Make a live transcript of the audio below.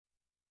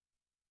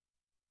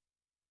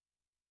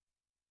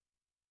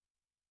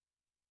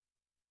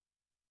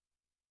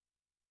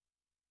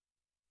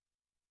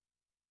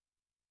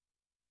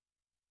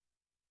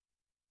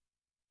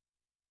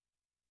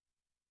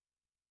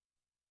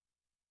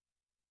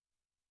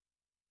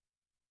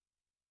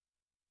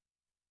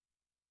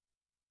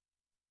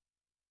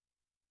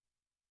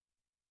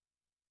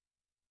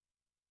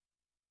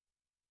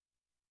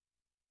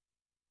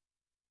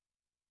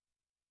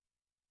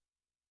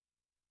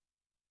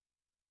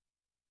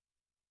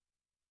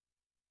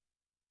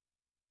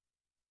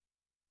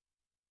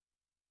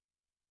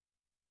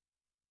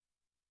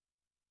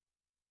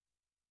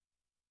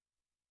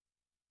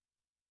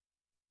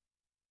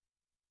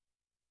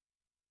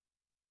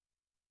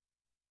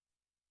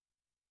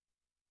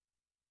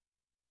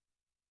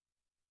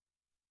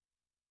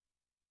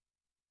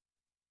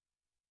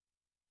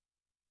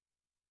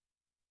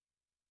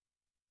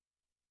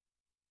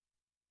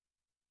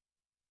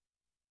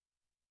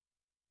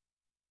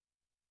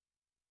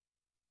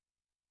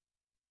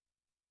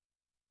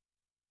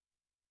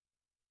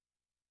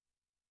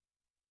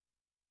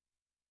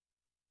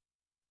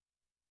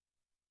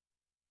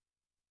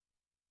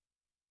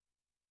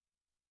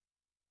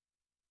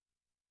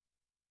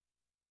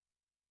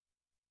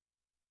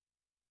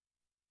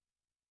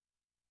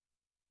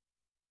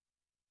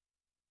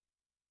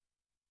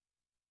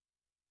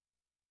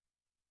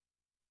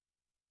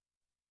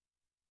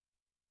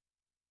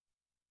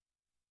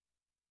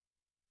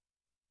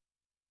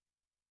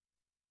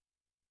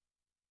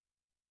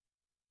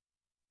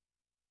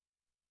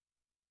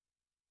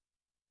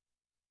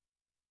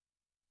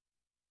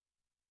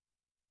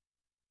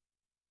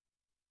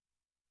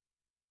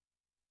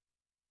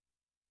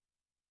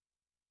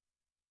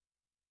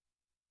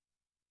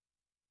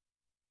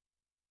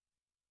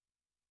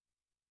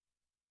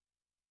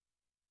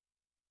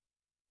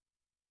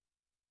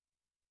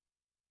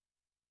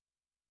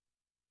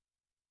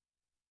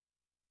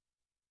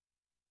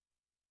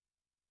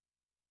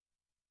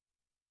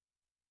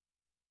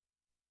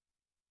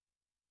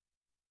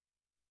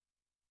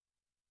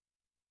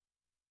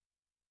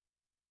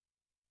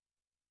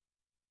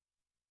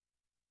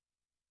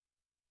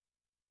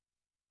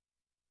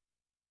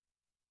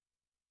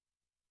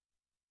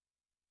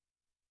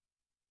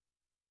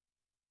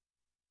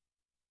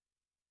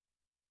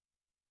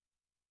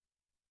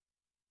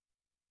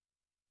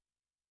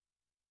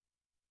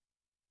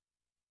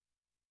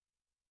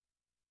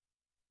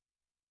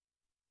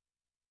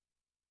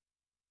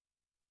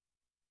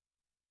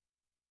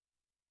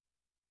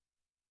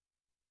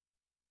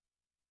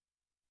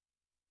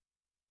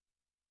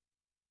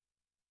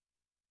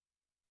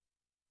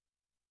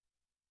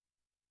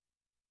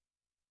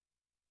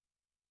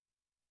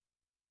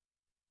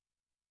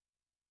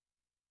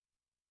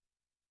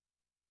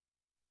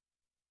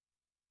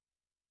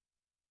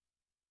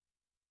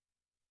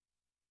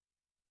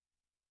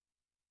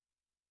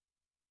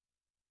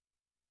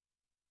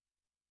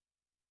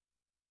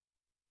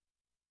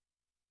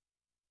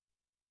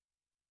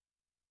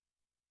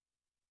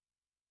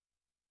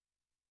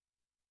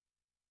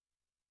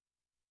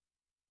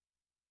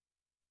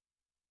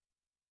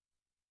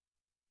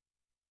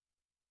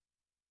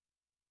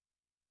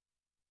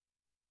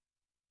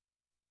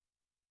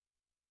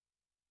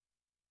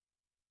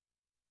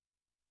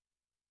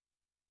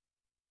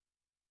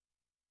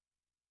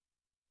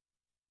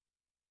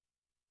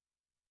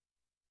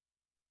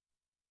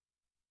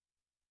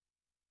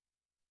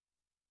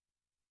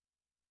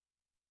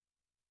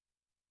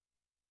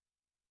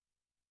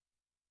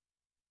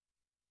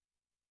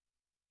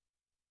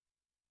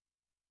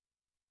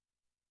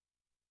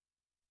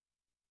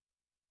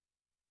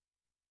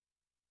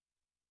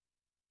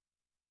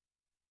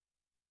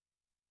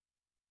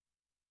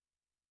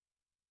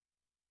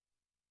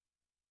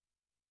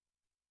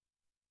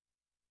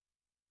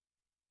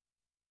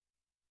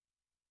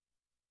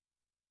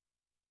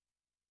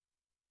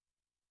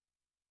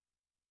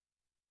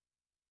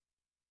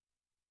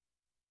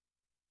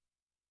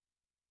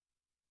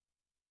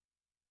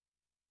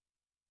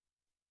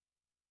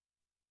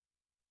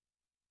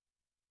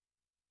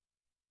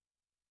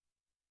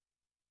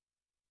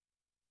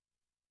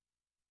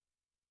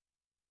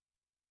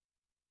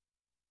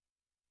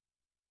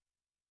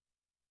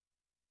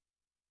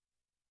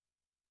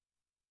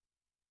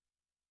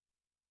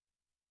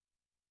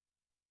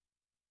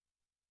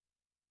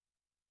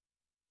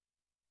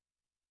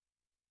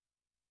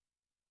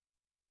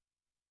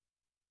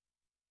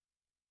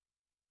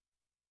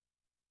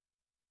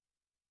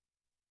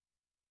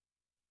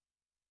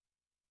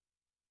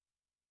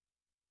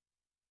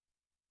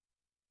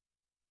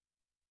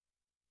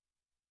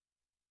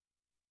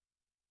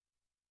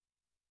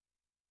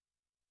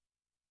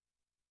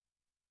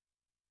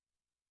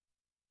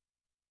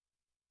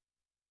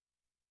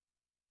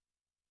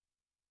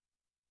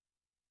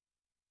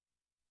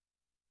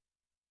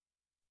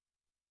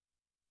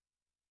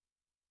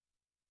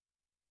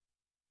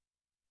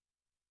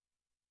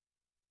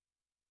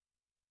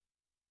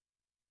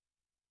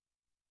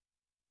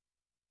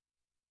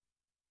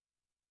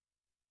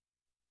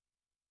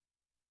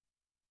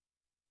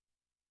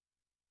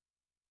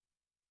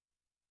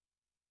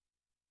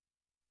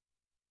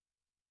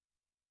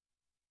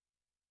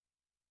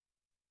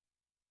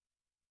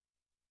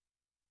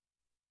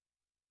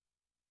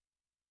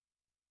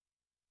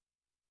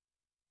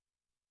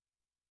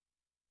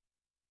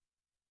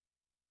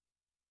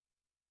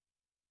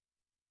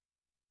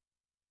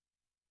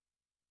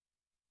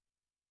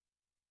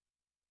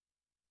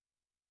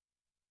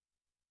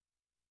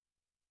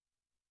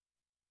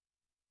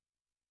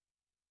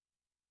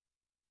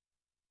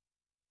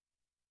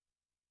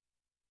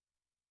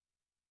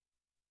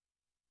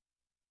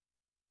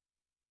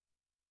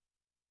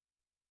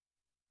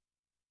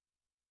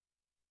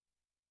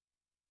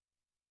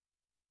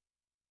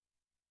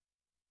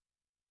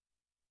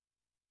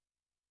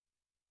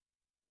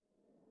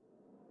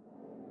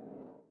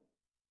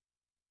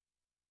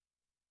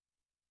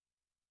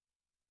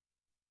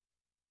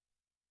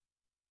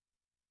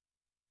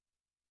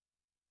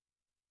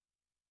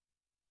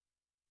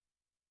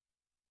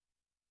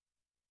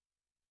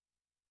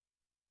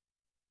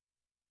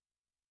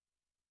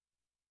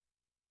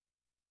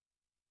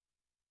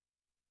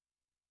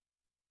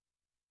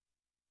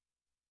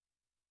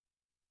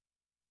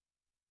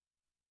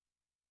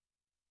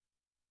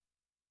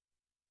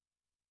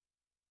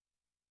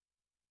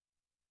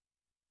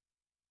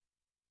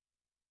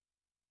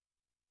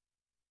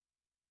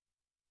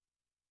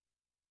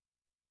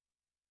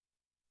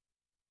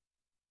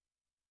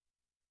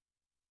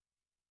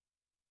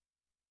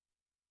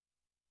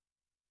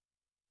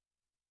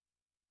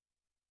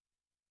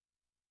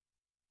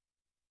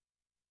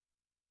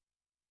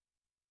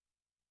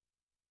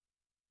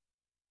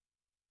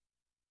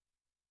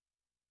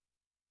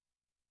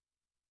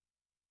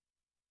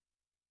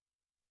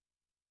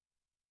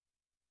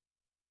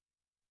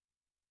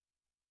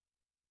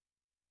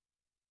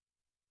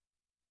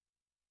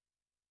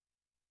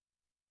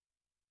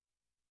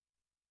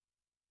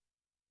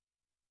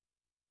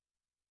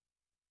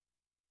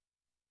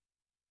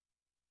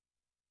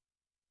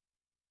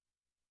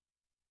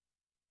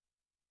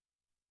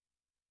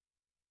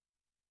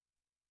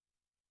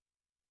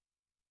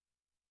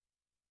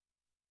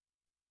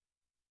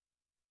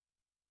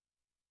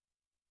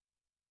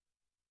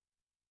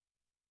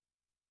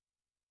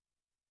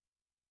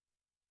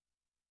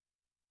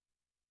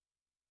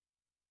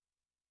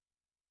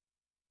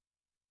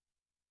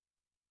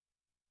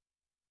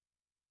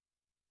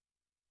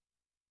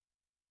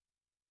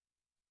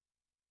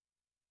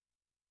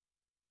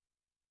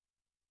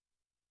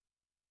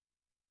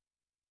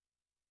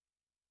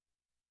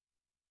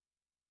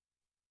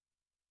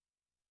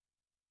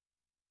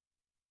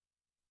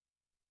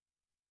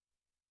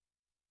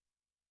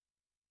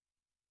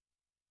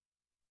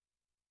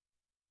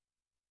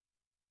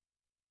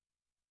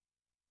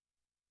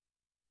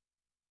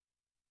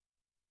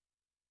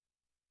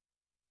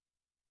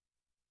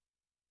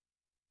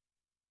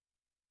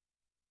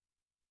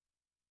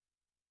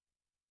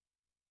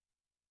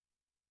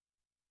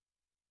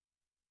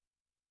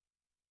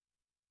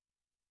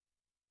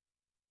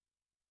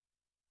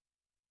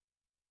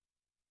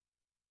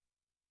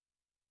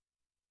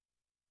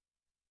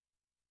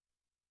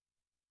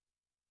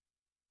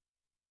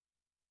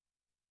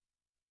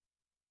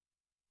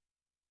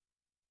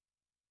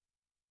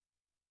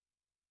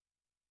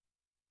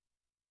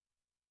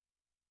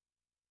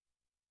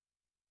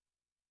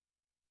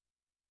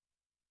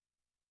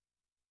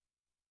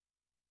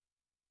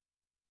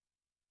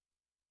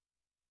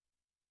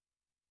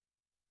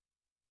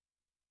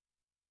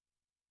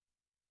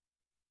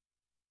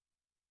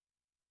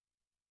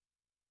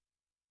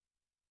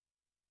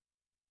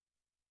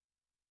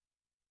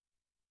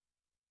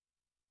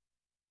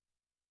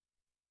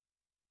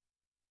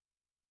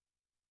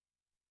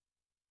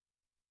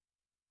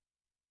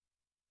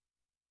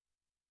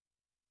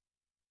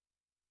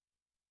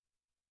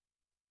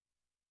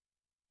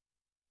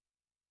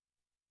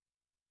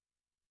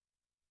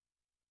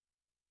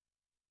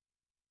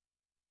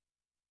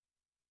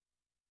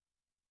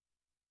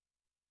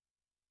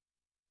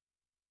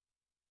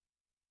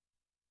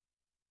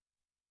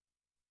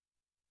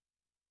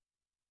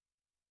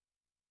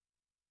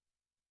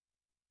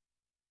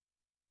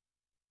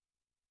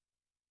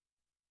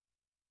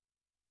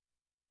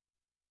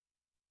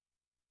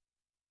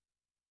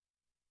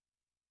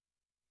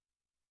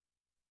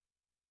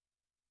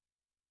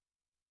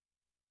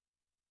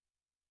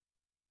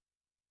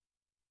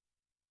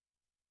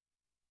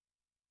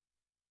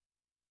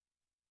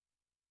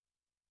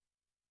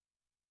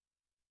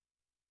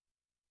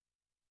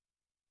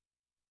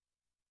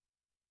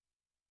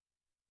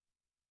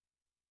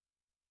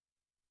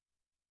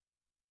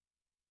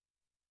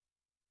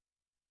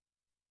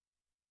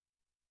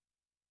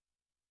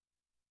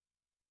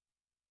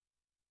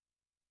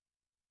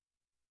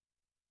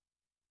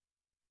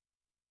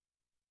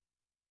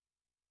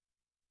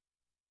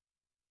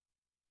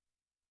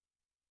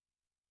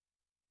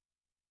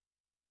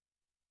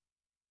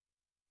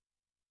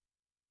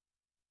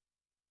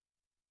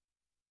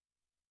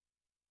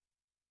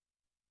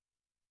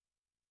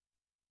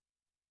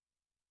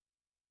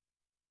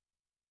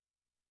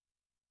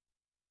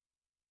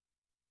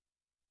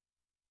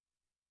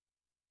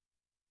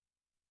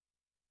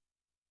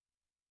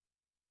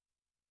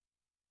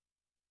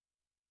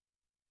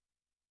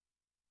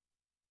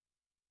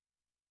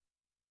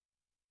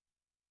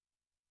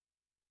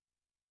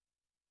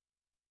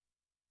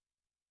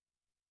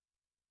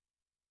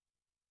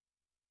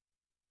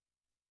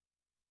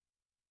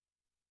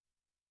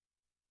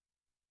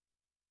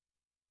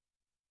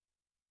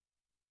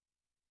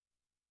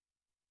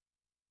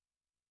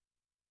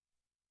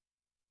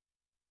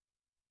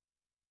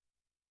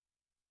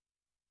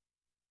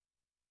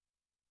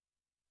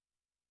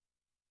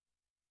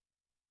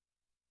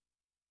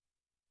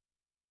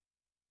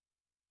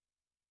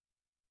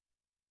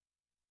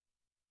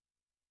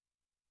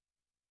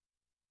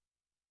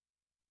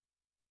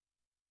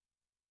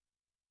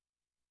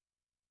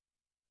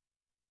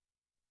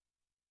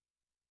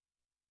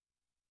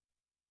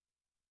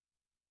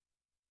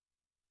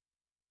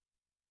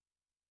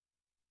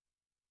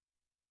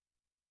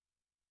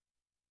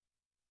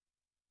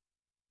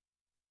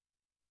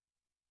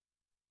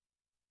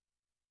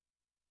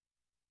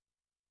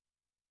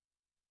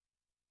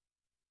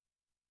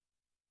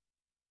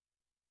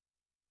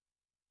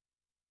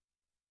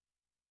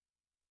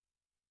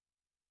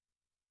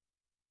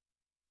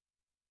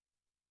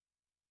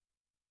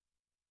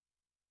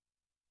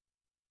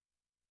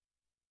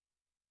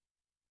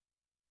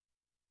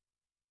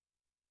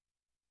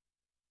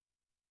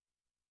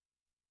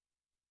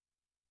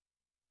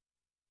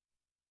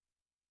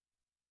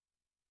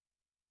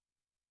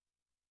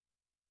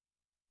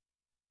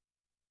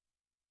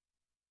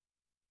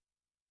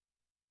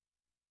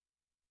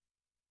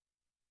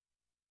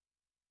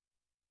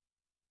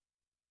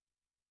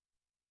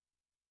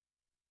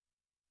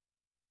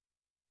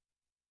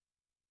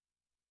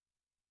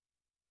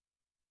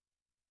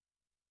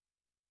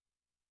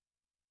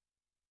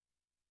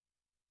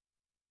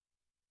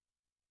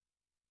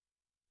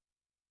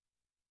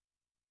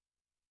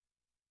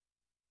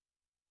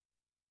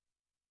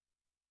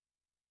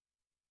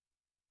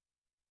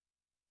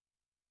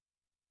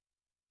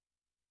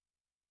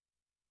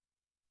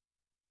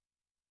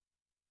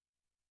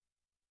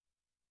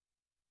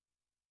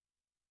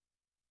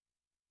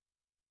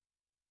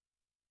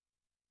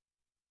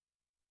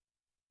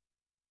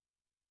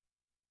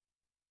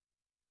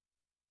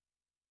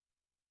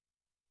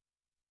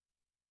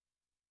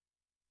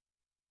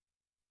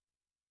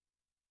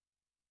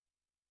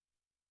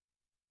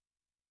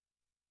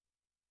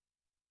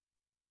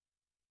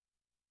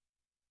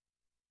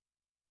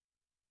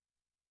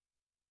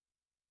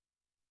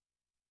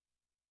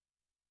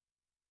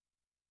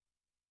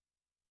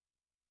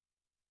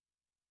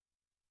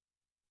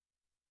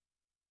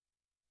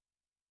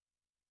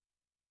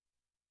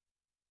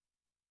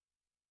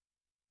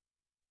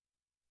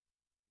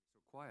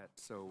quiet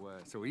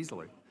so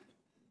easily.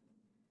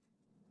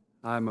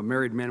 I'm a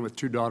married man with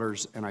 2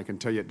 daughters, and I can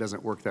tell you it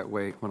doesn't work that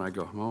way when I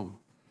go home.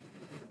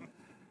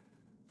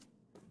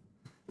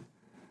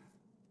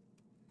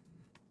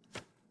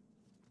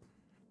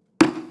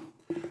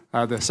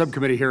 The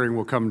subcommittee hearing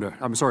will come to,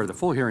 the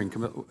full hearing,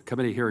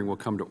 committee hearing will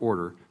come to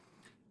order.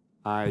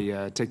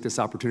 I take this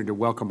opportunity to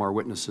welcome our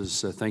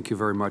witnesses. Thank you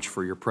very much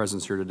for your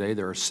presence here today.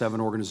 There are 7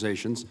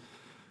 organizations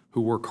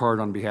who work hard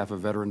on behalf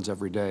of veterans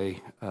every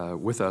day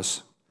with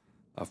us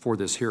for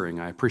this hearing.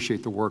 I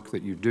appreciate the work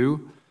that you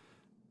do,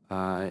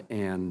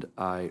 and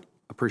I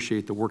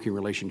appreciate the working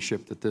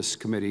relationship that this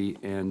committee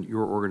and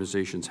your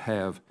organizations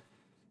have.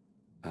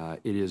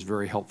 It is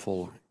very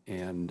helpful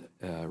and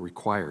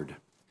required.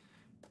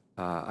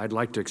 I'd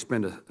like to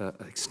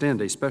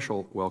extend a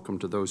special welcome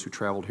to those who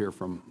traveled here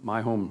from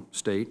my home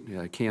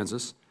state,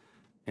 Kansas,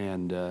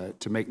 and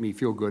to make me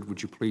feel good,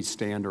 would you please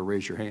stand or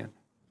raise your hand?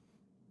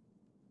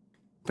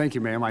 Thank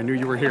you, ma'am. I knew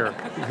you were here.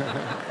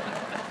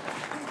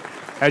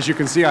 As you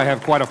can see, I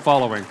have quite a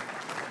following.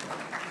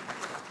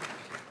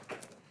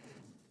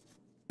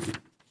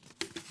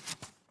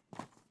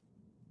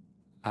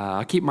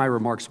 I'll keep my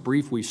remarks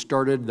brief. We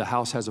started, the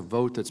House has a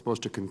vote that's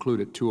supposed to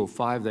conclude at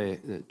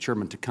 2:05.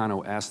 Chairman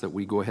Takano asked that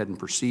we go ahead and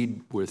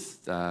proceed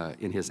with,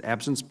 in his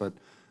absence, but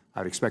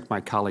I'd expect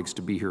my colleagues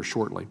to be here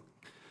shortly.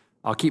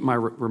 I'll keep my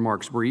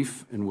remarks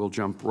brief, and we'll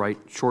jump right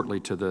shortly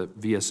to the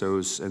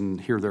VSOs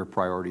and hear their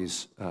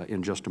priorities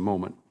in just a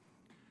moment.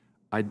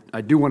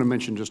 I do want to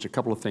mention just a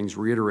couple of things,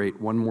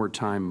 reiterate one more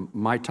time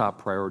my top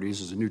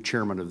priorities as a new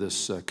chairman of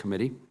this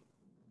committee.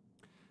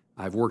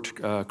 I've worked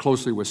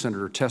closely with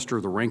Senator Tester,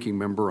 the ranking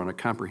member, on a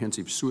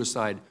comprehensive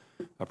suicide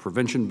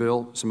prevention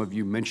bill. Some of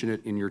you mentioned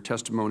it in your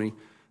testimony.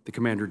 The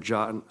Commander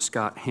John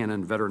Scott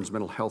Hannon Veterans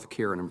Mental Health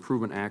Care and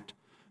Improvement Act.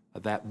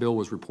 That bill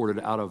was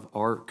reported out of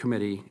our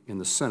committee in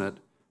the Senate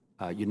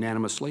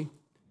unanimously.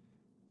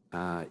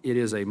 It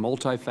is a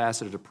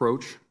multifaceted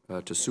approach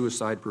to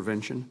suicide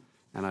prevention,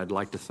 and I'd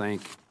like to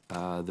thank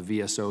the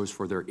VSOs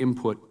for their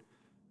input,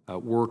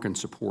 work, and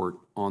support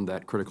on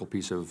that critical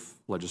piece of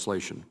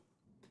legislation.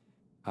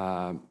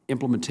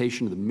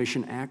 Implementation of the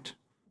Mission Act,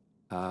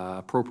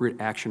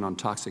 appropriate action on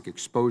toxic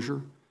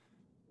exposure.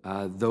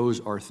 Those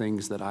are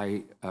things that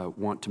I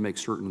want to make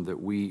certain that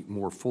we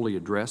more fully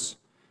address.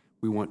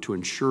 We want to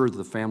ensure that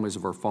the families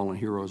of our fallen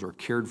heroes are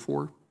cared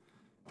for,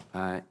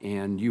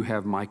 and you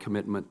have my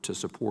commitment to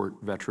support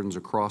veterans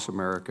across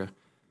America,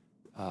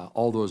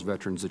 all those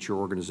veterans that your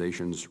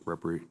organizations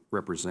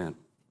represent.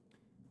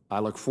 I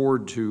look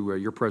forward to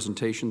your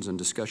presentations and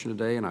discussion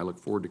today, and I look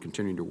forward to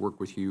continuing to work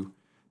with you.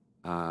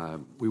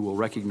 We will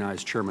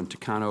recognize Chairman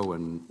Takano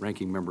and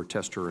Ranking Member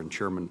Tester and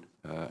Chairman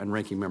and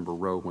Ranking Member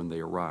Rowe when they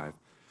arrive.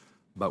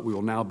 But we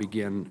will now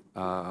begin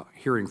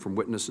hearing from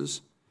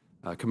witnesses.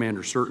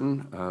 Commander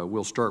Certain,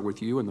 we'll start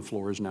with you, and the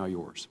floor is now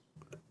yours.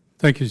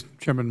 Thank you,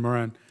 Chairman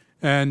Moran.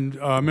 And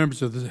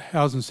members of the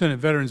House and Senate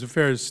Veterans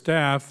Affairs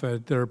staff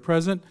that are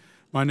present,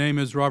 my name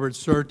is Robert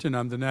Certain.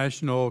 I'm the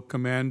National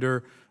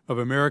Commander of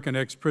American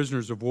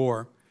Ex-Prisoners of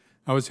War.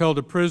 I was held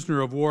a prisoner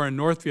of war in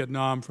North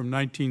Vietnam from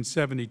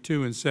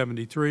 1972 and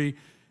 73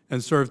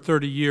 and served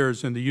 30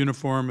 years in the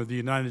uniform of the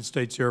United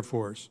States Air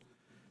Force.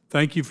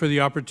 Thank you for the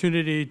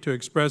opportunity to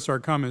express our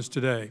comments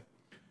today.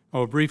 I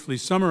will briefly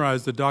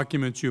summarize the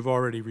documents you've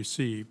already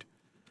received.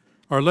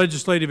 Our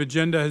legislative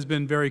agenda has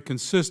been very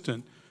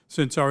consistent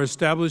since our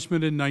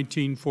establishment in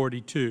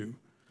 1942.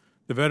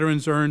 The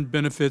veterans earned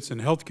benefits in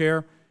health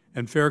care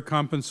and fair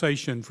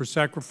compensation for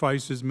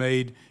sacrifices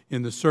made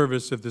in the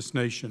service of this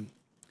nation.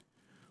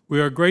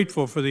 We are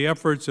grateful for the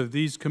efforts of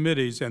these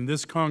committees and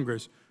this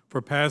Congress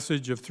for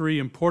passage of 3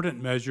 important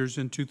measures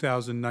in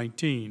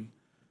 2019.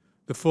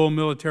 The Full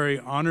Military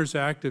Honors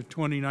Act of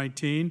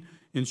 2019,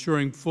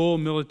 ensuring full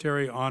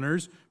military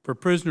honors for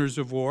prisoners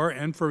of war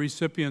and for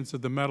recipients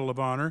of the Medal of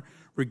Honor,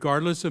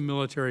 regardless of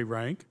military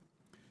rank.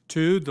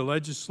 2, the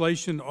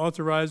legislation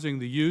authorizing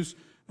the use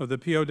of the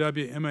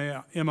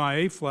POW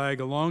MIA flag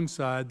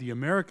alongside the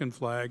American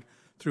flag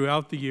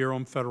throughout the year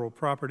on federal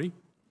property.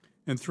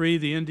 And 3,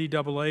 the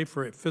NDAA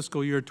for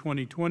fiscal year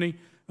 2020,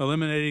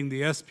 eliminating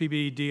the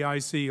SPB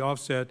DIC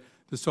offset,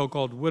 the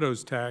so-called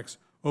widow's tax,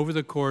 over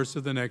the course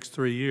of the next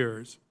 3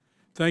 years.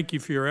 Thank you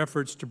for your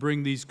efforts to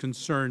bring these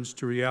concerns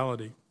to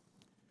reality.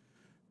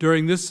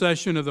 During this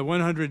session of the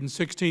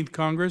 116th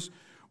Congress,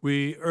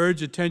 we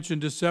urge attention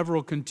to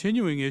several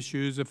continuing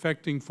issues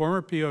affecting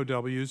former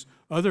POWs,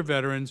 other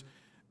veterans,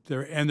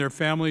 and their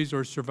families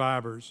or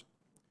survivors.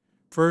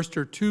 First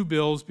are 2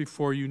 bills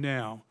before you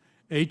now,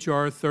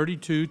 H.R.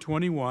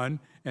 3221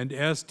 and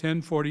S.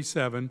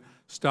 1047,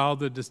 styled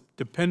the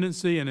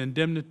Dependency and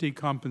Indemnity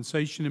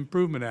Compensation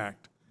Improvement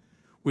Act.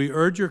 We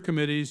urge your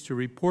committees to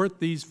report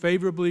these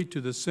favorably to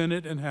the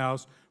Senate and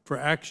House for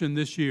action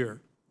this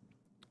year.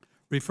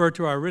 Refer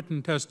to our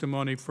written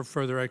testimony for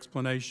further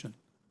explanation.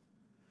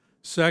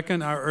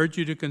 Second, I urge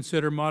you to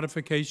consider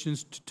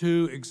modifications to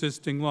 2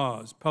 existing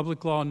laws,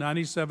 Public Law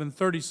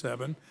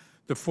 9737,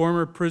 the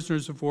former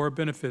Prisoners of War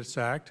Benefits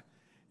Act,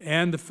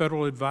 and the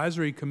Federal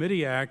Advisory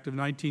Committee Act of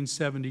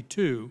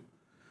 1972,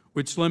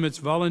 which limits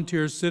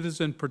volunteer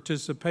citizen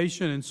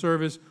participation and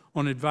service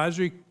on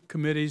advisory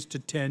committees to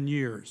 10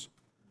 years.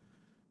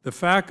 The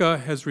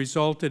FACA has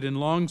resulted in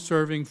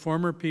long-serving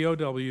former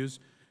POWs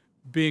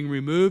being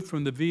removed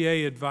from the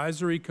VA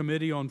Advisory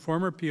Committee on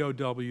Former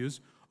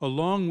POWs,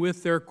 along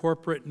with their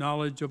corporate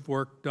knowledge of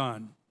work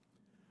done.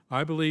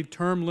 I believe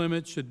term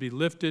limits should be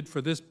lifted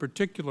for this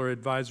particular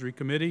advisory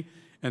committee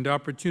and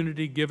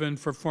opportunity given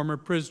for former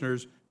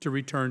prisoners to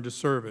return to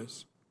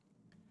service.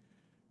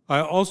 I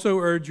also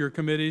urge your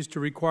committees to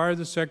require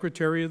the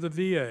Secretary of the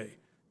VA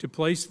to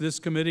place this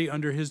committee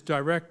under his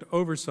direct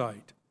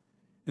oversight.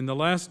 In the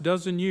last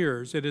dozen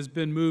years, it has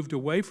been moved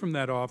away from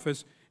that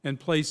office and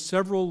placed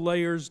several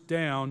layers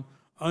down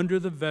under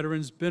the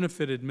Veterans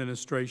Benefit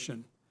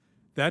Administration.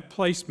 That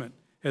placement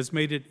has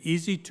made it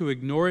easy to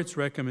ignore its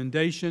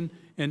recommendation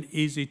and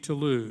easy to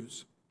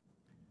lose.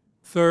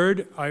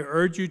 Third, I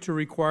urge you to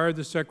require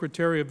the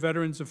Secretary of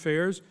Veterans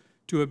Affairs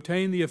to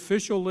obtain the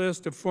official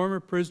list of former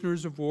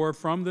prisoners of war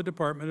from the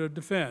Department of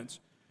Defense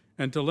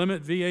and to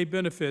limit VA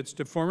benefits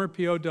to former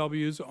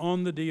POWs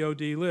on the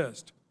DoD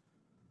list.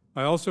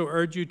 I also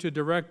urge you to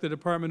direct the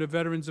Department of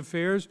Veterans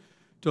Affairs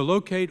to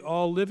locate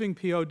all living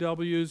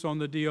POWs on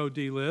the DoD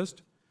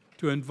list,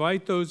 to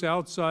invite those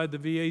outside the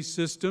VA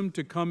system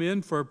to come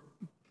in for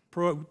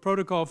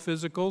protocol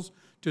physicals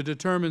to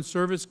determine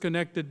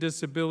service-connected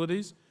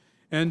disabilities,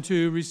 and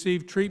to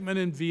receive treatment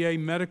in VA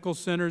medical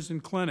centers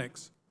and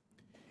clinics.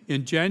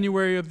 In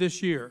January of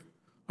this year,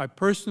 I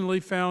personally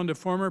found a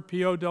former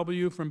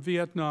POW from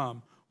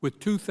Vietnam with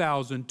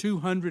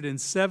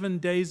 2,207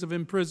 days of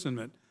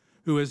imprisonment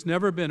who has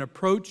never been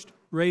approached,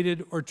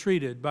 rated, or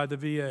treated by the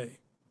VA.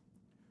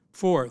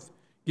 Fourth,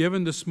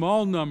 given the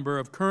small number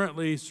of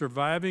currently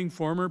surviving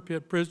former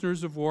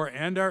prisoners of war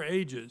and our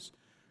ages,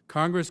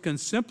 Congress can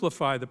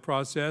simplify the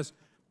process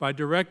by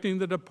directing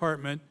the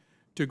Department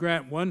to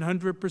grant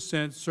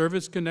 100%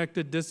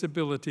 service-connected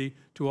disability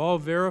to all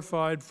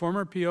verified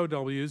former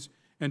POWs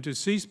and to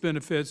cease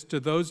benefits to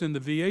those in the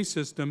VA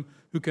system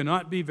who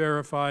cannot be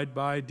verified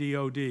by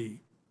DoD.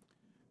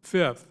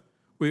 Fifth,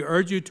 we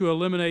urge you to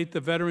eliminate the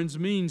Veterans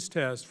Means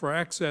Test for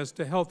access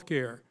to health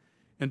care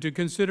and to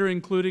consider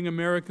including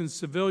American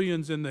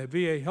civilians in the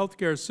VA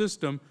healthcare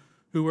system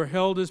who were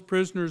held as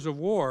prisoners of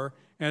war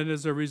and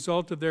as a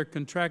result of their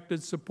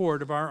contracted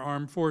support of our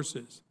armed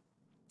forces.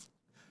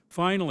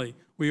 Finally,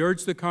 we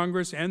urge the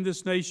Congress and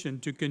this nation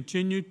to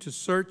continue to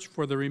search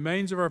for the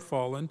remains of our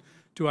fallen,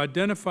 to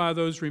identify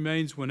those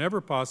remains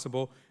whenever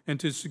possible, and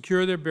to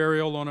secure their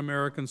burial on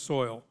American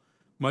soil.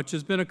 Much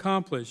has been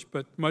accomplished,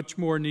 but much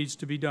more needs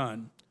to be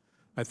done.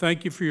 I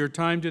thank you for your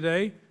time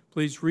today.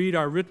 Please read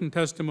our written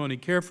testimony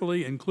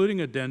carefully, including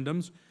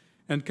addendums,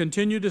 and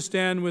continue to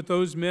stand with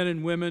those men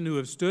and women who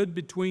have stood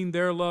between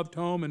their loved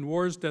home and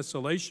war's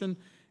desolation,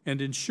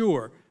 and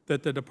ensure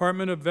that the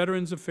Department of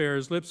Veterans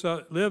Affairs lives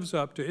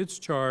up to its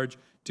charge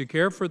to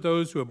care for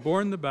those who have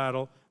borne the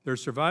battle, their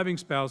surviving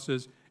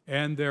spouses,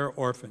 and their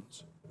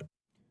orphans.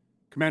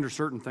 Commander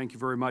Certain, thank you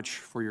very much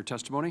for your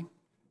testimony.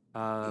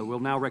 We'll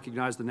now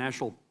recognize the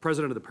National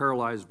President of the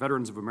Paralyzed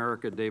Veterans of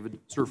America, David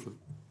Zurfluh.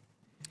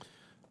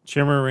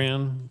 Chairman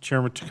Moran,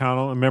 Chairman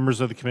Takano, and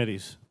members of the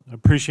committees, I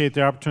appreciate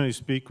the opportunity to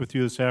speak with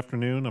you this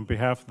afternoon on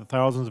behalf of the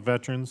thousands of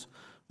veterans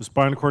with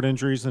spinal cord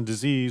injuries and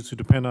disease who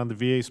depend on the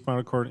VA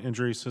spinal cord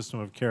injury system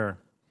of care.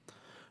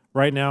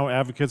 Right now,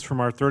 advocates from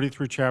our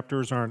 33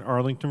 chapters are in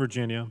Arlington,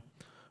 Virginia,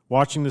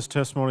 watching this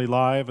testimony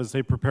live as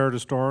they prepare to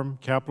storm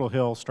Capitol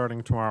Hill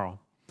starting tomorrow.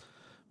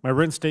 My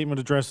written statement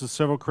addresses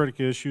several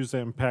critical issues that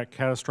impact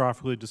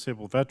catastrophically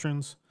disabled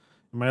veterans.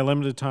 In my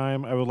limited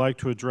time, I would like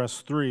to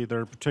address three that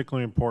are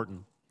particularly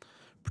important: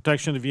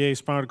 protection of the VA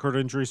spinal cord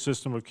injury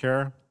system of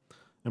care,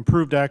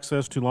 improved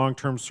access to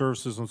long-term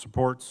services and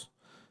supports,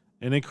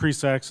 and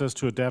increased access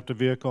to adaptive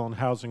vehicle and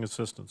housing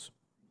assistance.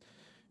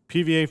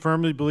 PVA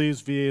firmly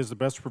believes VA is the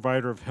best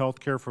provider of health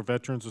care for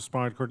veterans with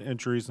spinal cord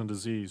injuries and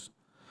disease.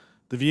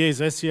 The VA's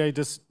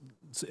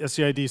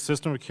SCID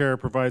system of care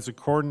provides a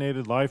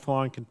coordinated,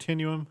 lifelong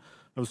continuum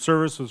of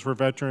services for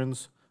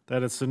veterans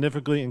that has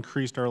significantly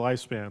increased our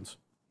lifespans.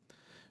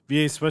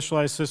 VA's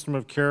specialized system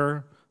of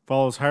care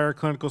follows higher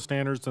clinical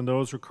standards than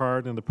those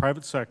required in the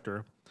private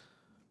sector,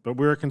 but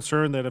we are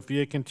concerned that if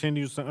VA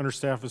continues to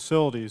understaff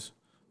facilities,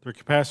 their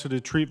capacity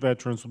to treat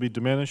veterans will be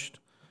diminished,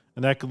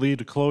 and that could lead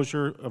to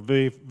closure of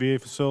VA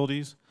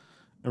facilities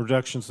and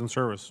reductions in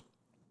service.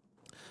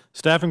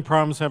 Staffing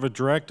problems have a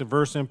direct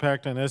adverse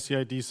impact on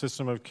SCID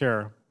system of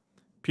care.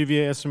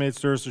 PVA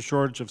estimates there is a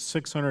shortage of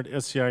 600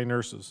 SCI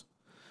nurses.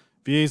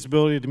 VA's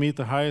ability to meet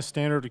the highest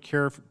standard of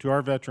care to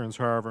our veterans,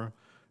 however,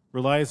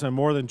 relies on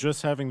more than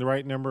just having the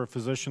right number of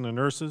physicians and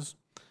nurses.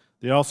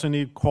 They also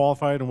need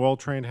qualified and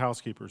well-trained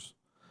housekeepers.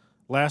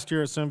 Last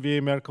year at some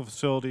VA medical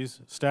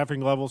facilities,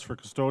 staffing levels for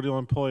custodial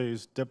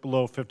employees dipped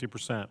below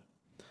 50%,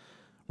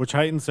 which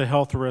heightens the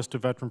health risk to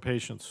veteran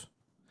patients.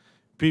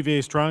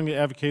 PVA strongly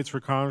advocates for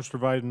Congress to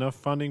provide enough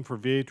funding for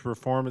VA to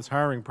reform its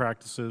hiring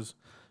practices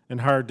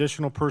and hire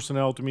additional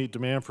personnel to meet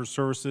demand for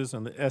services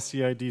in the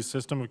SCID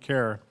system of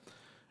care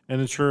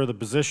and ensure the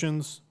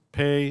positions,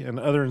 pay, and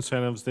other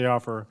incentives they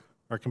offer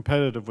are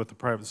competitive with the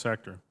private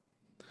sector.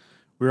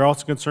 We are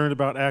also concerned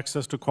about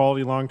access to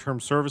quality long-term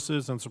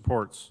services and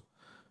supports.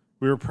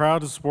 We are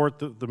proud to support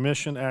the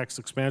Mission Act's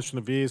expansion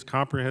of VA's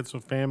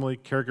comprehensive family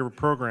caregiver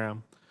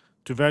program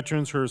to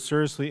veterans who are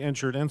seriously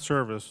injured in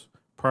service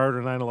prior to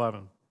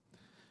 9/11.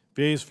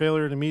 VA's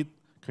failure to meet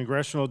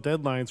congressional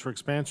deadlines for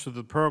expansion of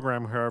the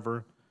program,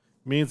 however,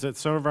 means that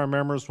some of our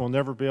members will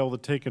never be able to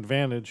take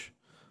advantage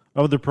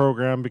of the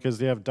program because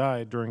they have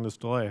died during this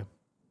delay.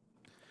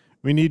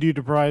 We need you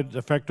to provide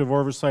effective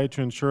oversight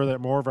to ensure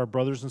that more of our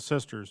brothers and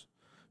sisters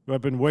who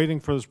have been waiting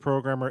for this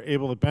program are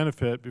able to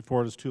benefit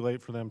before it is too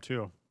late for them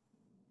too.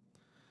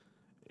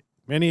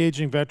 Many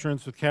aging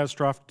veterans with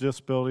catastrophic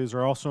disabilities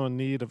are also in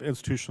need of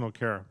institutional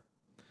care.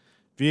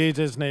 VA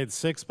designated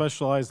 6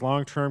 specialized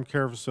long-term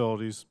care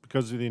facilities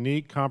because of the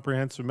unique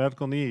comprehensive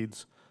medical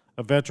needs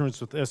of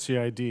veterans with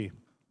SCID.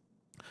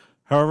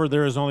 However,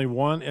 there is only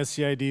one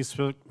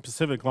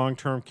SCID-specific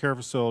long-term care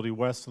facility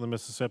west of the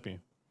Mississippi.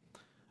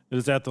 It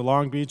is at the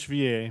Long Beach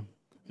VA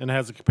and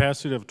has a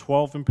capacity of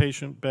 12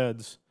 inpatient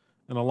beds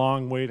and a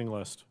long waiting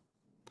list.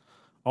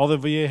 Although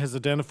VA has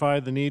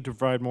identified the need to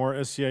provide more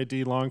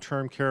SCID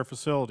long-term care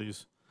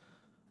facilities,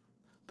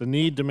 the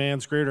need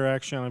demands greater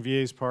action on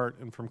VA's part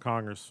and from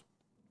Congress.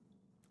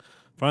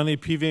 Finally,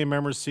 PVA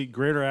members seek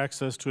greater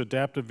access to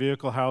adaptive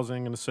vehicle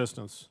housing and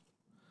assistance.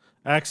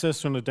 Access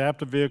to an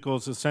adaptive vehicle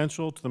is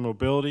essential to the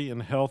mobility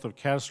and health of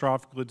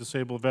catastrophically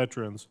disabled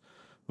veterans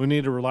who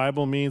need a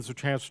reliable means of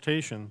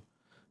transportation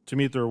to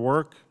meet their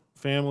work,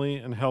 family,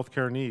 and health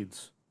care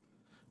needs.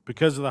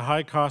 Because of the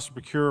high cost to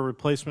procure a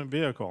replacement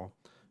vehicle,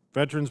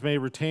 veterans may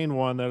retain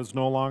one that is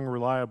no longer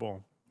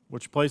reliable,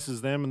 which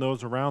places them and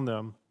those around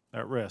them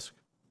at risk.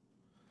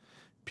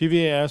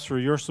 PVA asks for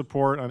your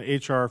support on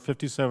H.R.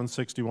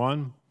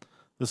 5761.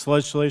 This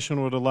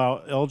legislation would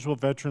allow eligible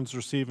veterans to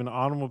receive an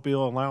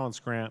automobile allowance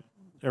grant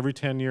every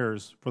 10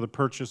 years for the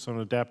purchase of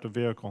an adaptive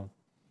vehicle.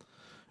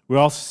 We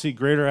also seek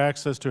greater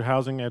access to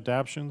housing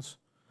adaptions,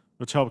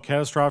 which help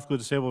catastrophically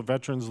disabled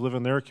veterans live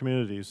in their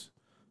communities.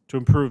 To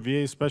improve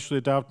VA's Specially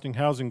Adapting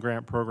Housing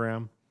Grant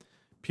Program,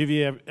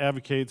 PVA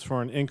advocates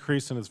for an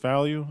increase in its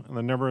value and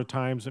the number of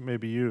times it may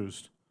be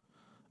used,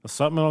 a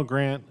supplemental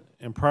grant,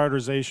 and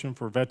prioritization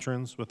for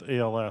veterans with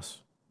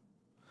ALS.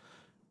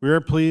 We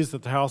are pleased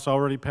that the House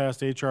already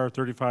passed H.R.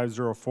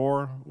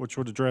 3504, which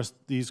would address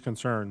these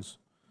concerns.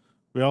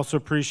 We also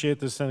appreciate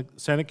the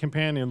Senate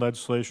companion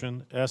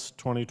legislation, S.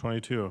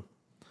 2022.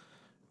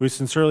 We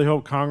sincerely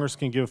hope Congress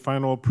can give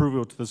final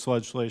approval to this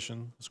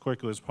legislation as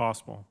quickly as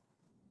possible.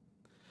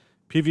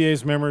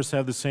 PVA's members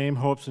have the same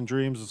hopes and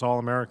dreams as all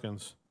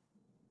Americans: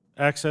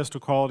 access to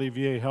quality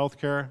VA health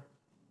care,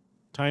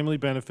 timely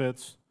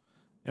benefits,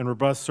 and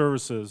robust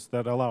services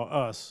that allow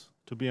us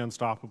to be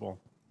unstoppable.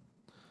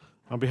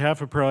 On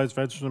behalf of Paralyzed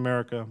Veterans of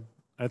America,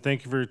 I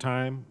thank you for your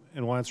time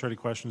and will answer any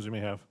questions you may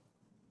have.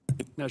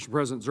 National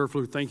President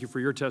Zerflu, thank you for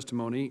your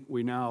testimony.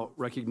 We now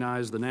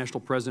recognize the National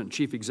President and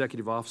Chief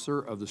Executive Officer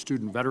of the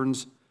Student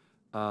Veterans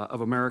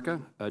of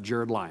America,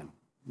 Jared Lyon.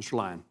 Mr.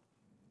 Lyon.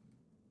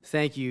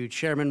 Thank you,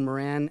 Chairman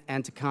Moran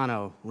and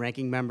Takano,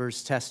 ranking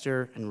members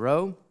Tester and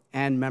Rowe,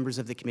 and members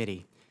of the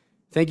committee.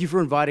 Thank you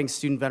for inviting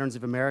Student Veterans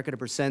of America to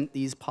present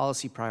these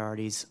policy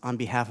priorities on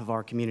behalf of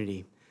our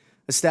community.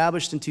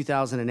 Established in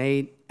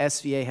 2008,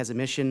 SVA has a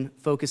mission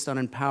focused on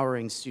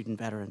empowering student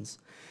veterans,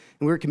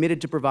 and we're committed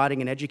to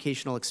providing an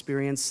educational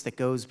experience that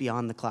goes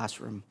beyond the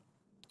classroom.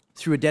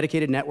 Through a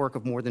dedicated network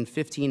of more than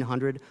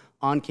 1,500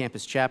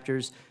 on-campus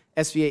chapters,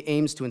 SVA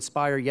aims to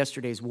inspire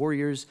yesterday's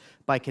warriors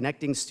by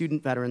connecting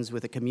student veterans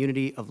with a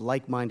community of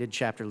like-minded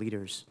chapter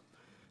leaders.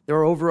 There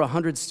are over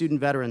 100 student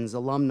veterans,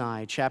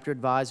 alumni, chapter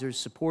advisors,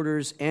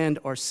 supporters, and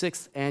our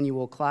 6th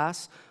annual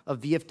class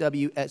of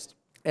VFW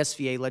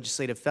SVA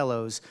Legislative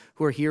Fellows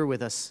who are here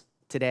with us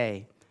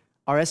today.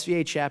 Our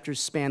SVA chapters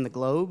span the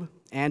globe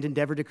and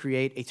endeavor to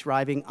create a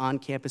thriving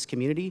on-campus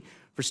community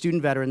for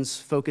student veterans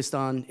focused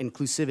on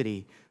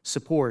inclusivity,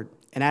 support,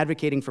 and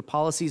advocating for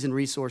policies and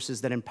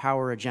resources that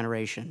empower a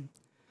generation.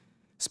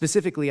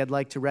 Specifically, I'd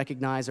like to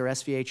recognize our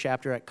SVA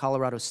chapter at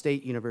Colorado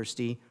State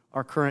University,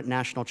 our current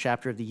National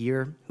Chapter of the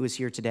Year, who is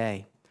here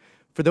today.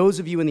 For those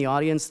of you in the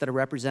audience that are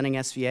representing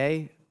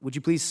SVA, would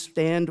you please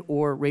stand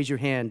or raise your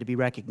hand to be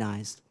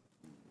recognized?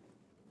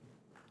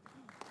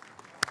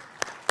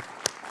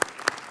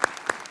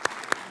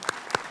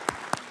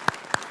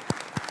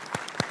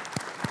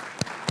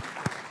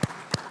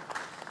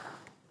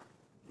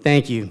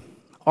 Thank you.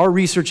 Our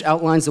research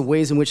outlines the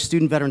ways in which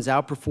student veterans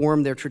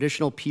outperform their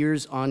traditional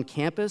peers on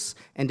campus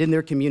and in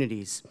their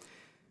communities.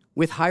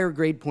 With higher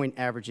grade point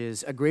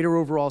averages, a greater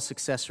overall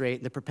success rate,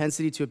 and the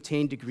propensity to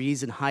obtain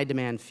degrees in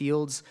high-demand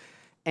fields,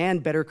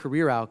 and better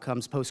career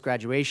outcomes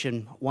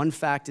post-graduation, one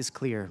fact is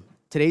clear.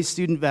 Today's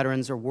student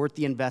veterans are worth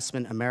the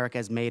investment America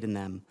has made in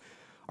them.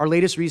 Our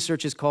latest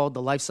research is called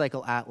the Life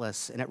Cycle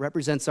Atlas, and it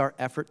represents our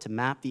effort to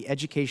map the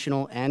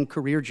educational and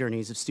career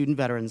journeys of student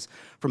veterans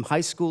from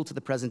high school to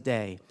the present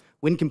day.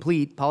 When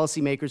complete,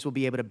 policymakers will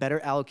be able to better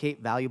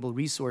allocate valuable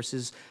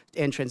resources,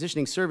 and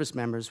transitioning service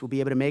members will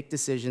be able to make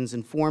decisions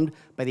informed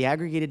by the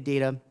aggregated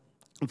data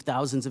of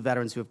thousands of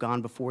veterans who have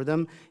gone before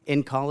them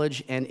in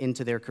college and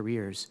into their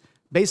careers.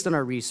 Based on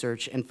our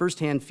research and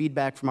firsthand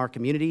feedback from our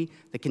community,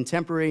 the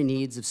contemporary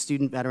needs of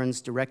student veterans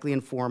directly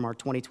inform our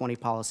 2020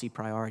 policy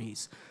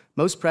priorities.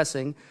 Most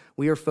pressing,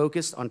 we are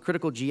focused on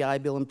critical GI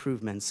Bill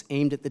improvements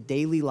aimed at the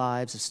daily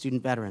lives of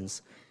student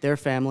veterans, their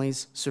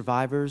families,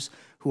 survivors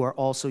who are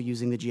also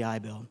using the GI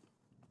Bill.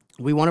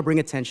 We want to bring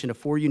attention to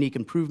 4 unique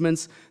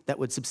improvements that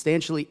would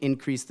substantially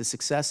increase the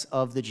success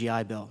of the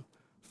GI Bill.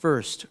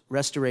 First,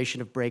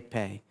 restoration of break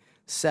pay.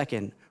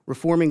 Second,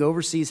 reforming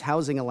overseas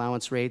housing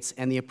allowance rates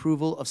and the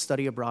approval of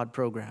study abroad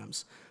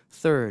programs.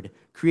 Third,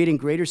 creating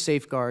greater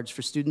safeguards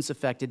for students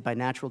affected by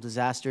natural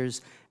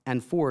disasters.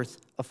 And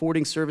fourth,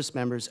 affording service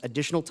members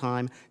additional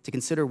time to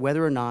consider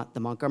whether or not the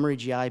Montgomery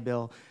GI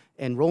Bill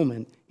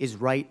enrollment is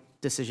right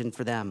decision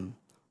for them.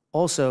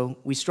 Also,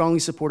 we strongly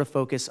support a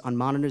focus on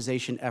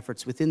modernization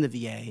efforts within the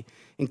VA,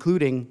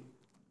 including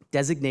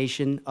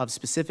designation of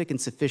specific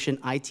and sufficient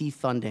IT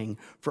funding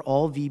for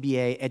all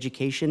VBA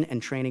education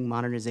and training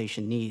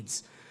modernization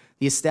needs,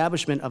 the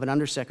establishment of an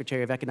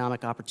Undersecretary of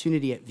Economic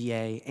Opportunity at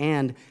VA,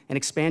 and an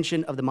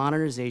expansion of the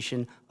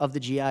modernization of the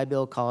GI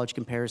Bill College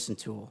Comparison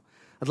Tool.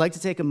 I'd like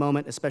to take a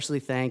moment, especially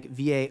thank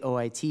VA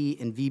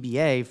OIT and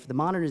VBA for the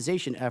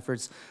modernization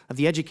efforts of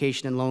the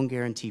education and loan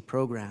guarantee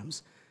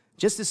programs.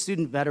 Just as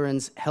student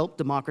veterans helped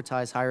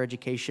democratize higher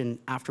education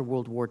after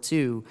World War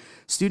II,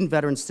 student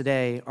veterans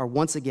today are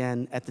once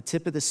again at the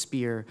tip of the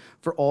spear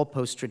for all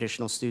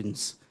post-traditional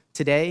students.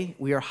 Today,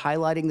 we are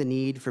highlighting the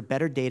need for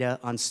better data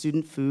on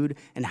student food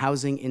and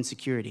housing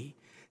insecurity,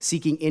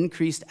 seeking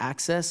increased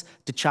access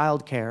to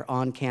childcare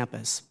on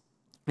campus,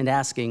 and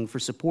asking for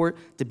support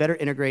to better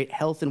integrate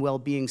health and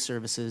well-being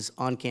services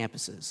on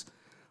campuses.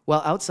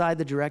 While outside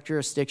the direct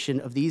jurisdiction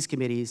of these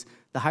committees,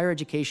 the Higher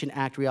Education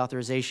Act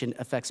reauthorization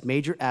affects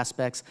major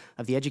aspects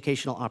of the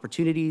educational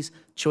opportunities,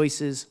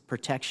 choices,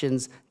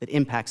 protections that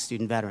impact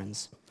student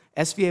veterans.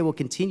 SVA will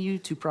continue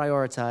to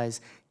prioritize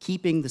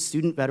keeping the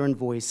student veteran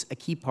voice a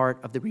key part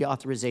of the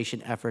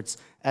reauthorization efforts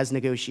as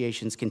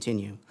negotiations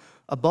continue.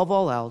 Above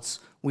all else,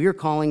 we are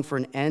calling for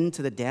an end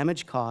to the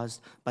damage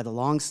caused by the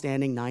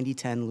long-standing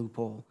 90-10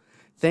 loophole.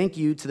 Thank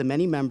you to the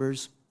many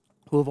members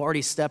who have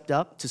already stepped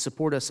up to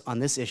support us on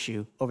this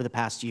issue over the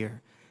past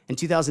year. In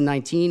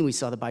 2019, we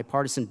saw the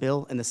bipartisan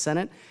bill in the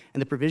Senate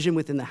and the provision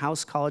within the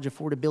House College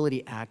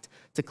Affordability Act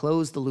to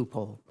close the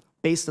loophole.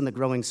 Based on the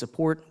growing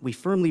support, we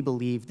firmly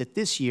believe that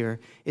this year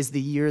is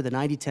the year the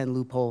 90-10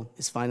 loophole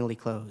is finally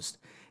closed.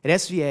 At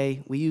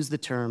SVA, we use the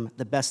term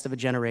the best of a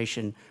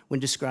generation when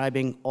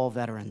describing all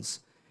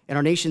veterans. In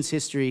our nation's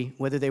history,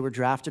 whether they were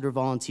drafted or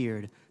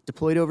volunteered,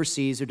 deployed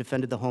overseas or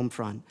defended the home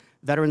front,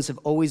 veterans have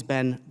always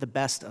been the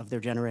best of their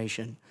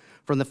generation.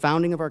 From the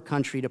founding of our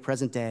country to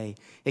present day,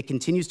 it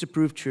continues to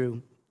prove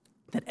true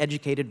that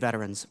educated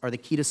veterans are the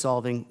key to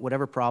solving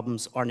whatever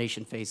problems our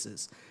nation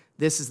faces.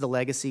 This is the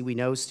legacy we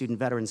know student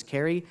veterans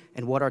carry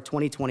and what our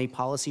 2020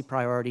 policy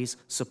priorities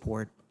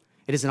support.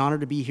 It is an honor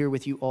to be here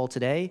with you all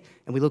today,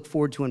 and we look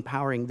forward to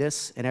empowering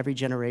this and every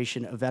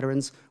generation of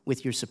veterans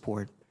with your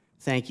support.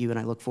 Thank you, and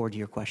I look forward to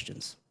your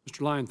questions.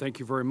 Mr. Lyon, thank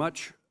you very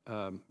much.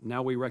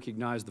 Now we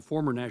recognize the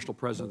former National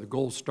President of the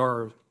Gold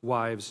Star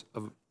Wives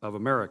of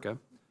America,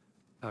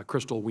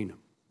 Crystal Weena.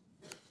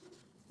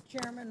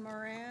 Chairman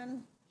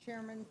Moran,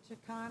 Chairman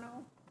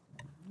Takano,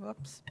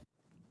 whoops.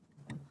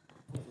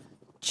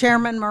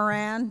 Chairman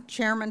Moran,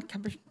 Chairman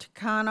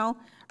Takano,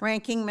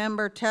 Ranking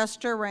Member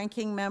Tester,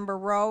 Ranking Member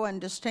Rowe, and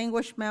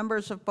distinguished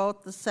members of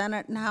both the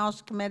Senate and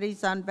House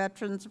Committees on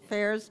Veterans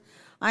Affairs,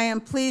 I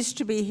am pleased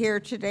to be here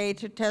today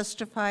to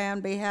testify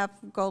on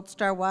behalf of Gold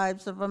Star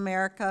Wives of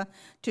America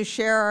to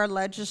share our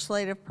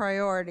legislative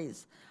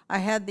priorities. I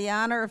had the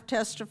honor of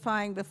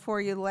testifying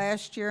before you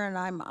last year, and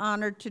I'm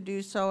honored to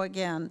do so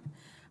again.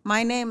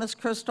 My name is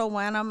Crystal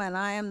Wenham, and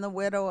I am the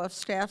widow of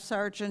Staff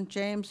Sergeant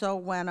James O.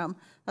 Wenham,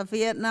 a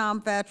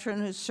Vietnam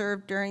veteran who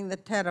served during the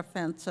Tet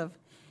Offensive.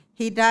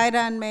 He died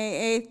on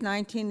May 8,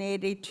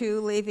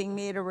 1982, leaving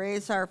me to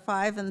raise our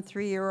 5- and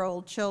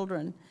 3-year-old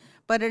children.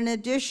 But in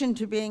addition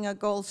to being a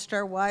Gold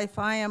Star wife,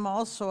 I am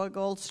also a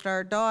Gold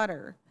Star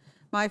daughter.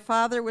 My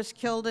father was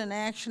killed in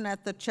action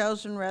at the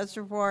Chosin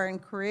Reservoir in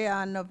Korea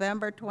on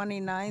November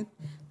 29,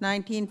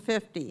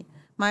 1950.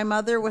 My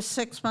mother was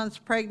 6 months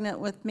pregnant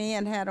with me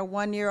and had a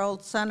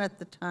 1-year-old son at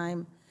the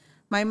time.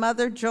 My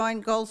mother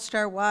joined Gold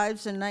Star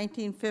Wives in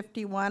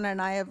 1951,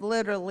 and I have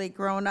literally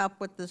grown up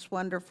with this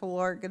wonderful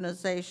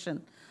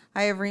organization.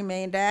 I have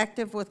remained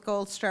active with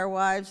Gold Star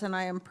Wives, and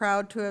I am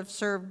proud to have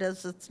served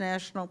as its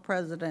national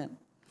president.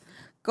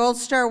 Gold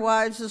Star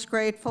Wives is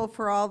grateful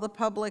for all the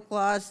public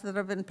laws that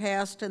have been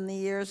passed in the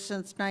years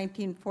since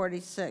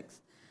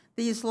 1946.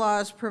 These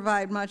laws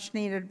provide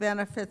much-needed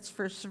benefits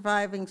for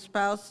surviving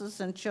spouses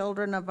and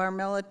children of our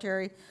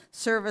military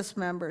service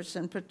members.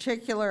 In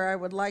particular, I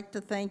would like to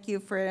thank you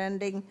for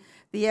ending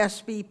the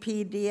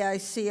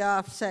SBP-DIC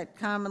offset,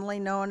 commonly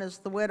known as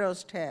the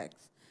widow's tax.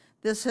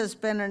 This has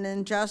been an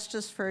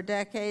injustice for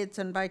decades,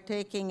 and by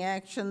taking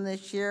action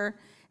this year,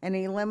 and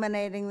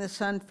eliminating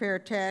this unfair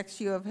tax,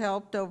 you have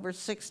helped over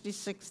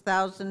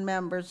 66,000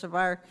 members of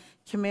our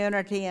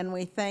community, and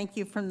we thank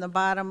you from the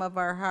bottom of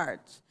our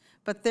hearts.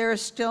 But there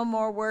is still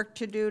more work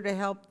to do to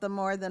help the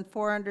more than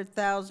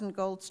 400,000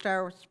 Gold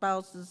Star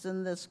spouses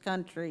in this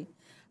country.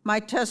 My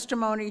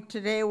testimony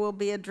today will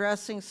be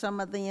addressing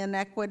some of the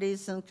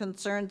inequities and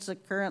concerns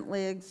that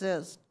currently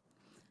exist.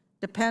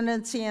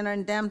 Dependency and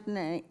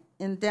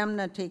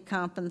indemnity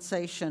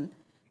compensation,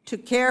 to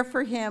care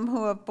for him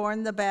who have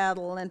borne the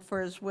battle and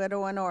for his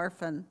widow and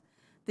orphan.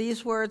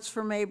 These words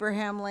from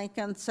Abraham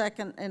Lincoln's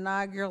second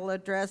inaugural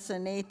address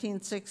in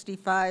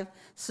 1865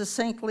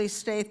 succinctly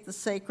state the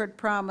sacred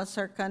promise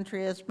our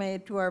country has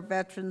made to our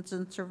veterans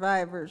and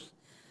survivors.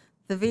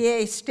 The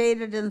VA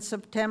stated in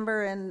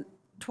September in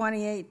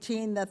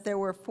 2018 that there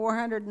were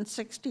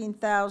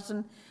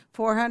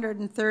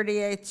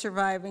 416,438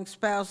 surviving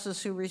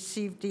spouses who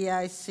received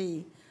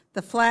DIC.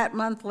 The flat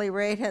monthly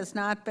rate has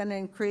not been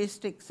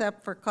increased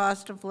except for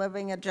cost of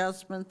living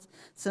adjustments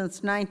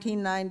since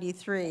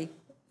 1993.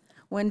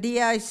 When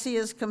DIC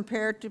is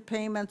compared to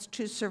payments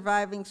to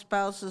surviving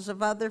spouses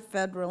of other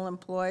federal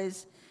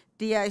employees,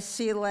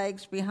 DIC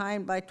lags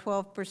behind by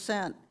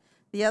 12%.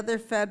 The other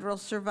federal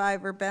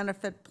survivor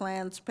benefit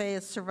plans pay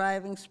a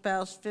surviving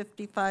spouse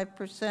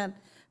 55%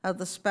 of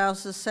the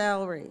spouse's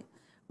salary.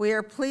 We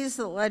are pleased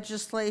that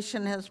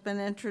legislation has been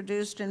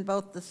introduced in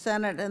both the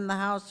Senate and the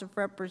House of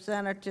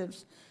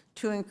Representatives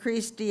to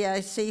increase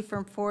DIC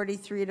from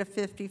 43% to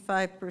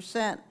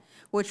 55%,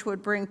 which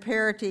would bring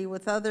parity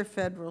with other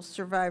federal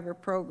survivor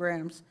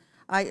programs.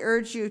 I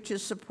urge you to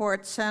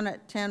support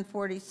Senate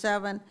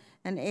 1047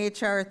 and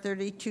H.R.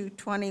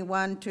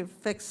 3221 to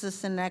fix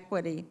this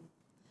inequity.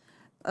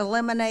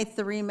 Eliminate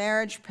the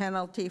remarriage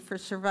penalty for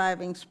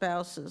surviving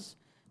spouses.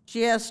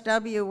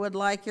 GSW would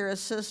like your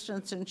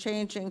assistance in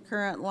changing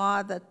current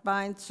law that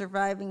binds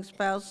surviving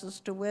spouses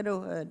to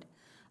widowhood.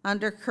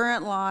 Under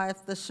current law,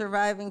 if the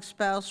surviving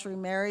spouse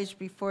remarries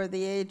before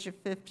the age of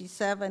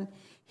 57,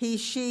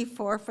 he/she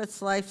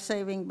forfeits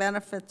life-saving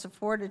benefits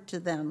afforded to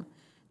them.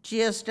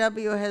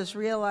 GSW has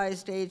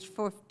realized age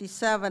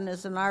 57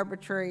 is an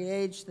arbitrary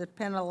age that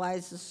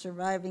penalizes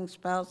surviving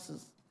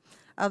spouses.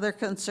 Other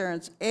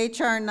concerns,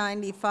 H.R.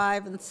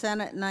 95 and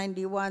Senate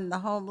 91, the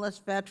Homeless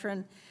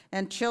Veteran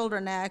and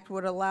Children Act,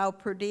 would allow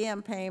per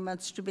diem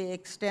payments to be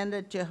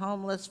extended to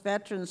homeless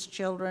veterans'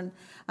 children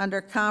under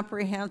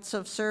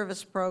comprehensive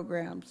service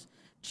programs.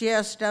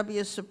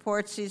 GSW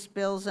supports these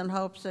bills and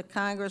hopes that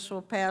Congress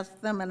will pass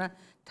them in a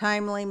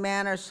timely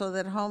manner so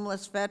that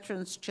homeless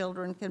veterans'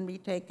 children can be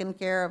taken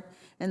care of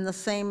in the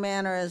same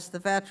manner as the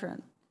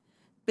veteran.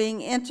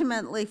 Being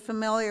intimately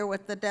familiar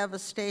with the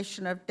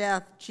devastation of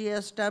death,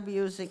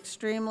 GSW is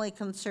extremely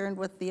concerned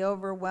with the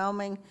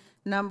overwhelming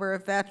number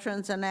of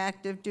veterans and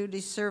active duty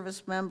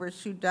service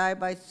members who die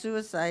by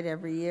suicide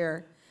every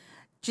year.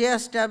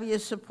 GSW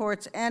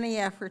supports any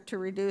effort to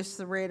reduce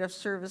the rate of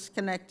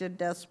service-connected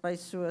deaths by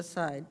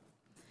suicide.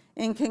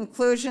 In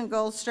conclusion,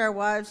 Gold Star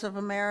Wives of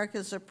America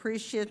is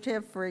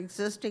appreciative for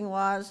existing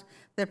laws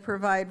that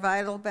provide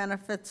vital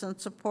benefits and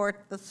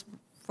support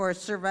for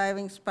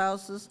surviving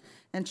spouses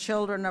and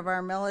children of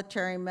our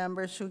military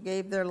members who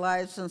gave their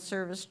lives in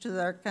service to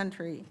our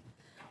country.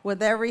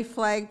 With every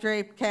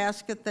flag-draped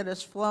casket that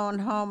is flown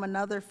home,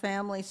 another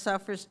family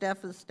suffers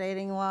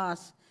devastating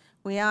loss.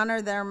 We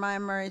honor their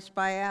memories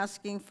by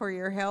asking for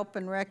your help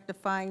in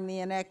rectifying the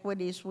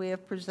inequities we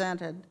have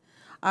presented.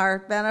 Our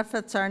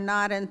benefits are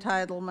not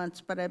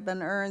entitlements, but have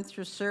been earned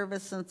through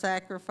service and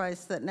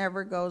sacrifice that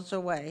never goes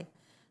away.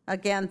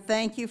 Again,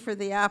 thank you for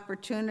the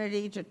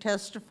opportunity to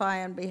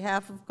testify on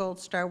behalf of Gold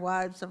Star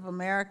Wives of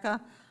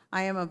America.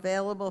 I am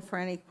available for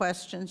any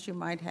questions you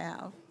might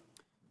have.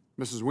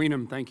 Mrs.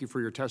 Weenum, thank you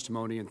for your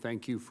testimony, and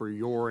thank you for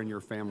your and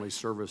your family's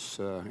service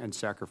and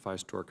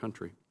sacrifice to our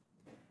country.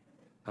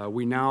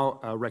 We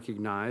now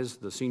recognize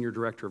the Senior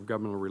Director of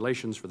Governmental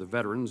Relations for the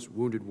Veterans,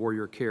 Wounded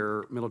Warrior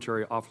Care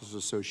Military Officers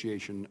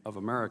Association of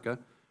America,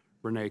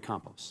 Renee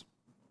Campos.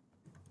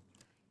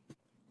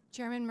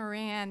 Chairman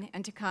Moran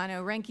and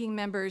Takano, ranking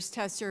members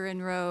Tester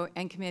and Rowe,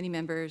 and committee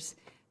members,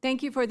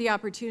 thank you for the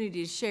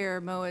opportunity to share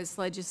MOAA's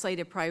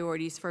legislative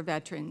priorities for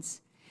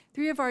veterans.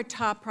 Three of our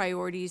top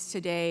priorities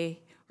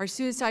today are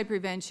suicide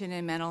prevention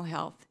and mental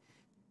health,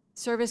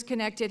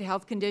 service-connected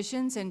health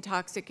conditions and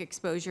toxic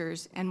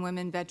exposures, and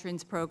women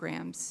veterans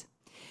programs.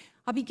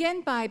 I'll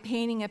begin by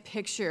painting a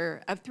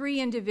picture of three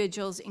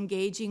individuals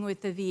engaging with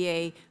the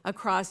VA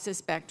across the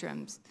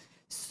spectrums,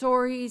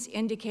 stories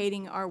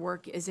indicating our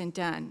work isn't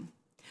done.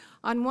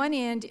 On one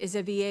end is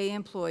a VA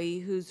employee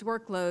whose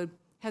workload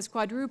has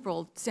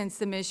quadrupled since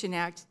the Mission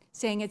Act,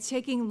 saying it's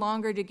taking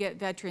longer to get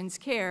veterans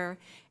care,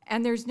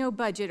 and there's no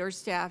budget or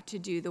staff to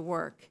do the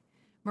work.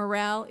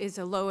 Morale is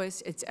the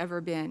lowest it's ever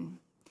been.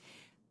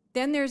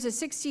 Then there's a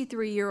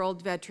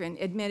 63-year-old veteran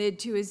admitted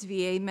to his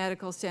VA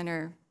medical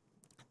center,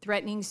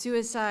 threatening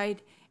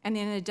suicide and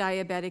in a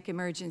diabetic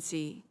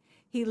emergency.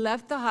 He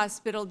left the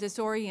hospital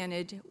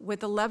disoriented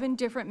with 11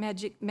 different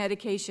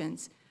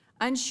medications,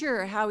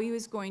 unsure how he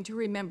was going to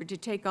remember to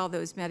take all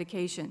those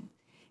medications.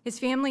 His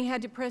family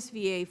had to press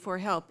VA for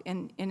help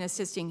in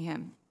assisting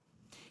him.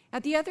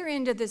 At the other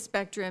end of the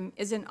spectrum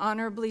is an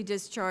honorably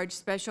discharged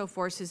Special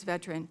Forces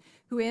veteran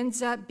who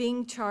ends up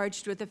being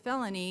charged with a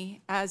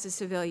felony as a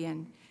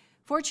civilian.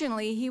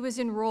 Fortunately, he was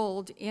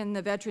enrolled in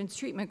the Veterans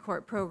Treatment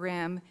Court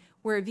program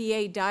where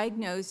VA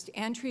diagnosed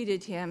and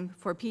treated him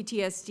for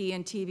PTSD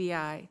and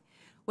TBI.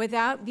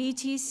 Without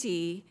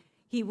VTC,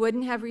 he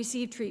wouldn't have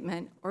received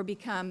treatment or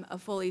become a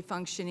fully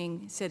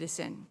functioning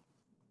citizen.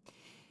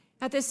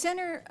 At the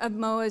center of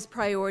MOAA's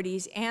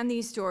priorities and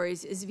these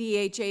stories is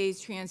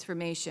VHA's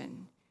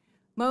transformation.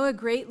 MOAA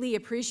greatly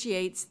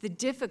appreciates the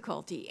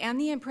difficulty and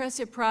the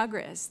impressive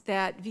progress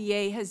that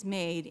VA has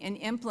made in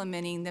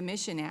implementing the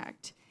Mission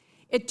Act.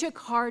 It took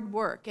hard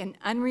work and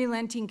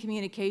unrelenting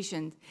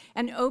communication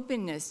and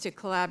openness to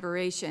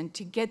collaboration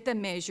to get the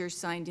measure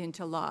signed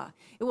into law.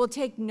 It will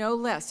take no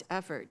less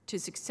effort to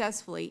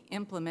successfully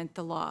implement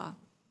the law.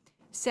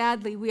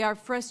 Sadly, we are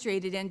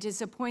frustrated and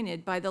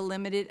disappointed by the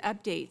limited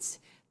updates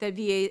that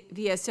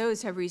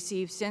VSOs have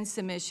received since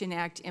the Mission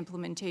Act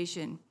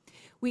implementation.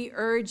 We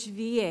urge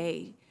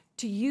VA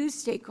to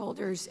use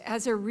stakeholders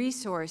as a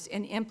resource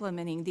in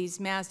implementing these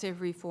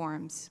massive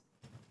reforms.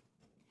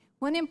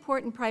 One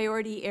important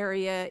priority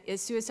area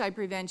is suicide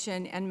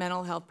prevention and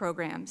mental health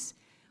programs.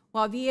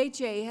 While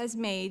VHA has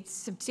made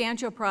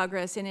substantial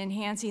progress in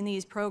enhancing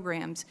these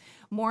programs,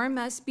 more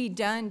must be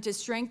done to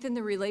strengthen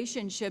the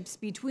relationships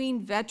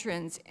between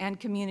veterans and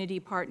community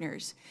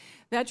partners.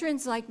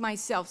 Veterans like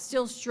myself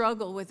still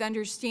struggle with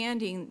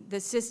understanding the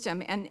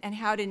system and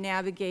how to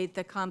navigate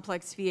the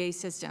complex VA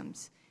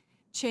systems.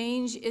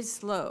 Change is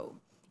slow,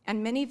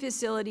 and many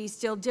facilities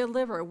still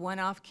deliver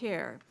one-off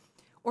care,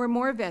 or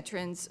more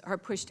veterans are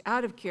pushed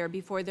out of care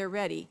before they're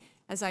ready,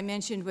 as I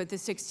mentioned with the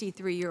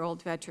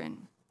 63-year-old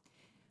veteran.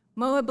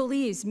 MOAA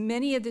believes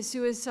many of the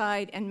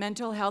suicide and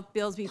mental health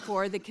bills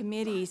before the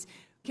committees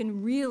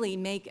can really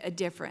make a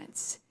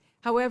difference.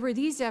 However,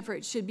 these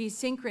efforts should be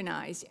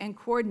synchronized and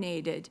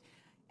coordinated,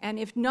 and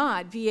if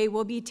not, VA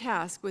will be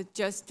tasked with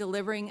just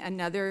delivering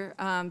another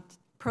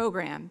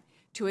program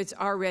to its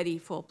already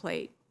full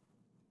plate.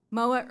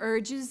 MOAA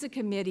urges the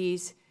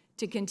committees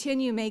to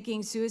continue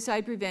making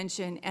suicide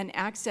prevention and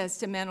access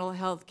to mental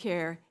health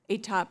care a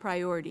top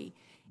priority,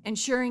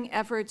 ensuring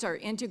efforts are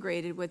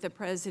integrated with the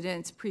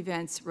President's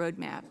Prevents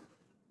Roadmap.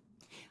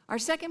 Our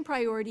second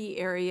priority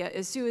area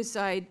is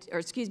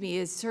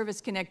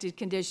service-connected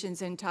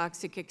conditions and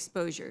toxic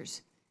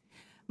exposures.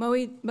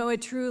 MOAA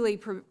truly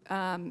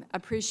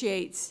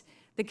appreciates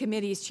the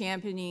committee's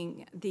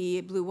championing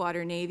the Blue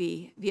Water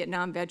Navy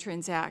Vietnam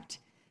Veterans Act.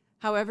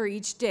 However,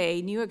 each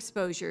day, new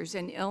exposures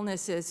and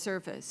illnesses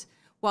surface,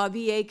 while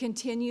VA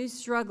continues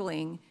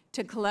struggling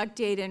to collect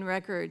data and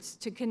records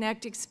to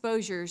connect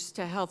exposures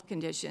to health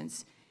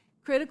conditions,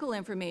 critical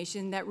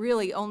information that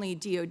really only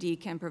DoD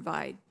can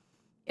provide.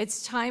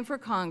 It's time for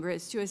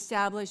Congress to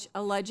establish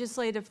a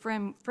legislative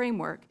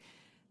framework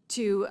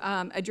to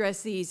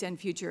address these and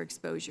future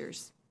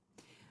exposures.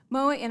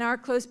 MOAA, in our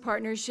close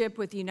partnership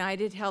with the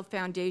United Health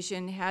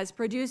Foundation, has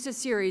produced a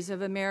series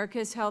of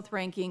America's Health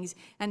Rankings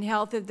and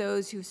Health of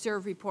Those Who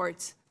Serve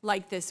reports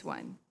like this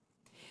one.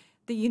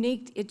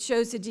 It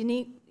shows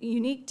the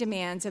unique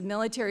demands of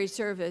military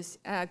service,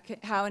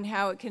 how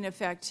it can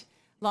affect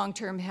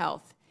long-term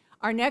health.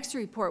 Our next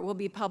report will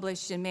be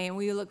published in May, and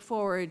we look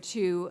forward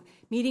to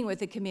meeting with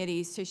the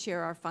committees to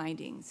share our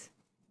findings.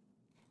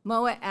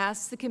 MOAA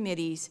asks the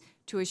committees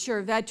to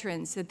assure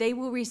veterans that they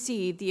will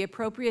receive the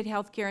appropriate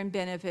health care and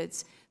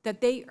benefits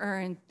that they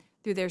earn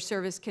through their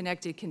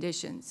service-connected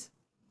conditions.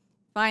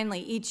 Finally,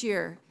 each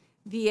year,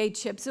 VA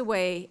chips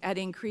away at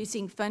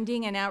increasing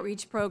funding and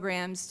outreach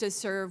programs to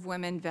serve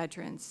women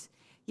veterans,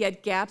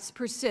 yet gaps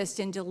persist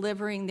in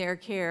delivering their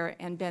care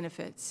and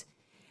benefits.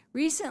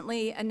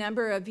 Recently, a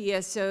number of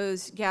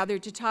VSOs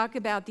gathered to talk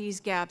about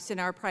these gaps in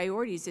our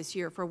priorities this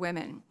year for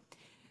women.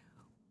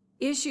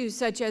 Issues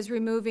such as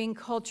removing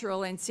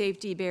cultural and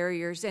safety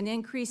barriers and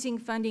increasing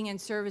funding and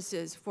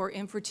services for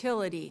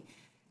infertility,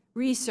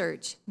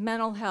 research,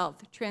 mental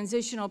health,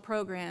 transitional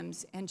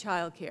programs, and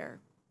childcare.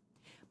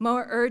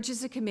 MOAA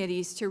urges the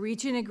committees to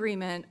reach an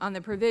agreement on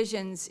the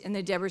provisions in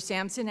the Deborah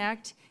Sampson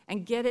Act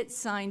and get it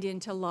signed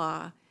into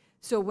law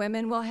so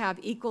women will have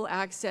equal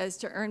access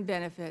to earned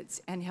benefits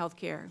and health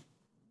care.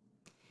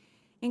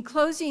 In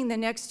closing, the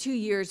next 2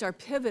 years are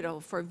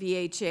pivotal for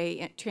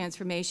VHA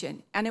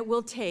transformation, and it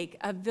will take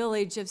a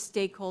village of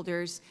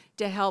stakeholders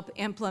to help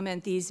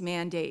implement these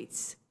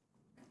mandates.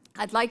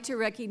 I'd like to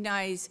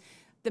recognize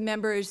the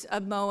members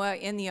of MOAA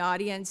in the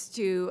audience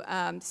to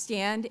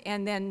stand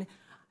and then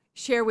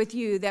share with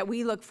you that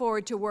we look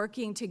forward to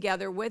working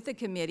together with the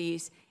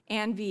committees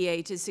and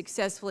VA to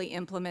successfully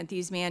implement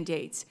these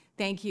mandates.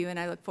 Thank you, and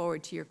I look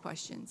forward to your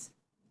questions.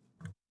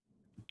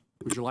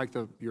 Would you like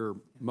your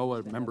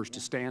MOAA members to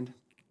stand?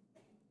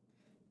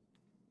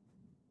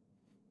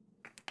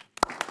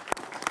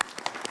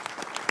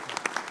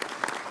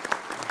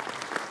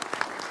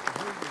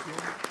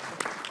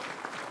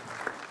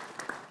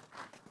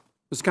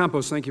 Ms.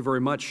 Campos, thank you very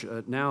much.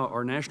 Now,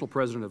 our National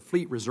President of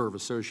Fleet Reserve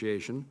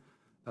Association,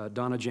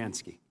 Donna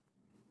Jansky.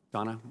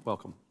 Donna,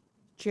 welcome.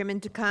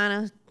 Chairman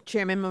Takana,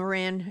 Chairman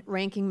Moran,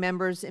 ranking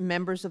members, and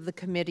members of the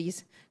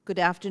committees, good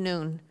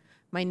afternoon.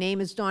 My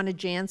name is Donna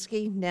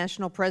Jansky,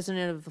 National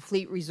President of the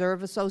Fleet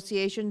Reserve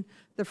Association,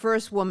 the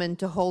first woman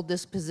to hold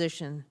this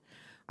position.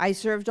 I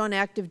served on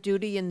active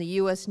duty in the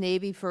U.S.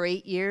 Navy for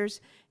 8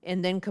 years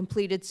and then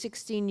completed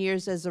 16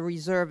 years as a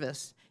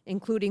reservist,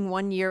 including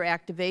 1 year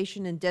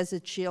activation in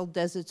Desert Shield,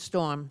 Desert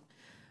Storm.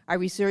 I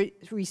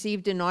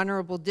received an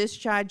honorable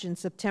discharge in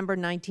September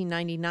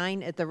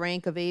 1999 at the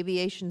rank of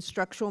Aviation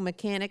Structural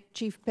Mechanic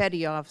Chief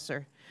Petty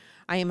Officer.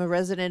 I am a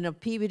resident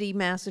of Peabody,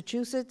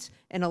 Massachusetts,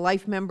 and a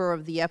life member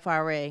of the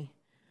FRA.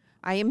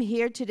 I am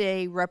here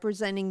today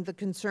representing the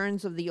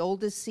concerns of the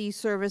oldest sea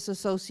service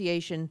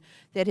association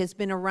that has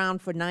been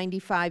around for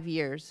 95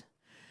 years.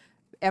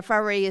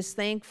 FRA is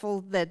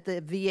thankful that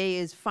the VA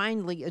is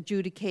finally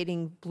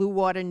adjudicating Blue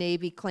Water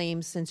Navy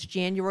claims since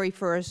January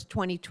 1st,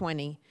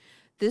 2020.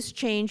 This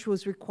change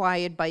was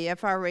required by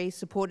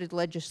FRA-supported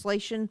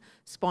legislation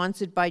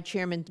sponsored by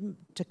Chairman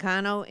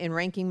Takano and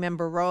Ranking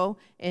Member Rowe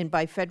and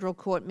by federal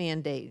court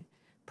mandate.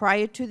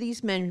 Prior to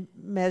these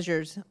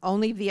measures,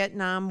 only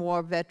Vietnam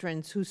War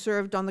veterans who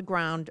served on the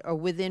ground or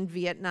within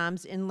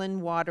Vietnam's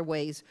inland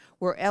waterways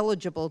were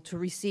eligible to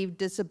receive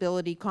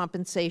disability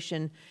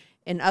compensation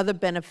and other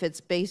benefits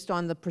based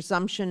on the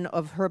presumption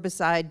of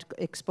herbicide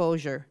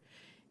exposure.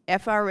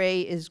 FRA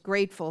is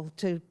grateful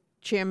to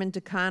Chairman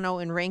Takano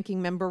and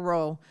Ranking Member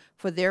Rowe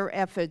for their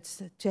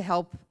efforts to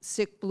help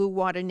sick Blue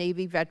Water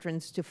Navy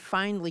veterans to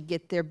finally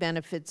get their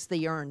benefits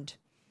they earned.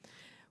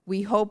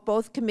 We hope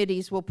both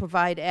committees will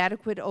provide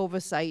adequate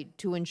oversight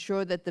to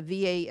ensure that the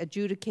VA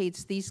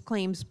adjudicates these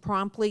claims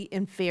promptly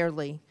and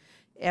fairly.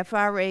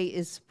 FRA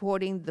is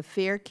supporting the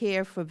Fair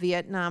Care for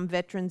Vietnam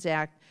Veterans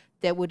Act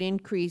that would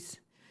increase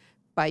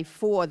by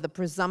 4 the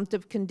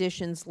presumptive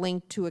conditions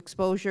linked to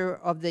exposure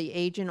of the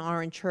Agent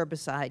Orange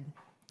herbicide.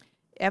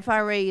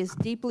 FRA is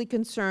deeply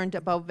concerned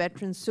about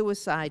veteran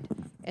suicide,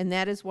 and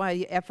that is why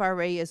the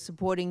FRA is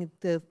supporting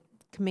the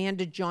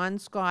Commander John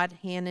Scott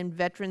Hannon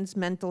Veterans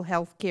Mental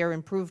Health Care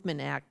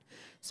Improvement Act,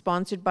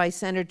 sponsored by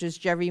Senators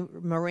Jerry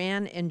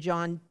Moran and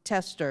John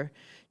Tester,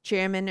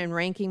 Chairman and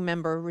Ranking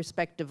Member,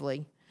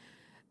 respectively.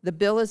 The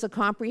bill is a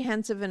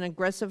comprehensive and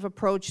aggressive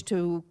approach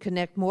to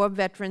connect more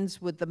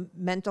veterans with the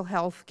mental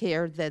health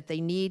care that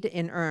they need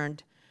and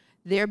earned.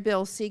 Their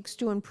bill seeks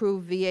to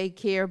improve VA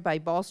care by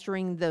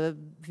bolstering the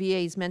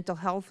VA's mental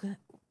health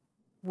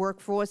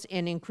workforce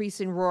and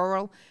increasing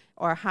rural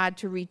or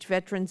hard-to-reach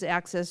veterans'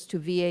 access to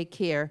VA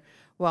care,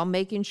 while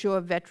making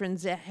sure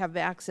veterans have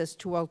access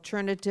to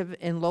alternative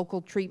and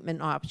local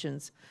treatment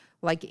options,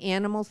 like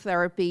animal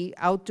therapy,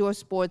 outdoor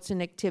sports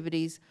and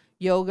activities,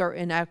 yoga,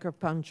 and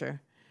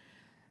acupuncture.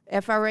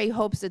 FRA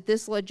hopes that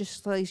this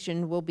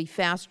legislation will be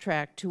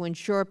fast-tracked to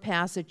ensure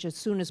passage as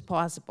soon as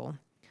possible.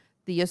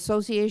 The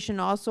association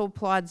also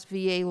applauds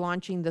VA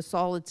launching the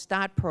Solid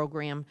Start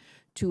program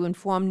to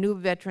inform new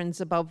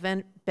veterans about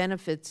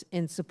benefits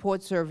and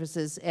support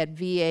services at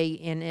VA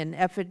in an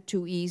effort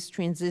to ease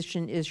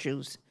transition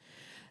issues.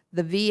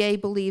 The VA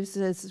believes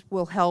this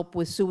will help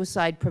with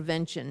suicide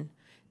prevention.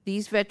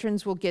 These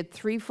veterans will get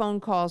 3 phone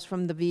calls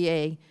from the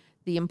VA.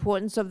 The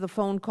importance of the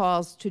phone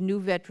calls to new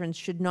veterans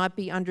should not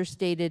be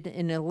understated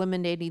in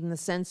eliminating the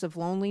sense of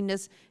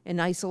loneliness and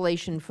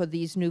isolation for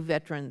these new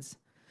veterans.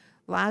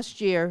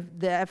 Last year,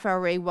 the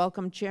FRA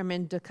welcomed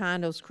Chairman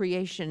Takano's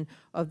creation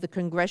of the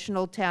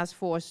Congressional Task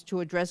Force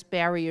to address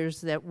barriers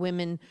that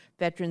women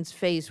veterans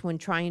face when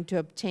trying to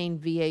obtain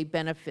VA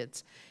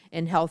benefits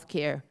and health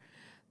care.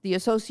 The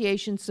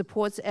association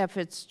supports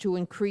efforts to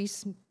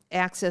increase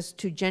access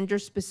to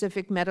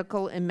gender-specific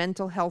medical and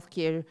mental health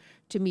care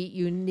to meet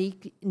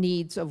unique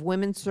needs of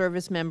women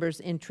service members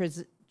and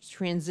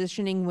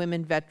transitioning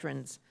women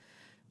veterans.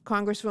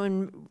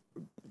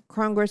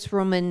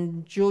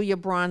 Congresswoman Julia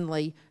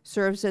Bromley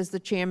serves as the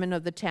chairman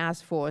of the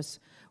task force,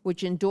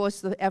 which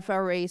endorsed the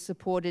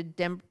FRA-supported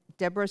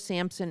Deborah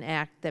Sampson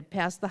Act that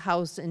passed the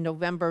House in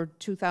November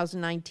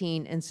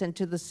 2019 and sent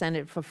to the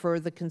Senate for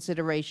further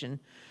consideration.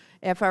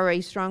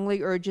 FRA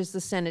strongly urges the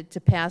Senate to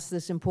pass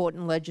this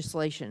important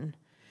legislation.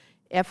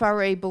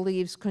 FRA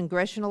believes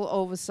congressional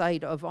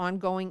oversight of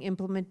ongoing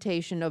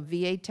implementation of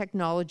VA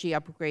technology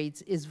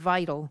upgrades is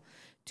vital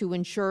to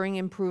ensuring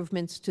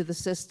improvements to the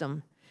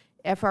system.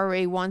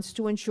 FRA wants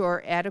to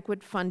ensure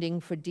adequate funding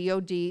for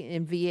DoD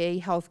and VA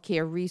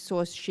healthcare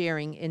resource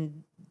sharing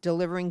in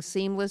delivering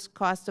seamless,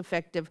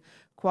 cost-effective,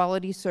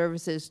 quality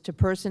services to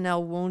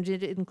personnel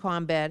wounded in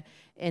combat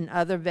and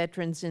other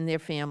veterans and their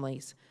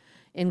families.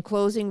 In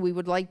closing, we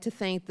would like to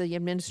thank the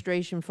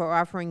administration for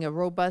offering a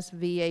robust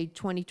VA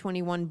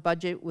 2021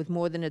 budget with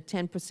more than a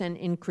 10%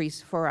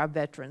 increase for our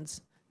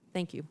veterans.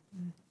 Thank you.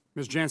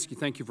 Ms. Jansky,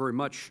 thank you very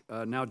much.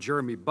 Now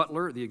Jeremy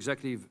Butler, the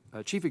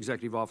Chief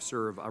Executive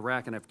Officer of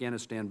Iraq and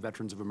Afghanistan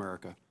Veterans of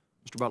America.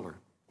 Mr. Butler.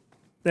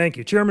 Thank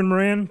you. Chairman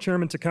Moran,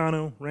 Chairman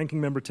Takano, Ranking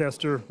Member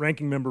Tester,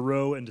 Ranking Member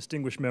Rowe, and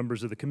distinguished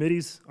members of the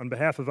committees, on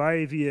behalf of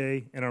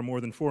IAVA and our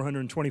more than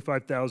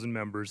 425,000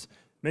 members,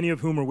 many of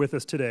whom are with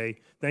us today,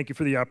 thank you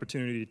for the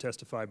opportunity to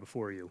testify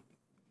before you.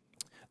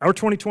 Our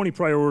 2020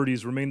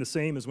 priorities remain the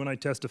same as when I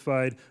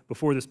testified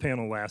before this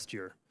panel last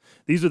year.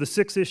 These are the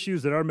 6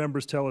 issues that our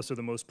members tell us are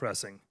the most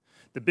pressing.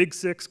 The Big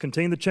 6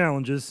 contain the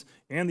challenges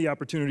and the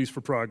opportunities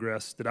for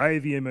progress that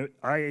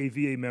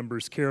IAVA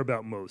members care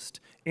about most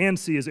and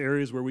see as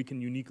areas where we can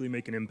uniquely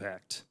make an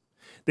impact.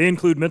 They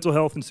include mental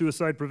health and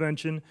suicide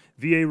prevention,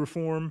 VA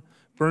reform,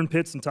 burn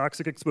pits and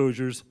toxic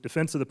exposures,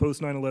 defense of the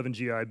post-9/11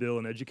 GI Bill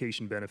and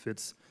education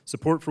benefits,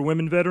 support for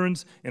women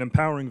veterans, and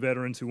empowering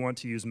veterans who want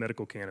to use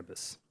medical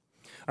cannabis.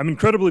 I'm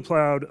incredibly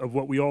proud of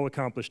what we all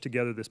accomplished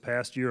together this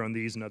past year on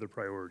these and other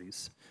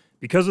priorities.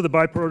 Because of the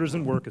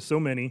bipartisan work of so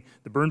many,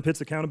 the Burn Pits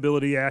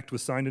Accountability Act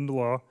was signed into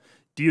law,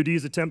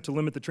 DOD's attempt to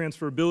limit the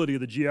transferability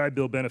of the GI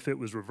Bill benefit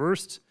was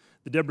reversed,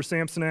 the Deborah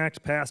Sampson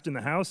Act passed in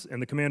the House,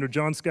 and the Commander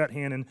John Scott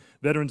Hannon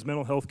Veterans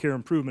Mental Health Care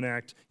Improvement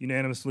Act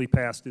unanimously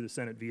passed through the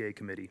Senate VA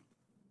Committee.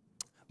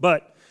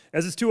 But,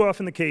 as is too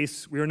often the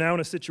case, we are now in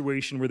a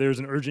situation where there is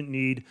an urgent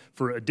need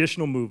for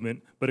additional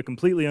movement, but a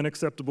completely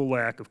unacceptable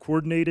lack of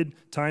coordinated,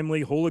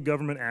 timely,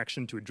 whole-of-government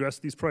action to address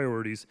these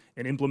priorities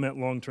and implement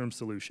long-term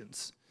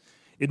solutions.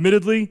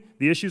 Admittedly,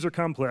 the issues are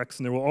complex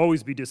and there will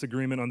always be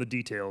disagreement on the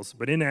details,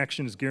 but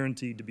inaction is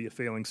guaranteed to be a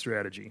failing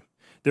strategy.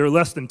 There are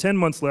less than 10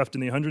 months left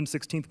in the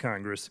 116th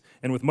Congress,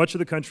 and with much of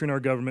the country and our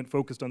government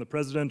focused on the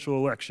presidential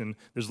election,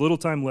 there's little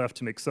time left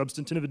to make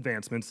substantive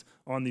advancements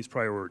on these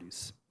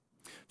priorities.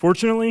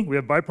 Fortunately, we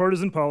have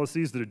bipartisan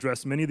policies that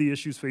address many of the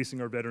issues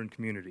facing our veteran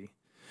community.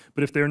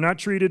 But if they are not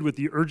treated with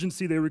the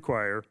urgency they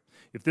require,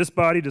 if this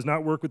body does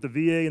not work with the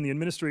VA and the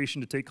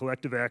administration to take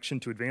collective action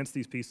to advance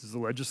these pieces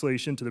of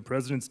legislation to the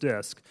President's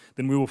desk,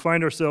 then we will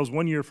find ourselves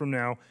 1 year from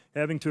now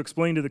having to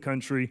explain to the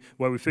country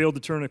why we failed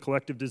to turn a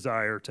collective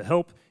desire to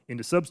help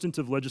into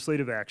substantive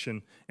legislative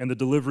action and the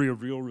delivery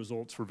of real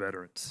results for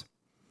veterans.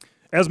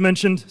 As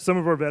mentioned, some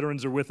of our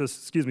members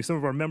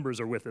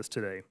are with us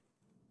today.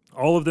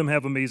 All of them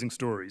have amazing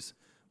stories.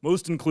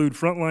 Most include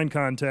frontline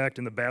contact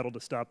in the battle to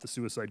stop the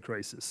suicide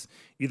crisis,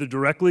 either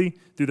directly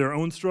through their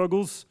own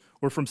struggles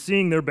or from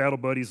seeing their battle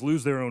buddies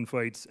lose their own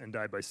fights and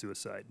die by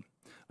suicide.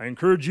 I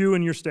encourage you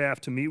and your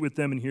staff to meet with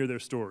them and hear their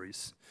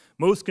stories.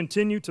 Most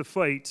continue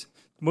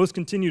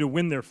to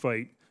win their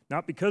fight,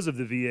 not because of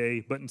the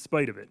VA, but in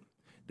spite of it.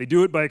 They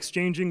do it by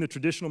exchanging the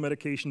traditional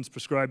medications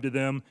prescribed to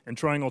them and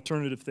trying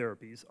alternative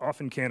therapies,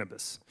 often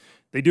cannabis.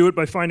 They do it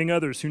by finding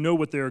others who know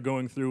what they are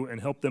going through and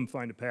help them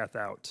find a path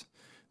out.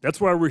 That's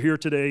why we're here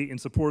today in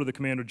support of the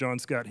Commander John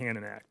Scott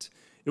Hannon Act.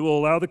 It will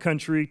allow the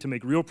country to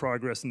make real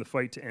progress in the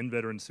fight to end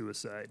veteran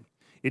suicide.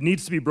 It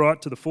needs to be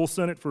brought to the full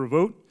Senate for a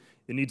vote,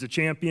 it needs a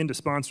champion to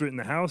sponsor it in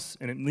the House,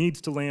 and it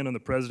needs to land on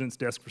the President's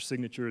desk for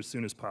signature as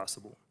soon as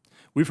possible.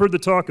 We've heard the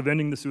talk of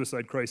ending the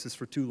suicide crisis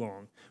for too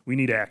long. We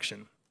need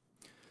action.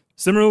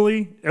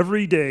 Similarly,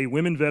 every day,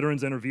 women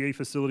veterans enter VA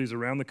facilities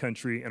around the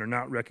country and are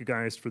not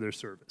recognized for their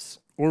service,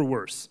 or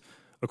worse.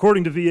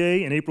 According to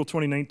VA, in April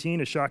 2019,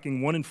 a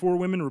shocking 1 in 4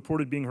 women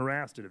reported being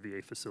harassed at a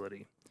VA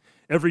facility.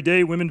 Every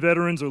day, women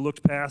veterans are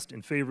looked past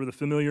in favor of the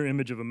familiar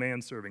image of a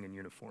man serving in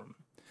uniform.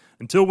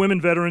 Until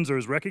women veterans are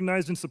as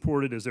recognized and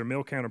supported as their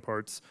male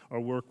counterparts, our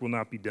work will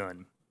not be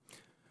done.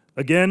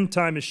 Again,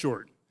 time is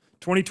short.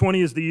 2020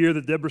 is the year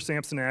the Deborah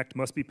Sampson Act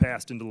must be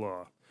passed into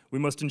law. We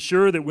must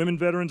ensure that women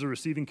veterans are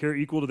receiving care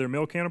equal to their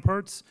male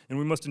counterparts, and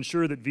we must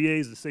ensure that VA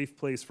is a safe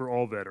place for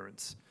all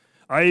veterans.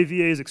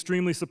 IAVA is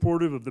extremely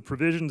supportive of the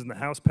provisions in the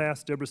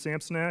House-passed Deborah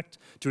Sampson Act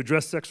to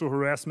address sexual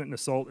harassment and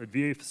assault at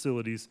VA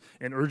facilities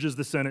and urges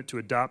the Senate to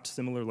adopt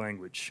similar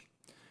language.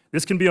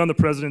 This can be on the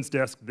President's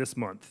desk this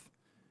month.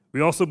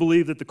 We also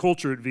believe that the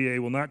culture at VA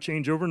will not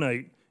change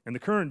overnight, and the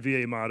current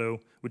VA motto,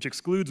 which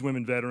excludes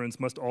women veterans,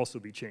 must also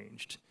be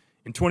changed.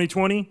 In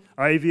 2020,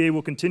 IAVA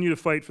will continue to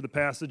fight for the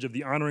passage of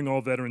the Honoring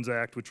All Veterans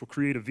Act, which will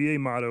create a VA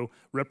motto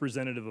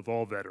representative of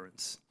all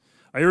veterans.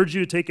 I urge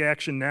you to take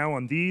action now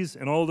on these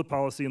and all of the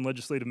policy and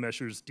legislative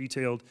measures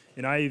detailed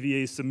in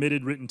IAVA's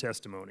submitted written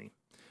testimony.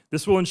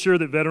 This will ensure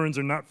that veterans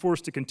are not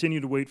forced to continue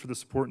to wait for the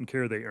support and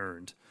care they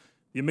earned.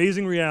 The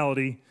amazing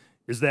reality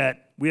is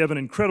that we have an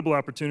incredible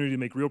opportunity to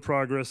make real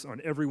progress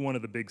on every one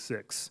of the Big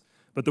 6,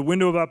 but the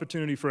window of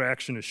opportunity for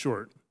action is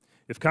short.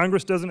 If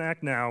Congress doesn't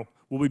act now,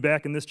 we'll be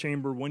back in this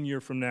chamber 1 year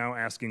from now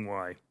asking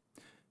why.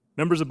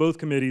 Members of both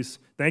committees,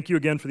 thank you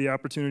again for the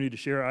opportunity to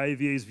share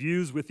IAVA's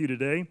views with you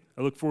today.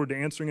 I look forward to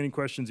answering any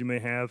questions you may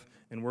have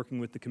and working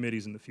with the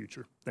committees in the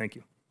future. Thank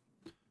you.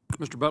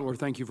 Mr. Butler,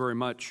 thank you very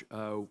much.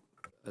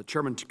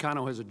 Chairman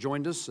Takano has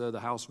joined us. The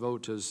House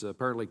vote has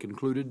apparently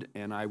concluded,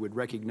 and I would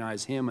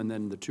recognize him and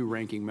then the 2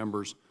 ranking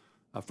members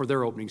for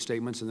their opening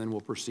statements, and then we'll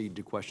proceed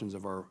to questions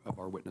of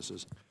our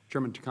witnesses.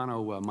 Chairman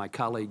Takano, my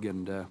colleague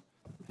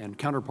and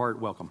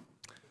counterpart, welcome.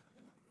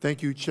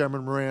 Thank you,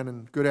 Chairman Moran,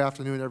 and good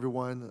afternoon,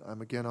 everyone.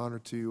 I'm again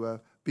honored to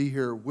be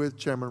here with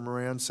Chairman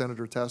Moran,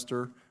 Senator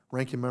Tester,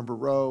 Ranking Member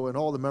Rowe, and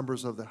all the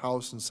members of the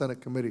House and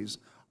Senate committees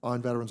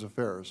on Veterans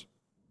Affairs.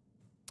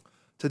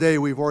 Today,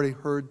 we've already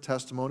heard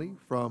testimony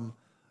from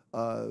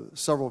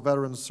several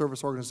veterans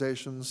service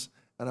organizations,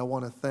 and I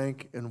want to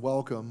thank and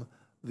welcome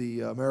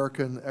the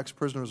American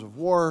Ex-Prisoners of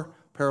War,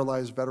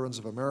 Paralyzed Veterans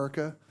of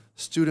America,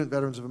 Student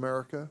Veterans of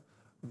America,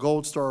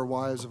 Gold Star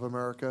Wives of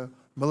America,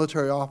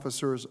 Military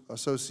Officers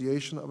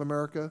Association of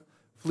America,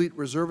 Fleet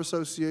Reserve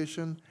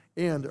Association,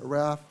 and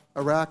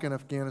Iraq and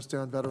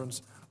Afghanistan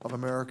Veterans of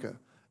America.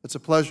 It's a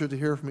pleasure to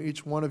hear from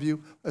each one of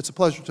you. It's a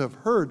pleasure to have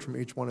heard from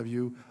each one of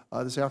you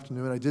this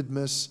afternoon. I did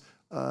miss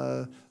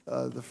the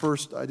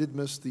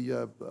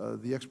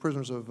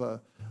ex-prisoners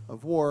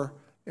of war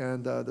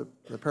and the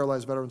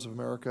Paralyzed Veterans of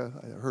America.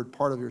 I heard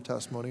part of your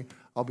testimony.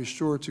 I'll be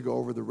sure to go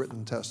over the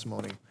written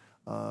testimony.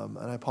 And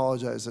I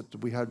apologize that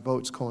we had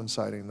votes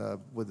coinciding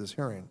with this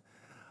hearing.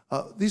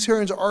 These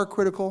hearings are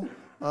critical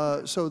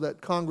so that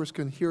Congress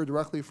can hear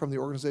directly from the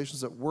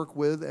organizations that work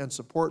with and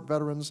support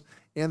veterans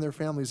and their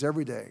families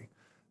every day.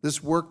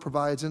 This work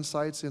provides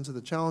insights into the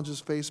challenges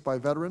faced by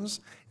veterans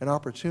and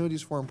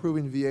opportunities for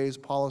improving VA's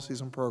policies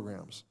and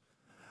programs.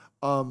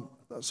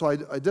 So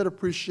I did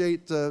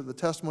appreciate the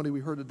testimony we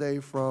heard today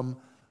from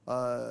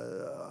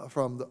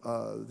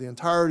the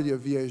entirety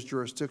of VA's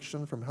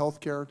jurisdiction, from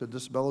healthcare to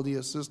disability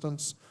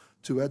assistance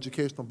to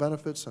educational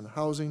benefits and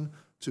housing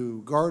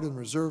to Guard and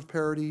Reserve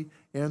parity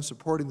and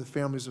supporting the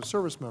families of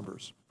service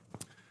members.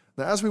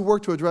 Now, as we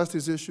work to address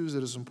these issues,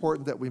 it is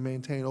important that we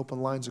maintain open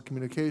lines of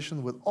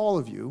communication with all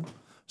of you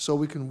so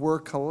we can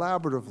work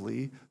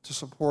collaboratively to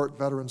support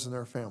veterans and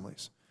their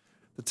families.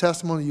 The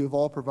testimony you have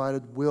all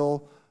provided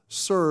will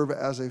serve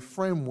as a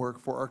framework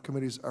for our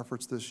committee's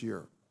efforts this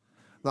year.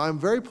 Now, I'm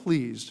very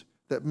pleased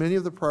that many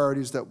of the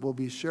priorities that will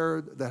be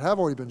shared, that have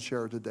already been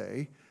shared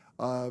today,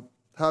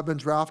 have been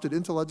drafted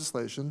into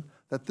legislation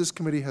that this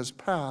committee has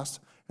passed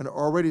and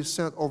already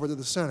sent over to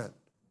the Senate.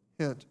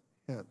 Hint,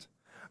 hint.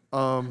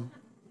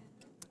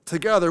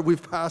 Together,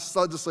 we've passed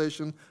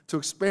legislation to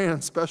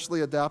expand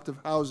specially adaptive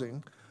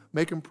housing,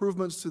 make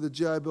improvements to the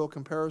GI Bill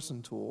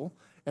comparison tool,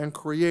 and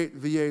create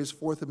VA's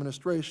fourth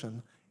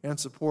administration and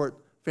support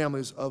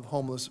families of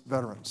homeless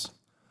veterans.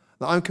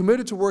 Now, I'm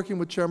committed to working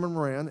with Chairman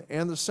Moran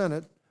and the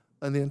Senate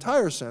and the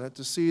entire Senate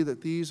to see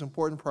that these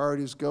important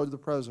priorities go to the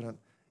President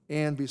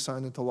and be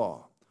signed into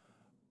law.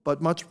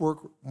 But much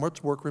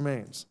work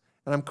remains.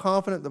 And I'm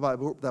confident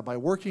that by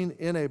working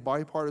in a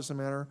bipartisan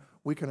manner,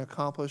 we can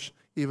accomplish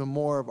even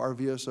more of our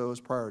VSO's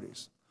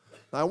priorities.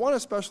 Now, I want to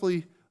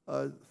especially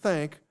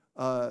thank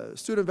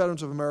Student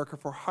Veterans of America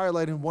for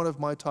highlighting one of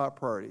my top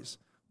priorities,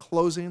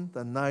 closing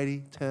the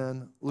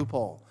 90-10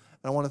 loophole.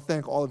 And I want to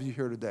thank all of you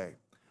here today.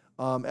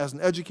 As an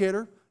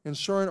educator,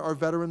 ensuring our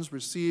veterans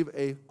receive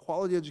a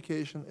quality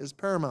education is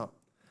paramount.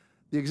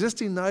 The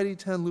existing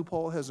 90-10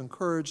 loophole has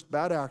encouraged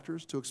bad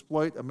actors to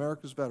exploit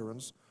America's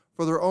veterans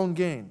for their own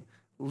gain,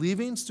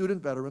 leaving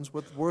student veterans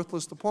with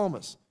worthless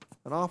diplomas,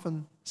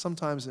 and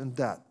sometimes in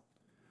debt.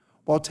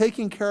 While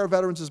taking care of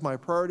veterans is my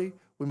priority,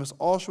 we must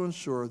also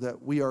ensure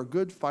that we are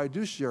good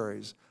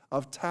fiduciaries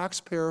of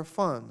taxpayer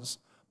funds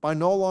by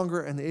no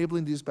longer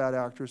enabling these bad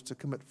actors to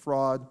commit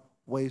fraud,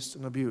 waste,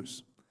 and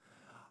abuse.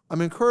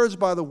 I'm encouraged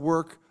by the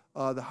work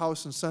the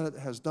House and Senate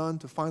has done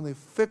to finally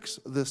fix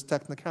this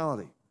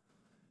technicality.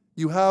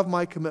 You have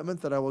my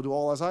commitment that I will do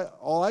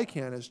all I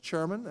can as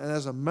chairman and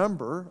as a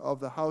member of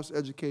the House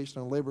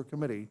Education and Labor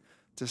Committee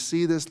to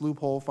see this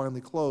loophole finally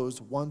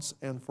closed once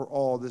and for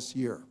all this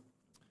year.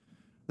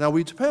 Now,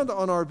 we depend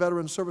on our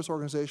veteran service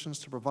organizations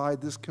to provide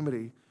this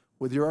committee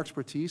with your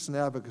expertise and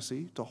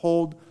advocacy to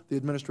hold the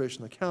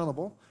administration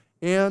accountable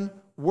and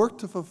work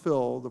to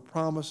fulfill the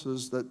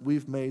promises that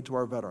we've made to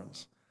our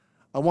veterans.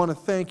 I want to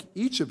thank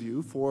each of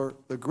you for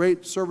the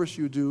great service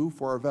you do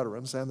for our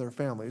veterans and their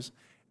families,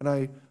 and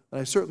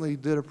I certainly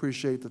did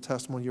appreciate the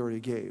testimony you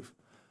already gave.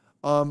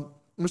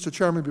 Mr.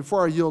 Chairman,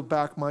 before I yield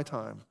back my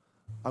time,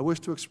 I wish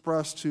to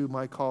express to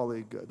my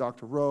colleague,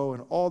 Dr. Rowe,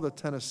 and all the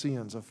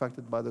Tennesseans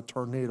affected by the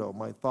tornado,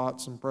 my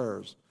thoughts and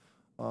prayers.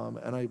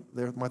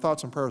 My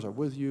thoughts and prayers are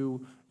with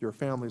you, your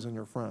families, and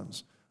your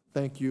friends.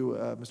 Thank you,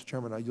 Mr.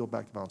 Chairman. I yield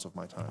back the balance of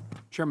my time.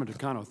 Chairman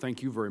Takano,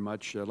 thank you very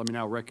much. Let me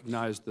now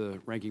recognize the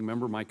ranking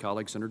member, my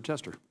colleague, Senator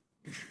Tester.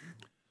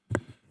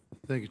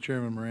 Thank you,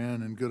 Chairman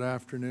Moran, and good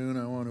afternoon.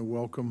 I want to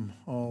welcome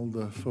all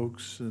the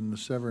folks in the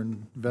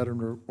 7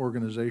 veteran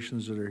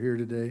organizations that are here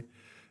today.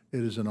 It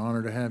is an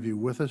honor to have you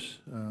with us.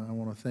 I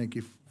want to thank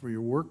you for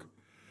your work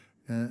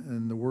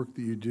and the work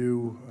that you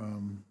do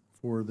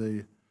for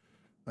the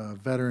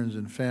veterans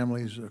and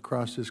families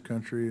across this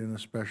country and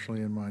especially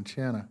in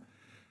Montana.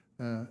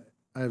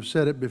 I have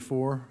said it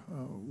before,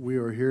 we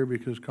are here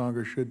because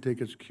Congress should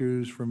take its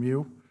cues from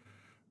you.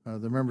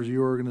 The members of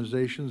your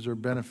organizations are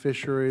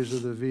beneficiaries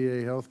of the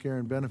VA healthcare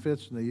and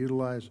benefits, and they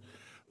utilize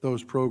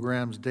those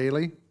programs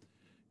daily.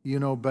 You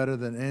know better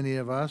than any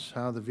of us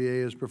how the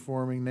VA is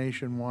performing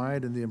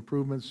nationwide and the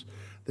improvements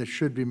that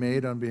should be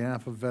made on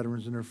behalf of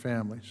veterans and their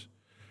families.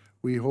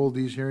 We hold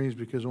these hearings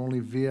because only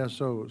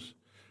VSOs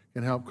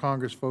can help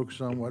Congress focus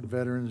on what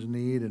veterans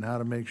need and how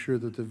to make sure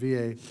that the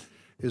VA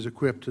is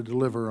equipped to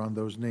deliver on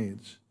those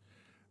needs.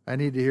 I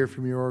need to hear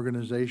from your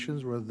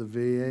organizations whether the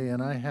VA,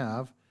 and I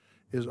have,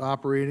 is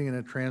operating in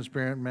a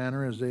transparent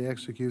manner as they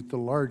execute the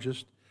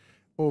largest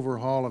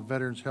overhaul of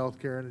veterans health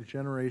care in a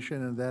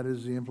generation, and that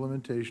is the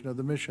implementation of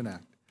the Mission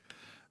Act.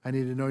 I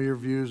need to know your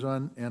views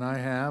on, and I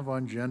have,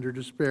 on gender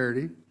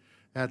disparity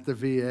at the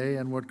VA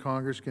and what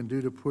Congress can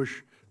do to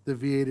push the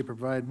VA to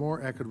provide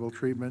more equitable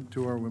treatment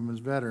to our women's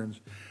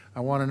veterans. I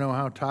want to know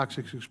how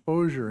toxic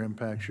exposure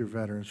impacts your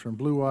veterans, from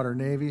Blue Water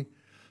Navy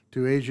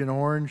to Agent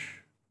Orange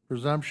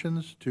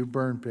presumptions to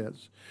burn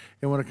pits.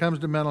 And when it comes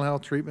to mental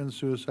health treatment and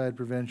suicide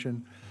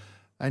prevention,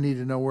 I need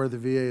to know where the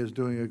VA is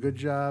doing a good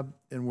job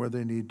and where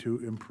they need to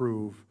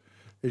improve.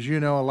 As you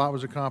know, a lot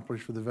was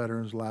accomplished for the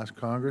veterans last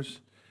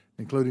Congress,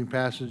 including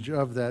passage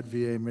of that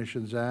VA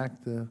Missions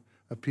Act, the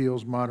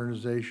appeals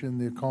modernization,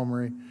 the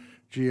Comrie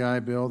GI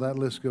Bill, that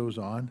list goes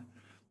on.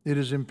 It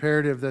is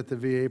imperative that the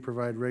VA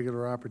provide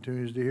regular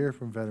opportunities to hear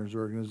from veterans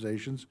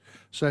organizations,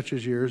 such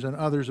as yours and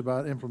others,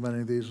 about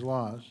implementing these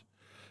laws.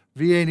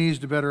 VA needs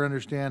to better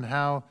understand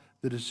how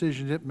the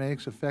decisions it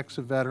makes affects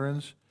the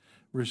veterans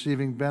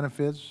receiving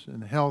benefits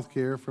and health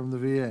care from the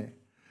VA.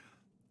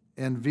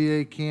 And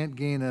VA can't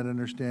gain that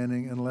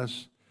understanding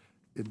unless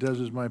it does,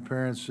 as my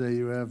parents say,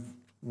 you have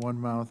one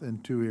mouth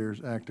and two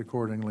ears, act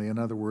accordingly. In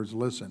other words,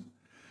 listen.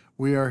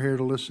 We are here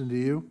to listen to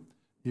you.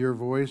 Your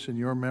voice and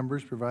your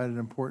members provide an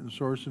important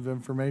source of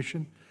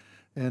information,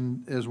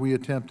 and as we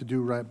attempt to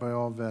do right by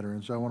all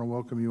veterans. I want to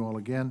welcome you all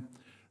again.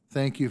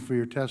 Thank you for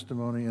your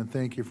testimony, and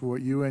thank you for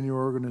what you and your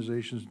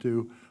organizations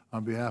do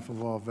on behalf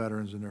of all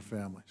veterans and their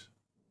families.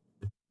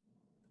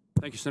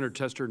 Thank you, Senator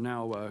Tester.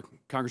 Now,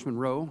 Congressman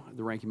Rowe,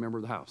 the ranking member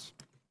of the House.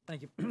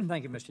 Thank you.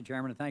 Thank you, Mr.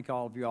 Chairman, and thank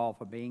all of you all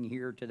for being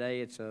here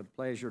today. It's a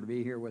pleasure to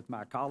be here with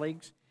my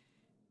colleagues.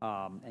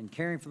 And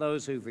caring for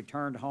those who've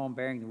returned home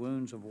bearing the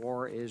wounds of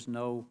war is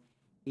no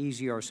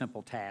easy or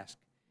simple task.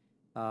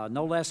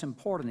 No less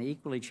important and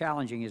equally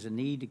challenging is the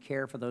need to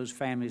care for those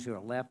families who are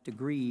left to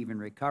grieve and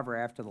recover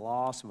after the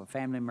loss of a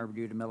family member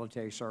due to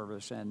military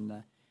service.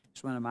 And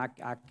it's one of my,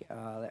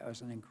 that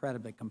was an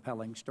incredibly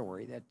compelling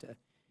story, that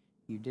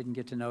you didn't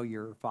get to know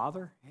your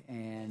father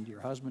and your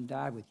husband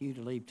died with you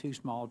to leave two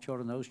small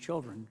children. Those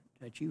children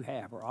that you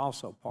have are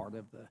also part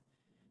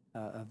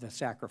of the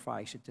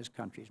sacrifice that this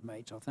country's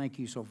made. So thank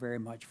you so very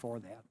much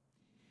for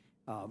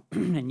that.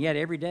 And yet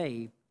every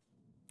day,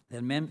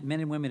 the men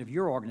and women of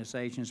your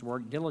organizations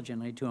work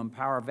diligently to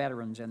empower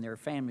veterans and their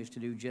families to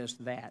do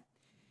just that.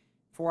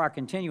 Before I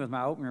continue with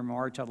my opening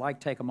remarks, I'd like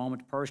to take a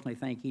moment to personally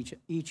thank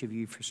each of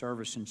you for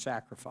service and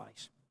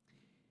sacrifice.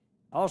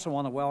 I also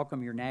want to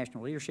welcome your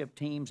national leadership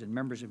teams and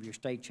members of your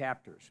state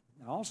chapters.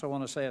 I also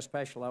want to say a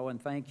special hello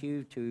and thank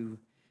you to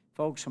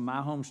folks from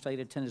my home state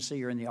of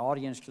Tennessee who are in the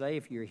audience today.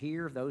 If you're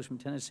here, those from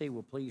Tennessee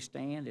will please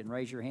stand and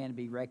raise your hand and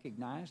be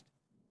recognized.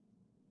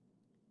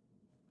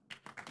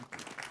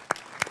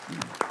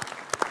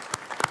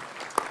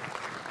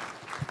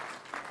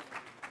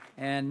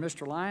 And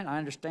Mr. Lyon, I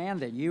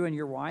understand that you and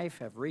your wife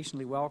have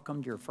recently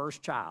welcomed your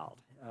first child,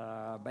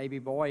 baby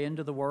boy,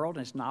 into the world,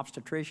 and it's an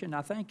obstetrician.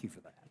 I thank you for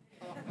that.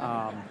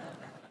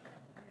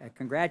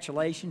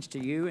 Congratulations to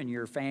you and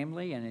your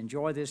family, and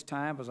enjoy this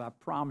time, because I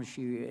promise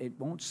you it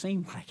won't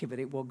seem like it, but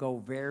it will go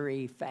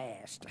very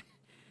fast.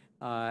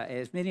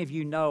 As many of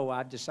you know,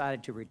 I've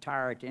decided to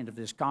retire at the end of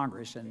this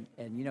Congress, and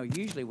you know,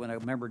 usually when a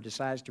member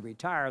decides to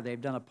retire, they've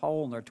done a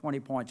poll and they're 20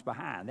 points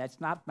behind. That's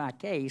not my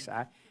case.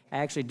 I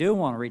actually do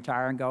want to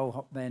retire and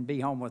go and be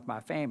home with my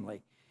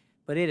family.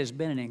 But it has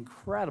been an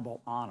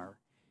incredible honor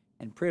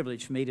and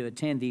privilege for me to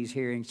attend these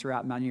hearings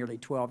throughout my nearly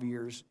 12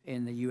 years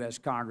in the U.S.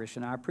 Congress,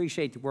 and I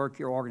appreciate the work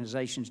your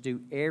organizations do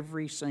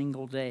every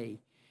single day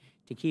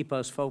to keep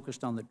us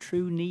focused on the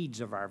true needs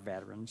of our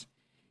veterans.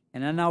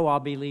 And I know I'll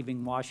be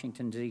leaving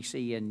Washington,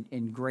 D.C.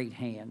 in great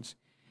hands.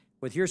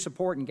 With your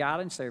support and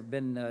guidance, there have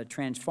been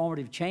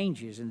transformative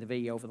changes in the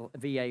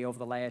VA over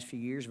the last few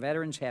years.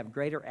 Veterans have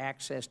greater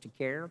access to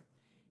care,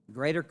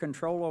 greater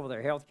control over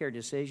their health care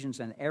decisions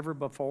than ever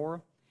before.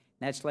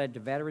 And that's led to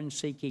veterans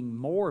seeking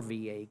more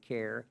VA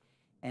care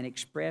and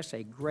express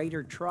a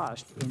greater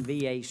trust in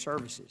VA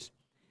services.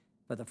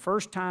 For the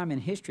first time in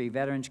history,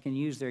 veterans can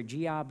use their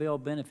GI Bill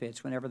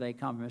benefits whenever they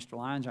come. Mr.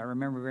 Lyons, I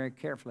remember very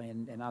carefully,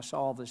 and I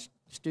saw the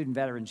student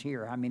veterans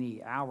here, how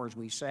many hours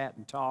we sat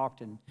and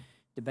talked and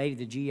debated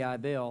the GI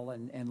Bill.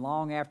 And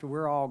long after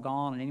we're all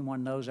gone and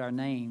anyone knows our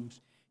names,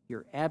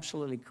 you're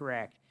absolutely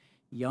correct.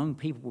 Young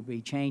people will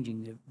be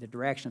changing the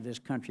direction of this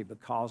country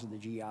because of the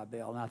GI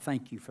Bill, and I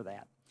thank you for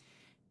that.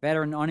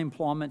 Veteran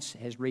unemployment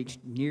has reached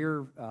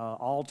near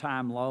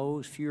all-time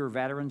lows. Fewer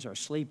veterans are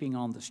sleeping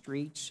on the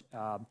streets.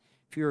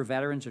 Fewer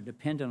veterans are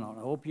dependent on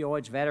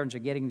opioids. Veterans are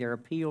getting their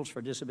appeals for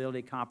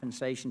disability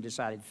compensation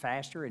decided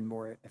faster and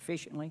more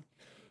efficiently.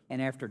 And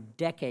after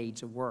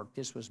decades of work,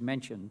 this was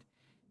mentioned,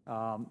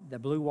 the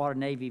Blue Water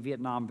Navy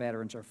Vietnam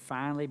veterans are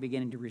finally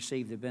beginning to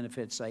receive the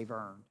benefits they've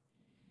earned.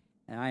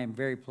 And I am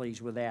very pleased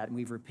with that. And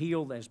we've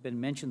repealed, as has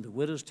been mentioned, the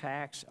widow's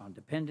tax on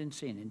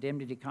dependency and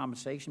indemnity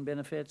compensation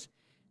benefits.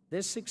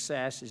 This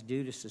success is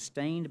due to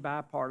sustained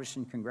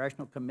bipartisan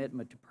congressional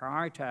commitment to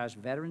prioritize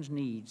veterans'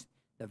 needs,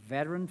 the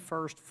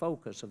veteran-first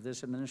focus of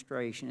this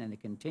administration, and the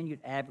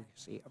continued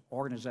advocacy of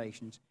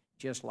organizations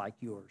just like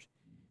yours.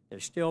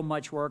 There's still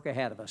much work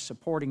ahead of us.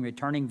 Supporting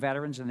returning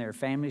veterans and their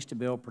families to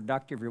build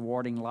productive,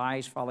 rewarding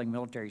lives following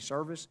military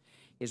service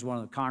is one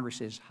of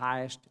Congress's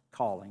highest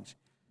callings.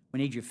 We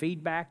need your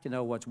feedback to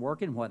know what's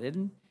working, what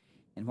isn't,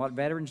 and what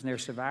veterans and their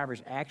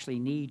survivors actually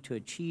need to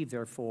achieve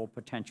their full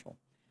potential.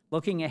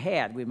 Looking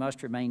ahead, we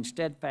must remain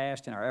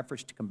steadfast in our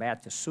efforts to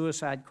combat the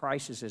suicide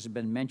crisis, as has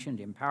been mentioned,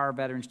 empower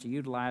veterans to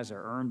utilize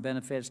their earned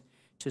benefits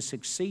to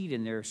succeed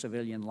in their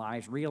civilian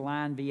lives,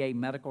 realign VA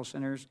medical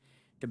centers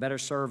to better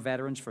serve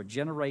veterans for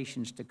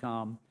generations to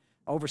come,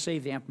 oversee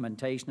the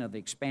implementation of the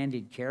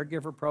expanded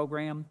caregiver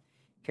program,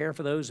 care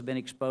for those who have been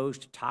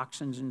exposed to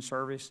toxins in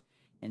service,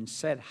 and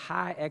set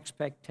high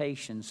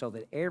expectations so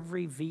that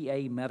every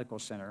VA medical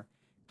center,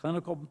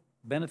 clinical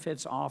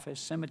benefits office,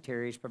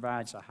 cemeteries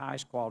provides the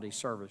highest quality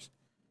service.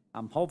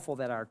 I'm hopeful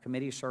that our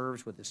committee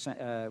works with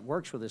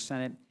the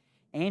Senate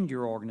and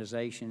your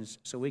organizations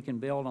so we can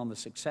build on the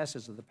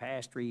successes of the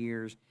past 3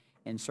 years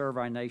and serve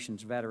our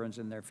nation's veterans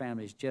and their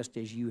families just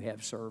as you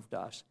have served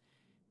us.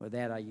 With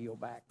that, I yield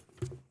back.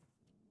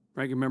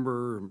 Ranking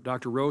Member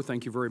Dr. Rowe,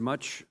 thank you very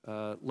much.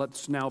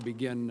 Let's now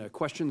begin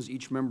questions.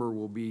 Each member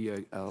will be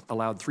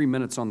allowed 3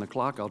 minutes on the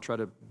clock. I'll try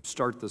to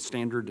start the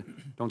standard.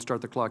 Don't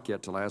start the clock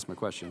yet till I ask my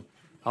question.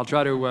 I'll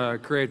try to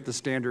create the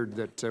standard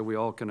that we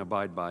all can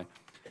abide by.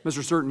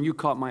 Mr. Certain, you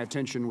caught my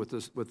attention with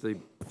the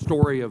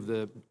story of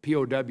the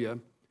POW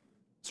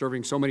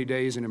serving so many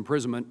days in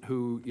imprisonment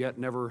who yet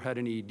never had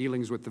any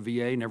dealings with the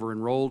VA, never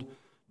enrolled,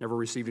 never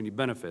received any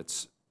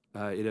benefits.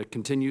 It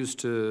continues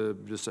to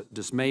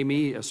dismay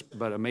me,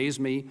 but amaze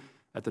me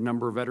at the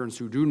number of veterans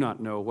who do not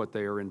know what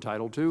they are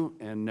entitled to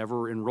and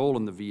never enroll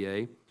in the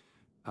VA.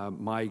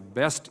 My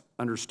best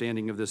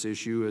understanding of this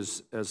issue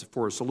as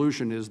for a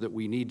solution is that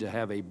we need to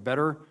have a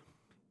better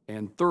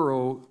and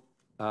thorough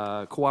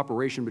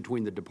cooperation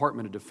between the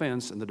Department of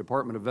Defense and the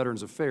Department of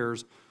Veterans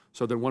Affairs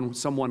so that when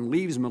someone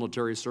leaves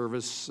military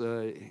service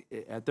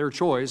at their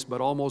choice,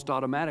 but almost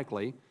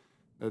automatically,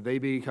 they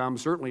become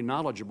certainly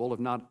knowledgeable, if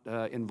not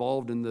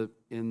involved in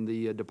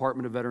the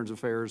Department of Veterans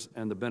Affairs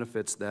and the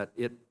benefits that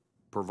it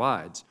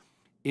provides.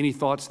 Any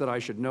thoughts that I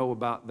should know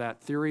about that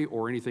theory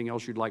or anything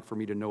else you'd like for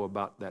me to know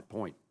about that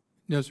point?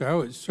 No,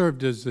 sir. I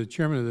served as the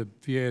chairman of the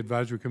VA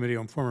Advisory Committee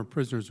on Former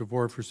Prisoners of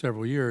War for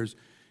several years,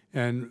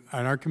 and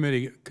our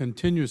committee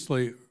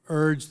continuously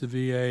urged the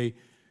VA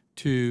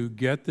to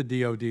get the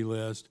DOD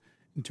list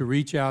and to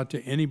reach out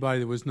to anybody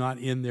that was not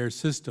in their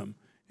system.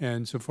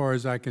 And so far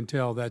as I can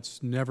tell,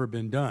 that's never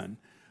been done.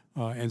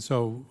 And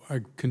so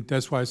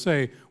that's why I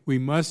say we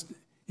must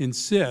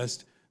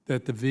insist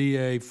that the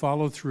VA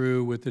follow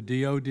through with the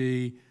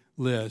DOD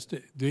list.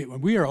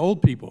 We are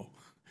old people,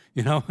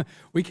 you know.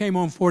 We came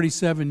home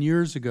 47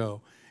 years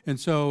ago. And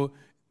so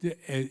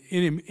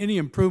any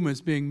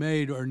improvements being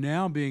made are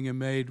now being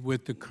made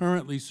with the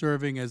currently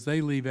serving as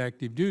they leave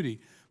active duty.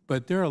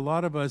 But there are a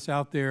lot of us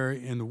out there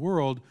in the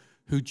world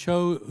who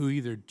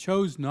either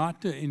chose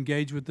not to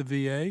engage with the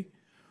VA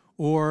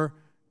or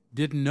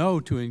didn't know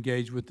to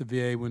engage with the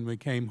VA when we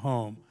came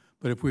home.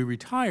 But if we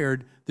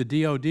retired, the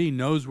DOD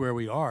knows where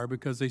we are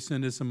because they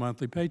send us a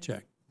monthly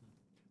paycheck.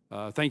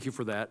 Thank you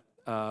for that.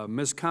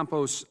 Ms.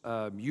 Campos,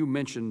 you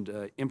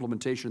mentioned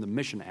implementation of the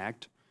Mission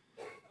Act.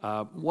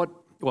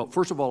 Well,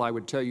 first of all, I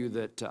would tell you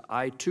that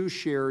I too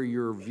share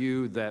your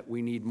view that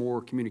we need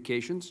more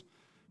communications.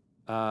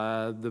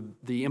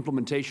 The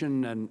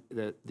implementation and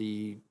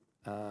the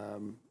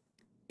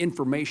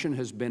information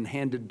has been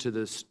handed to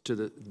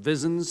the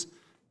VISNs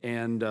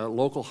and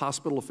local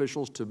hospital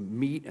officials to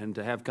meet and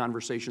to have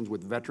conversations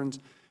with veterans.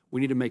 We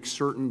need to make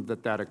certain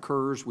that that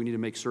occurs. We need to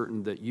make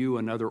certain that you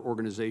and other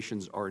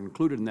organizations are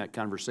included in that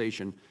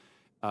conversation.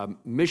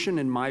 Mission,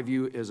 in my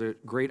view, is a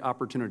great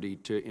opportunity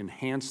to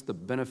enhance the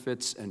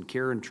benefits and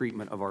care and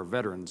treatment of our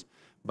veterans.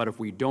 But if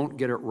we don't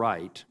get it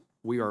right,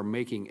 we are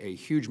making a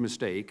huge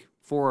mistake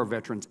for our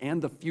veterans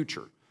and the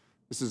future.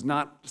 This is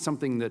not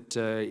something that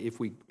if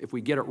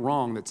we get it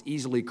wrong, that's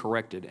easily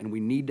corrected, and we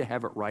need to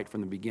have it right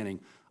from the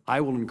beginning.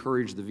 I will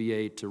encourage the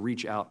VA to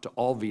reach out to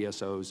all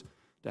VSOs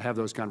to have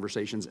those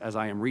conversations as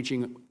I am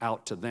reaching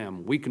out to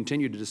them. We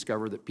continue to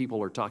discover that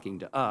people are talking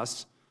to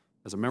us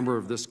as a member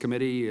of this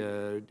committee,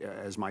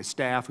 as my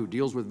staff who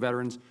deals with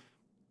veterans.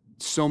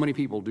 So many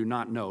people do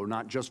not know,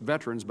 not just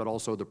veterans, but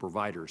also the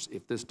providers.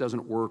 If this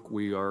doesn't work,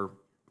 we are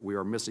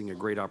missing a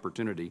great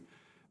opportunity.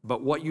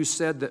 But what you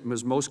said that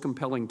was most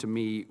compelling to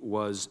me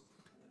was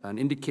an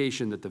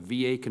indication that the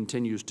VA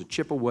continues to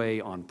chip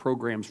away on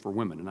programs for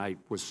women. And I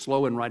was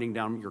slow in writing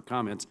down your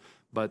comments,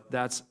 but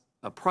that's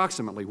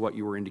approximately what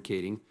you were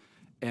indicating.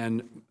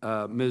 And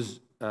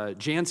Ms.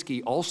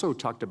 Jansky also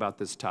talked about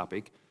this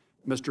topic.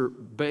 Mr.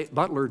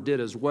 Butler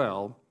did as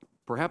well.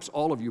 Perhaps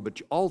all of you,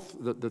 but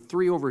the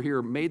three over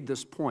here made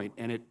this point,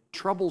 and it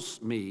troubles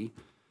me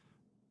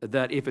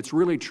that if it's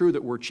really true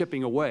that we're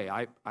chipping away,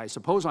 I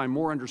suppose I'm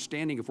more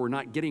understanding if we're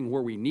not getting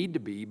where we need to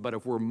be, but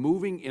if we're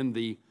moving in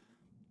the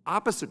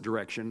opposite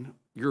direction,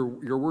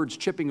 your words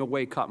chipping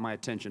away caught my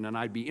attention, and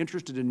I'd be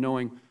interested in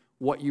knowing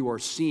what you are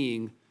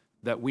seeing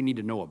that we need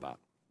to know about.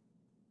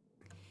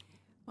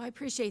 Well, I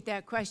appreciate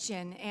that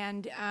question,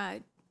 and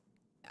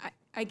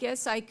I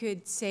guess I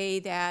could say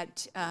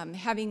that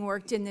having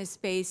worked in this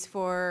space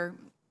for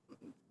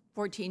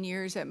 14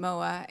 years at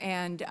MOAA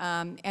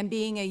and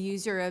being a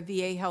user of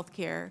VA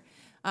healthcare,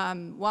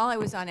 while I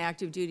was on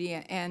active duty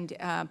and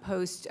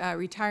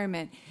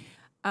post-retirement.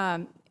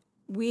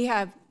 We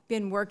have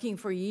been working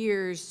for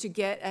years to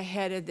get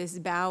ahead of this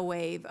bow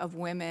wave of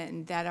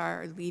women that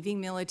are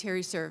leaving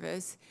military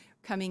service,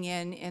 coming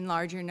in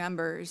larger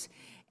numbers.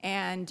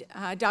 And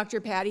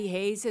Dr. Patty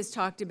Hayes has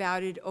talked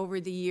about it over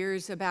the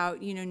years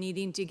about,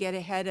 needing to get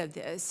ahead of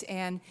this.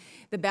 And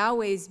the bow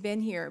wave's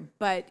been here,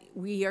 but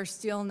we are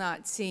still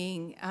not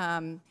seeing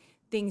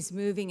things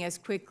moving as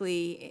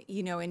quickly,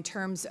 in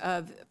terms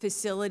of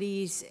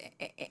facilities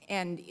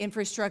and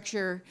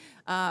infrastructure,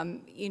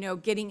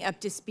 getting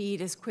up to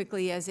speed as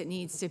quickly as it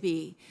needs to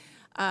be.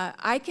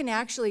 I can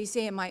actually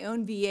say in my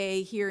own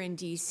VA here in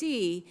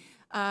DC,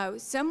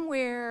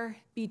 somewhere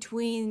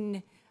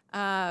between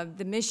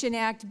the Mission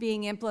Act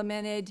being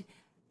implemented,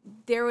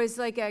 there was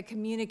like a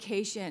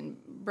communication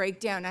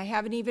breakdown. I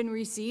haven't even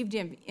received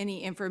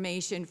any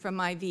information from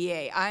my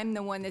VA. I'm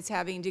the one that's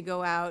having to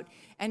go out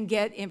and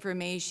get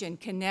information,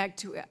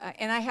 connect,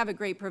 and I have a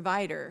great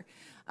provider.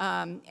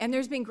 And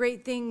there's been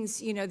great things,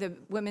 the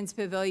Women's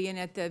Pavilion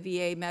at the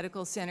VA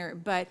Medical Center,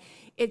 but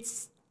it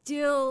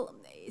still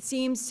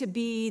seems to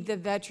be the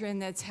veteran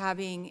that's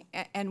having,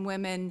 and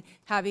women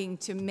having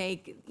to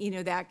make,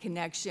 that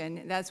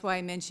connection. That's why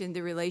I mentioned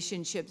the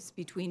relationships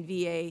between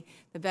VA,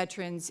 the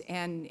veterans,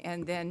 and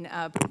then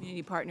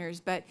community partners.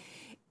 But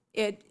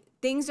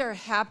things are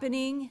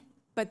happening,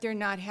 but they're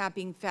not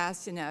happening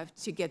fast enough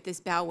to get this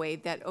bow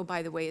wave that, oh,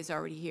 by the way, is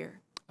already here.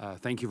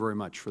 Thank you very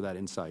much for that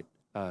insight.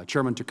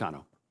 Chairman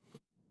Takano.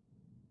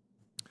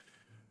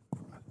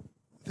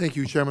 Thank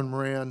you, Chairman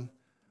Moran.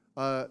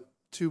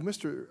 To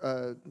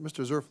Mr.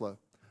 Zerfla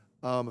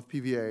of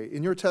PVA,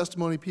 in your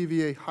testimony,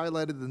 PVA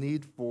highlighted the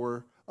need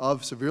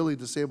of severely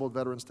disabled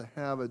veterans to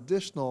have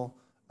additional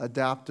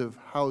adaptive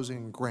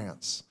housing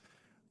grants.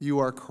 You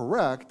are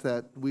correct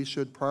that we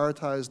should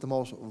prioritize the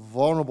most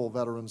vulnerable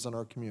veterans in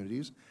our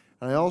communities,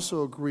 and I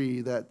also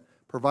agree that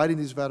providing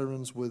these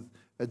veterans with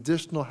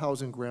additional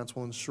housing grants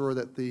will ensure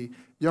that the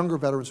younger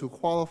veterans who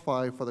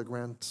qualify for the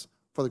grants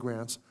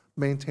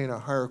maintain a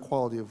higher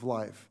quality of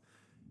life.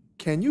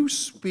 Can you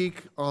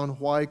speak on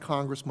why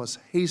Congress must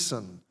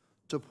hasten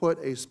to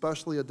put a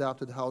specially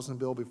adapted housing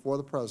bill before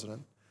the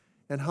President,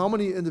 and how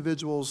many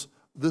individuals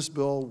this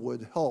bill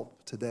would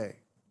help today?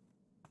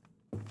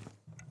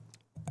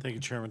 Thank you,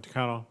 Chairman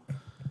Takano.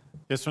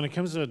 Yes, when it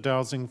comes to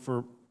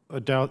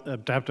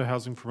adaptive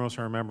housing for most of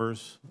our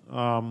members,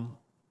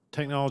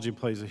 technology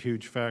plays a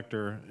huge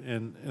factor,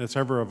 and it's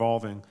ever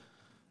evolving.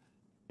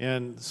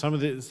 And some of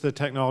the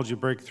technology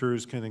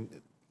breakthroughs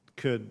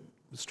could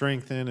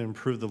strengthen and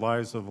improve the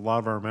lives of a lot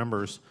of our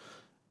members.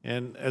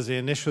 And as they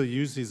initially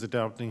use these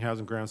adapting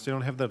housing grants, they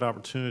don't have that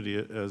opportunity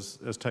as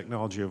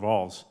technology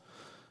evolves.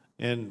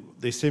 And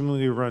they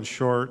seemingly run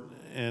short,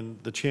 and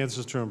the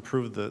chances to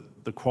improve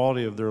the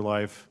quality of their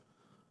life,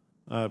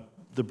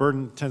 the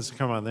burden tends to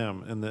come on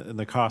them, and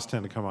the costs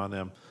tend to come on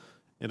them.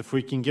 And if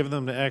we can give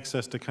them the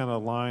access to kind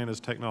of align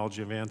as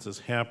technology advances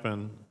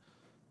happen,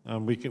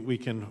 we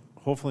can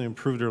hopefully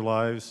improve their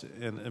lives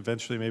and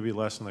eventually maybe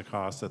lessen the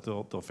costs that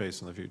they'll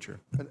face in the future.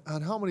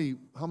 And how many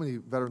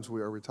veterans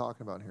are we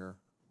talking about here?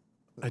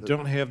 I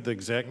don't have the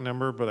exact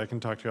number, but I can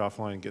talk to you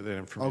offline and get that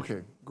information.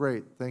 Okay,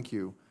 great, thank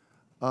you.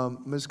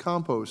 Ms.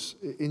 Campos,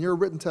 in your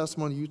written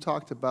testimony, you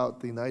talked about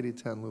the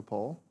 90-10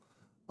 loophole.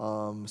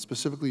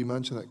 Specifically, you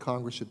mentioned that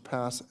Congress should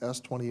pass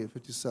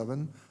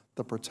S-2857,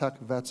 the Protect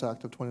Vets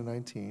Act of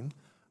 2019.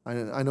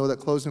 I know that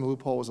closing the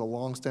loophole was a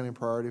long-standing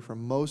priority for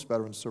most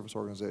veterans service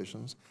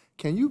organizations.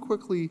 Can you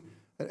quickly,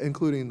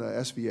 including the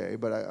SVA,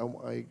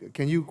 but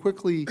can you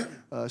quickly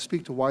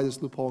speak to why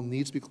this loophole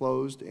needs to be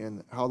closed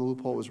and how the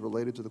loophole is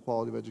related to the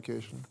quality of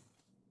education?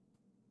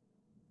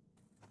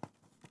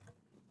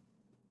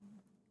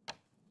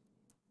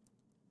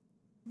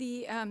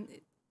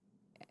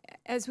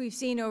 As we've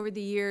seen over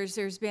the years,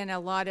 there's been a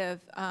lot of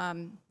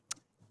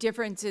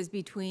differences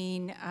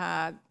between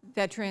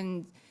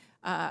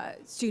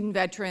student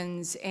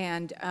veterans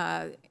and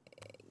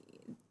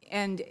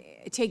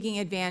taking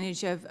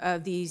advantage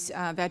of these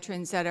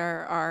veterans that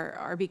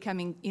are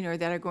becoming,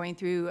 that are going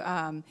through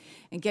and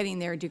getting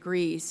their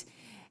degrees.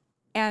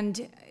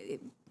 And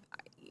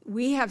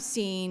we have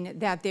seen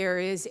that there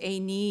is a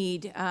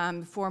need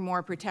for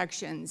more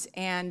protections,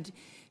 and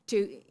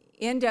to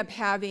end up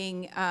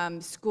having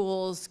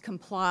schools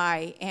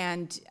comply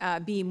and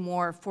be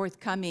more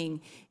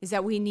forthcoming is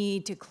that we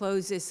need to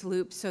close this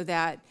loop so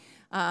that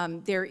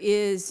there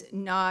is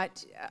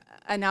not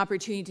an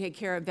opportunity to take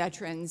care of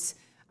veterans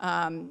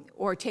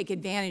or take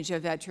advantage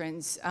of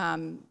veterans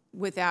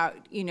without,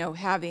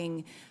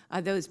 having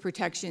those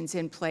protections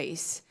in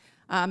place.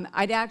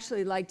 I'd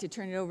actually like to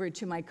turn it over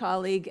to my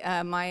colleague.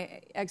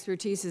 My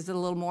expertise is a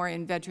little more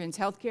in veterans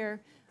healthcare,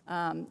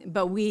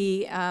 but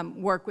we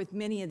work with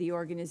many of the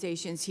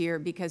organizations here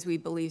because we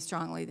believe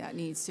strongly that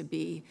needs to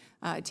be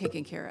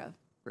taken care of.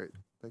 Great,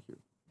 thank you.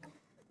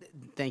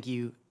 Thank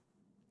you.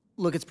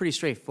 Look, it's pretty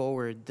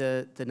straightforward.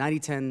 The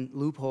 90-10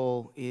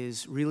 loophole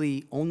is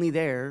really only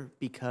there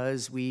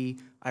because we,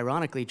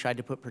 ironically, tried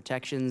to put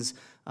protections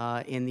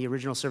in the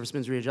original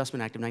Servicemen's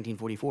Readjustment Act of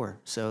 1944.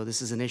 So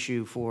this is an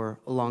issue for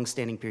a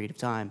long-standing period of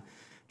time.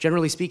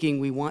 Generally speaking,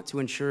 we want to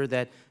ensure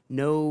that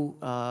no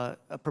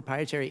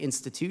proprietary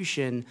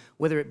institution,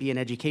 whether it be an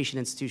education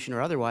institution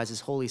or otherwise,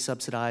 is wholly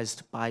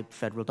subsidized by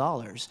federal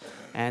dollars.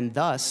 And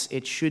thus,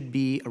 it should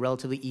be a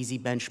relatively easy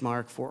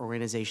benchmark for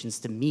organizations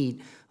to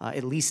meet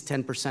at least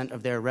 10%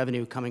 of their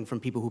revenue coming from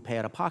people who pay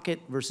out of pocket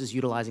versus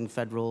utilizing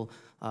federal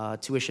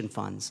tuition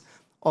funds.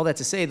 All that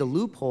to say, the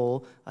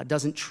loophole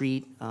doesn't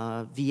treat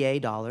VA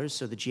dollars,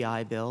 so the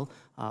GI Bill,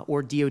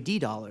 or DoD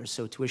dollars,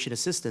 so tuition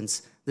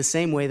assistance, the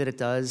same way that it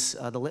does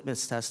the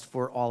litmus test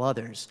for all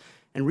others.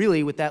 And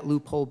really, with that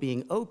loophole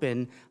being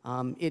open,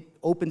 it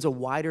opens a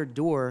wider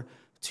door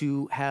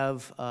to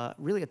have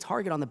really a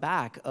target on the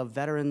back of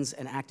veterans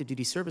and active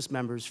duty service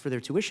members for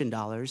their tuition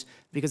dollars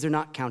because they're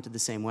not counted the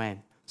same way.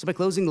 So by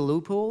closing the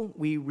loophole,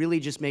 we really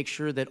just make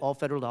sure that all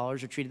federal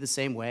dollars are treated the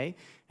same way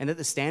and that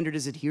the standard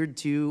is adhered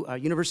to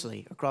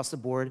universally across the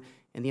board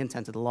in the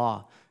intent of the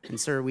law. And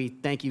sir, we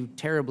thank you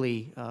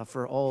terribly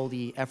for all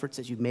the efforts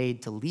that you've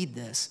made to lead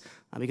this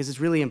because it's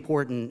really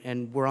important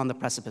and we're on the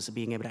precipice of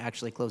being able to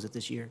actually close it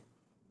this year.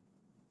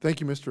 Thank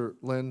you, Mr.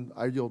 Lynn.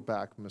 I yield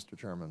back, Mr.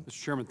 Chairman.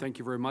 Mr. Chairman, thank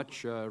you very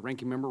much.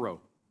 Ranking Member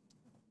Rowe.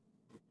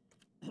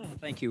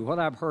 Thank you. What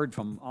I've heard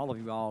from all of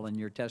you all in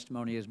your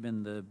testimony has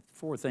been the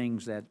four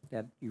things that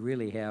you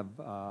really have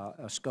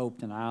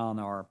scoped an eye on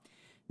are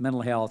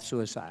mental health,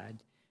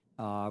 suicide,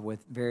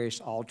 with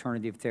various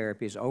alternative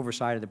therapies,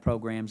 oversight of the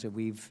programs that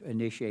we've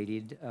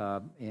initiated,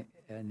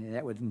 and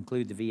that would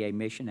include the VA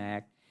Mission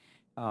Act,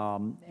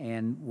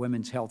 and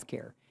women's health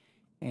care.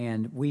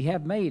 And we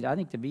have made, I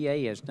think the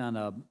VA has done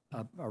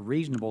a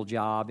reasonable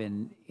job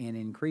in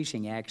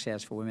increasing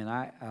access for women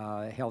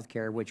health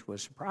care, which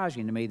was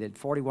surprising to me that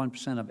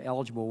 41% of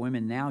eligible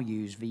women now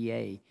use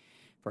VA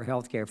for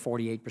health care,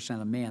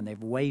 48% of men. They've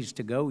ways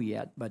to go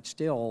yet, but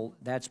still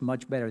that's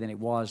much better than it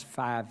was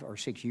 5 or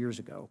 6 years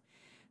ago.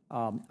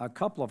 A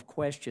couple of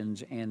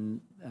questions, and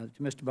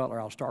to Mr.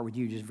 Butler, I'll start with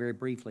you just very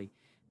briefly.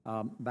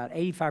 About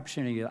 85%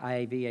 of your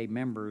IAVA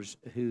members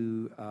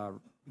who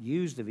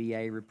use the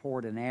VA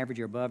report an average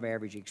or above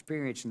average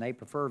experience, and they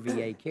prefer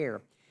VA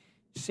care.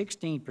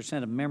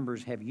 16% of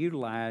members have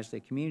utilized the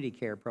community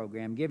care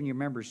program. Given your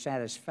members'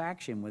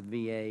 satisfaction with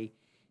VA,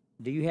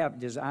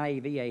 does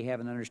IAVA have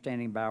an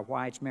understanding about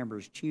why its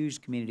members choose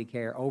community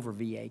care over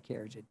VA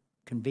care? Is it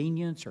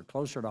convenience or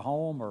closer to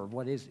home, or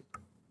what is it?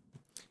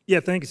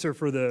 Yeah, thank you, sir,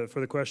 for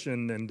the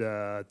question,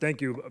 and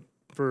thank you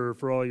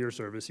for all your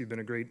service. You've been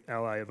a great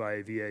ally of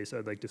IAVA, so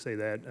I'd like to say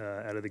that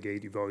out of the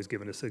gate. You've always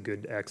given us a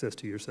good access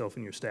to yourself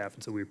and your staff,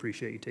 and so we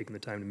appreciate you taking the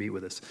time to meet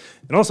with us.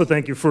 And also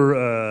thank you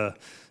for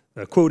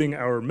quoting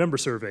our member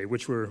survey,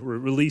 which we're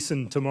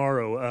releasing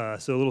tomorrow,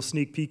 so a little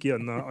sneak peek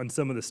on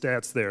some of the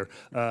stats there.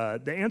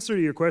 The answer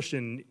to your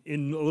question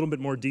in a little bit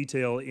more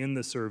detail in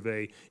the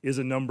survey is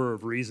a number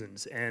of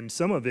reasons, and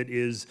some of it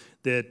is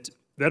that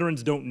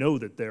veterans don't know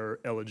that they're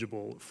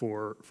eligible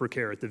for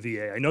care at the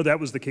VA. I know that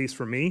was the case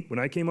for me. When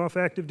I came off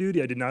active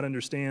duty, I did not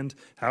understand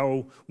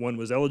how one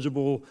was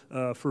eligible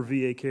for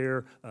VA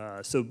care.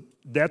 So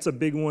that's a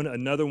big one.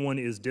 Another one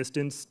is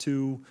distance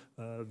to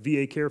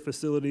VA care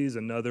facilities.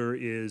 Another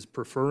is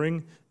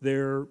preferring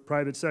their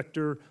private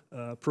sector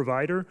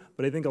provider.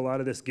 But I think a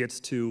lot of this gets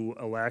to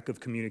a lack of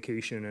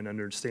communication and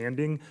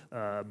understanding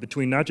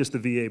between not just the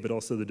VA, but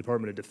also the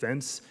Department of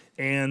Defense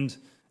and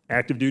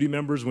active duty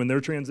members when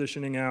they're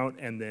transitioning out,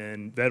 and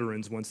then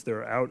veterans once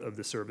they're out of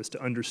the service, to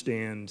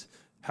understand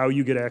how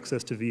you get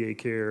access to VA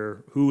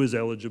care, who is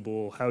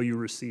eligible, how you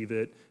receive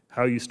it,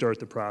 how you start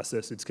the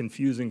process. It's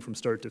confusing from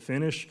start to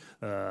finish.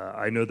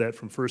 I know that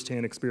from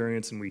firsthand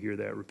experience, and we hear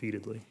that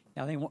repeatedly.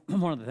 I think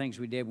one of the things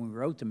we did when we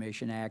wrote the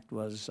Mission Act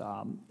was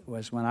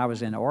when I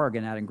was in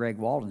Oregon out in Greg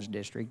Walden's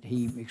district,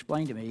 he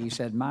explained to me, he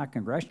said, my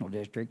congressional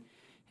district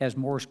has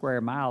more square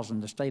miles than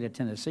the state of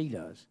Tennessee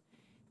does.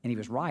 And he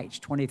was right, it's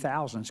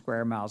 20,000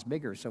 square miles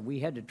bigger. So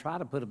we had to try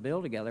to put a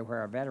bill together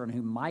where a veteran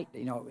who might,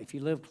 if you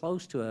live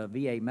close to a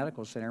VA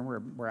medical center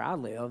where I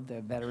live,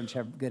 the veterans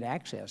have good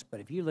access. But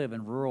if you live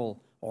in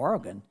rural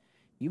Oregon,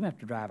 you have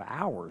to drive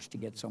hours to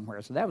get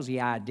somewhere. So that was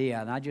the idea.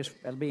 And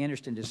it'll be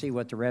interesting to see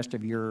what the rest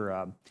of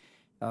your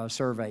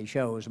survey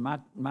shows.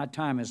 My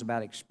time is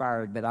about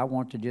expired, but I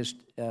want to just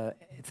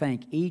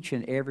thank each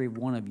and every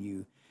one of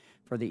you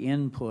for the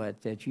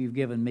input that you've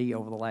given me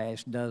over the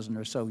last dozen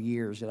or so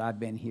years that I've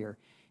been here.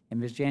 And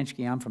Ms.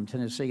 Jansky, I'm from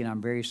Tennessee, and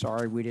I'm very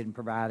sorry we didn't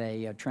provide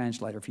a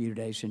translator for you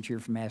today since you're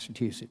from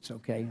Massachusetts,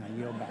 okay? I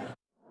yield back.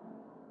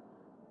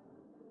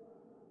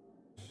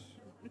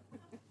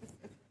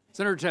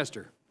 Senator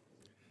Tester.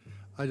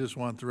 I just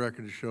want the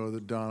record to show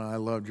that, Donna, I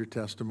loved your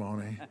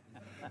testimony.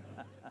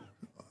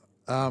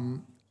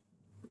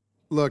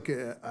 Look,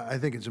 I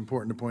think it's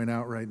important to point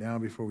out right now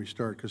before we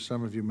start, because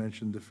some of you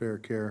mentioned the Fair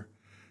Care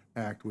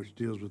Act, which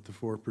deals with the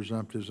 4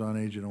 presumptives on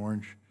Agent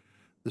Orange.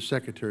 The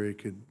Secretary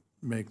could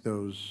make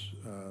those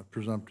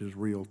presumptives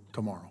real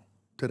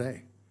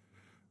today.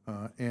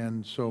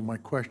 And so my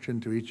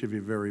question to each of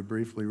you very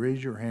briefly,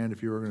 raise your hand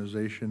if your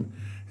organization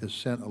has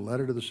sent a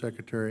letter to the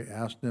Secretary,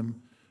 asked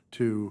him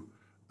to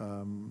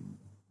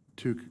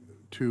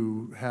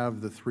to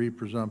have the 3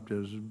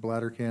 presumptives,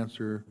 bladder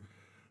cancer,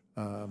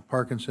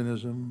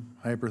 Parkinsonism,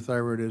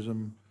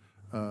 hyperthyroidism,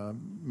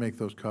 make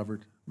those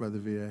covered by the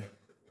VA?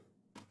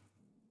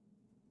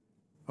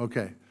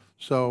 Okay,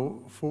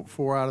 so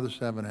 4 out of the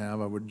 7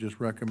 have. I would just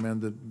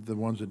recommend that the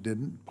ones that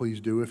didn't, please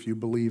do if you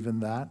believe in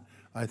that.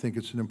 I think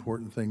it's an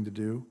important thing to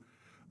do.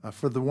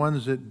 For the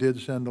ones that did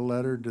send a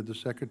letter, did the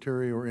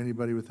secretary or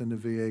anybody within the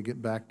VA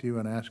get back to you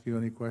and ask you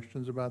any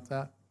questions about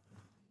that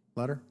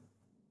letter?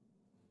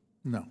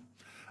 No,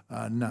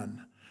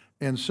 none.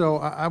 And so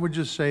I would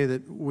just say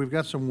that we've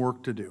got some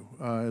work to do.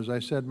 As I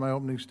said in my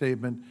opening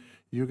statement,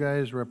 you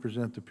guys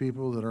represent the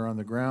people that are on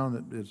the ground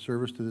that did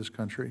service to this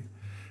country,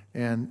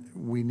 and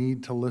we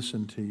need to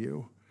listen to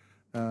you.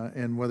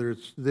 And whether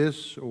it's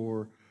this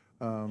or,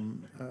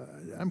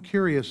 I'm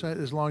curious,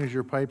 as long as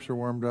your pipes are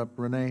warmed up,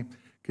 Renee,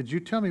 could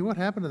you tell me what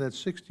happened to that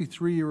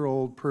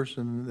 63-year-old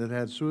person that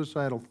had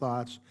suicidal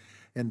thoughts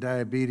and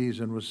diabetes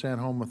and was sent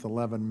home with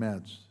 11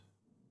 meds?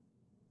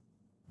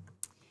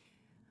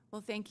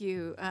 Well, thank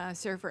you,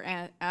 sir, for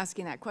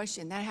asking that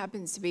question. That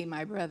happens to be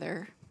my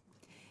brother.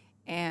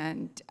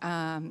 And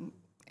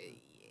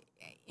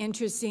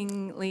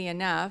interestingly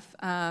enough,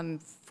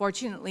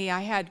 fortunately, I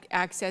had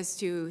access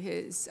to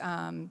his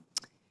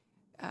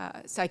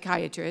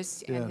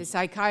psychiatrist, and his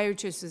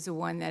psychiatrist was the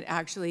one that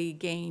actually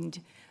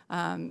gained,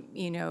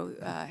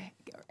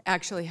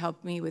 actually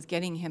helped me with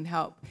getting him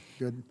help.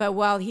 Good. But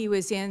while he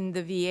was in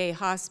the VA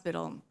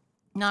hospital,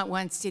 not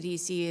once did he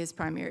see his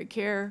primary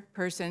care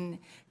person,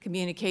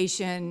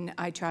 communication.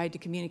 I tried to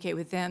communicate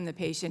with them, the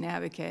patient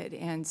advocate,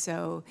 and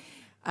so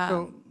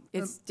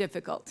it's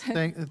difficult.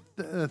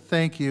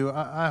 Thank you.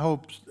 I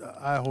hope,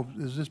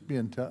 is this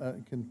being,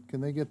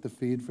 can they get the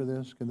feed for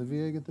this? Can the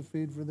VA get the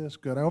feed for this?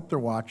 Good, I hope they're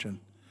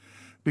watching.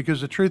 Because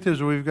the truth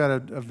is, we've got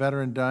a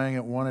veteran dying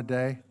at 1 a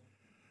day,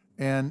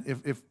 and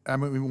I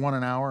mean 1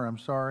 an hour, I'm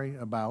sorry,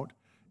 about.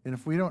 And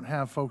if we don't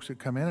have folks that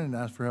come in and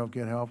ask for help,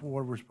 get help,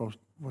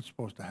 what's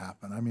supposed to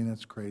happen? I mean,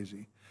 that's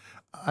crazy.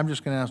 I'm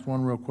just going to ask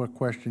one real quick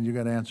question. You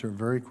got to answer it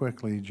very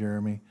quickly,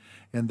 Jeremy,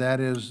 and that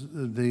is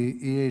the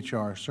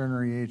EHR,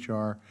 Cerner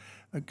EHR.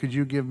 Could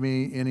you give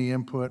me any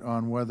input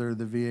on whether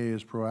the VA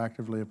has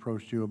proactively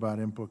approached you about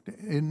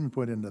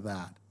input into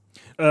that?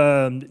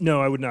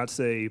 No, I would not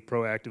say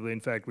proactively. In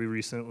fact, we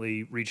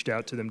recently reached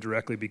out to them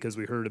directly because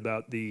we heard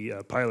about the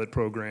pilot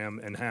program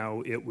and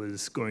how it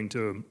was going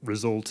to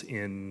result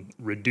in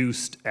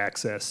reduced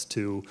access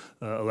to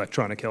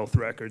electronic health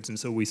records. And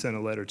so we sent a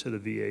letter to the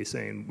VA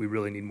saying we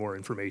really need more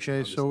information.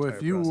 Okay, so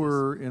if you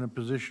were in a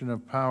position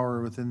of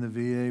power within the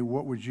VA,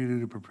 what would you do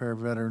to prepare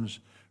veterans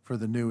for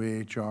the new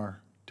EHR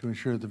to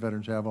ensure that the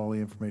veterans have all the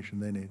information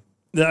they need?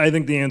 I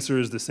think the answer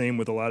is the same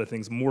with a lot of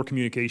things, more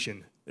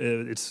communication.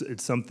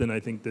 It's something I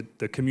think that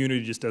the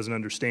community just doesn't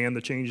understand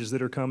the changes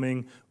that are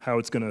coming, how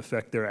it's going to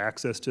affect their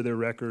access to their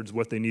records,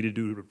 what they need to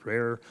do to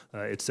prepare,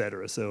 et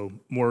cetera. So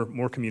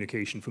more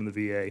communication from the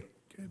VA.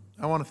 Okay.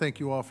 I want to thank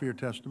you all for your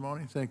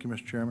testimony. Thank you,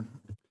 Mr. Chairman.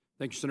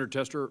 Thank you, Senator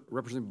Tester.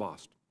 Representative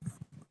Bost.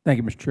 Thank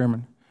you, Mr.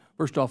 Chairman.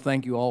 First off,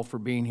 thank you all for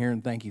being here,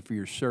 and thank you for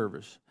your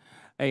service.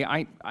 Hey,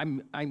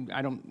 I'm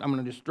going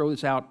to just throw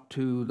this out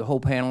to the whole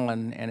panel,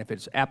 and if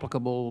it's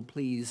applicable,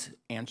 please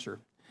answer.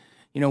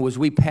 You know, as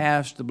we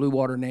passed the Blue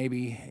Water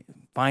Navy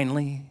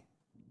finally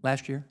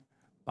last year,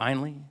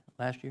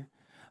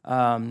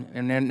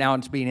 and then now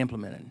it's being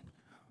implemented.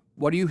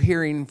 What are you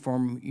hearing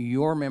from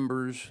your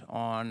members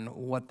on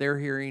what they're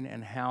hearing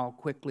and how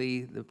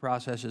quickly the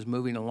process is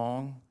moving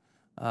along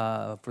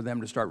for them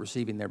to start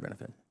receiving their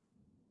benefit?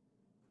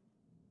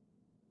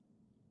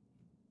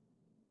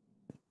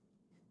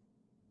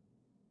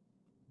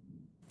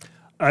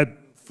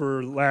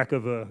 For lack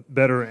of a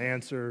better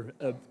answer,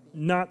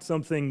 not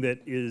something that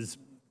is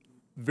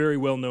very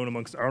well known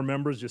amongst our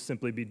members, just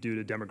simply be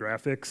due to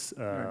demographics,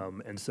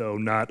 and so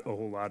not a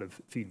whole lot of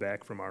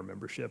feedback from our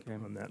membership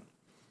on that.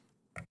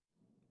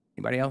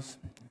 Anybody else?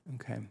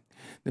 Okay.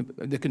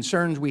 The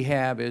concerns we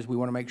have is we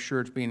want to make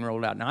sure it's being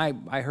rolled out. Now,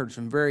 I heard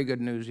some very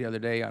good news the other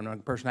day on a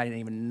person I didn't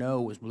even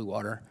know was Blue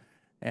Water,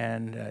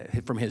 and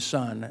from his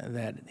son,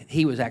 that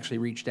he was actually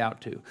reached out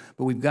to.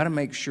 But we've got to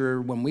make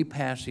sure when we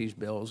pass these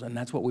bills, and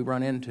that's what we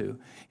run into,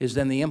 is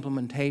then the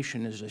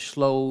implementation is a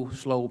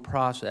slow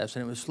process,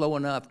 and it was slow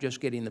enough just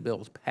getting the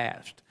bills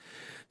passed.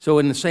 So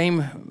in the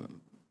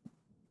same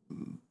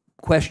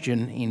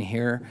question in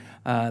here,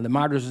 the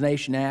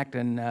Modernization Act,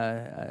 and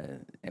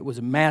it was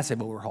a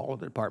massive overhaul of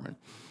the department,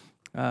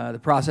 the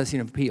processing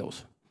of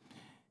appeals.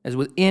 As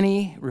with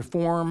any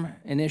reform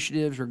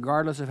initiatives,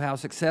 regardless of how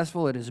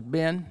successful it has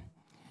been,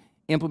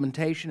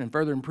 implementation and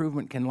further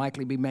improvement can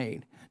likely be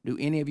made. Do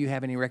any of you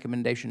have any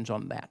recommendations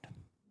on that?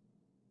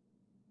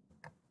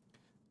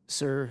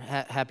 Sir,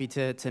 happy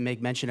to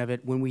make mention of it.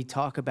 When we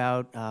talk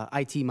about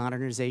IT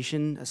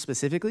modernization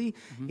specifically,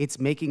 it's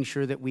making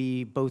sure that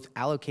we both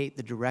allocate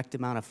the direct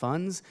amount of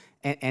funds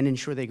and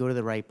ensure they go to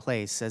the right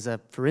place.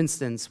 For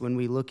instance, when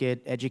we look at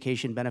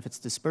education benefits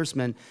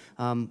disbursement,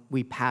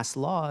 we pass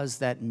laws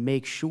that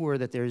make sure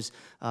that there's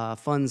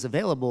funds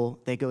available.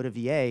 They go to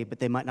VA, but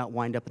they might not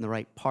wind up in the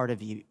right part of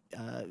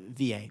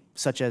VA,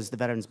 such as the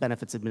Veterans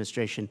Benefits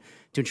Administration,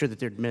 to ensure that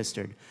they're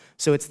administered.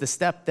 So it's the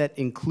step that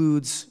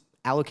includes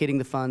allocating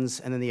the funds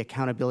and then the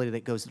accountability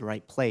that goes to the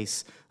right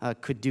place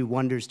could do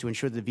wonders to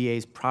ensure the VA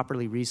is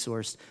properly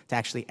resourced to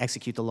actually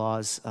execute the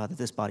laws that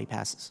this body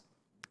passes.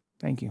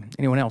 Thank you.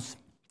 Anyone else?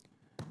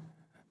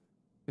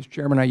 Mr.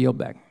 Chairman, I yield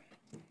back.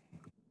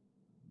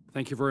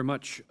 Thank you very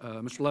much.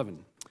 Mr. Levin.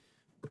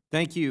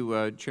 Thank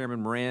you, Chairman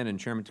Moran and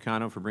Chairman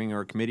Takano, for bringing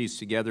our committees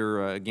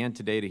together again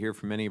today to hear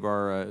from many of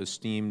our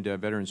esteemed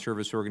veteran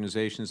service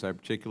organizations. I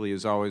particularly,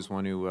 as always,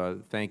 want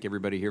to thank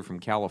everybody here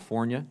from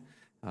California.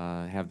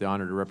 Have the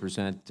honor to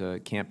represent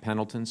Camp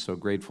Pendleton, so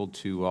grateful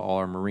to all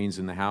our Marines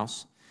in the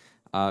House.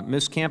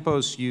 Ms.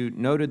 Campos, you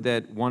noted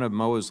that one of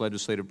MOAA's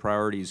legislative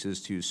priorities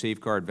is to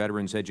safeguard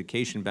veterans'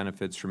 education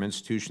benefits from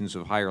institutions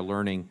of higher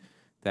learning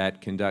that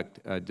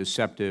conduct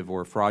deceptive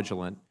or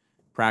fraudulent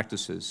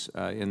practices.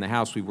 In the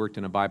House, we've worked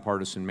in a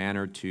bipartisan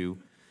manner to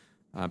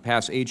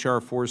pass H.R.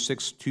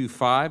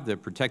 4625, the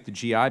Protect the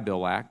GI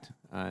Bill Act,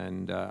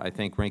 and I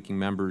thank Ranking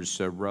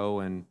Members Rowe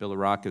and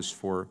Bilirakis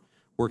for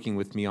working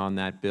with me on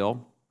that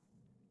bill.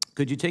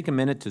 Could you take a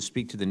minute to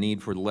speak to the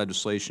need for the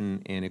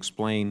legislation and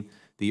explain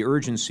the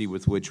urgency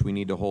with which we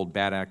need to hold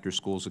bad actor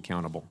schools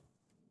accountable?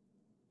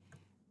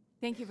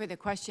 Thank you for the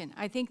question.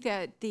 I think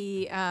that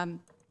the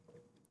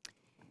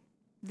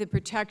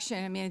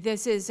protection, I mean,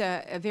 this is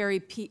a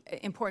very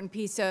important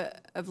piece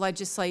of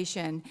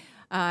legislation,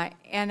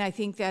 and I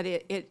think that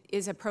it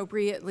is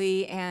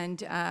appropriately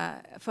and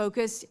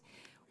focused.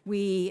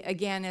 We,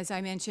 again, as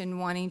I mentioned,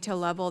 wanting to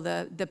level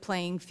the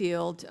playing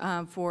field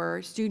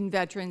for student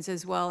veterans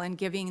as well, and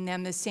giving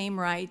them the same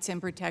rights and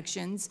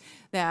protections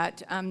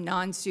that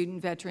non-student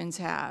veterans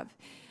have.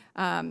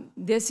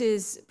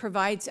 This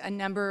provides a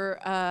number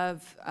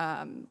of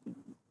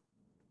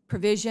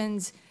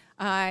provisions,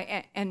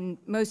 and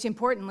most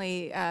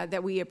importantly,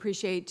 that we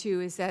appreciate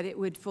too, is that it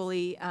would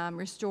fully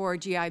restore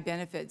GI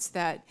benefits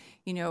that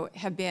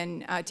have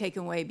been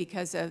taken away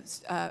because of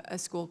a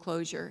school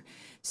closure.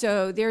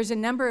 So there's a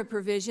number of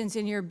provisions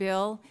in your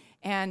bill,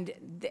 and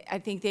I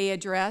think they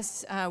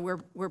address.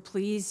 We're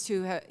pleased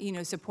to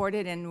support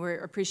it, and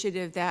we're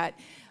appreciative that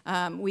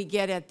we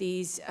get at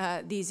these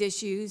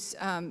issues,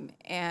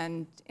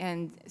 and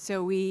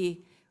so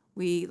we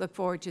look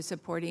forward to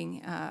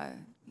supporting.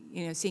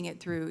 Seeing it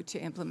through to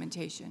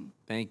implementation.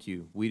 Thank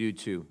you. We do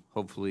too.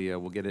 Hopefully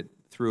we'll get it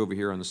through over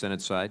here on the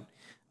Senate side.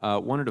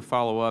 Wanted to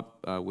follow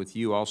up with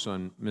you also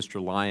on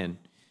Mr. Lyon.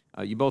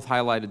 You both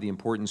highlighted the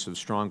importance of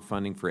strong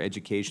funding for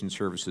education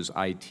services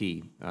IT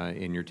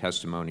in your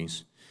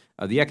testimonies.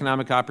 The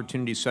Economic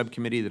Opportunity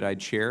Subcommittee that I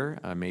chair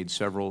made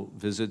several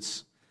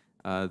visits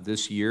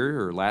this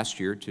year or last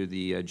year to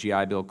the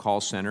GI Bill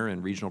call center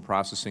and regional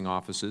processing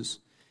offices.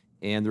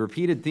 And the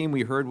repeated theme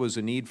we heard was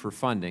a need for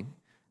funding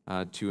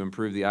to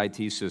improve the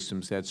IT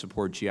systems that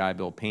support GI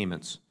Bill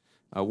payments.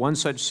 One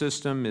such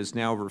system is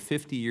now over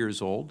 50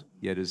 years old,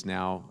 yet is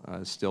now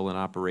still in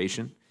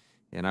operation.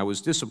 And I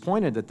was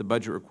disappointed that the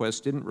budget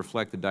request didn't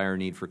reflect the dire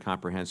need for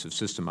comprehensive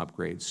system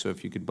upgrades. So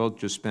if you could both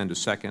just spend a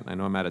second, I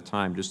know I'm out of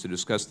time, just to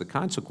discuss the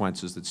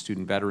consequences that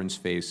student veterans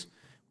face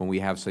when we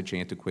have such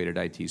antiquated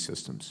IT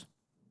systems.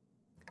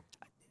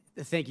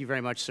 Thank you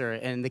very much, sir,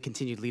 and the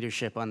continued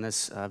leadership on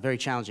this very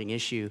challenging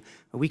issue.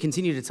 We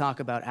continue to talk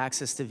about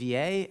access to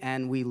VA,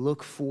 and we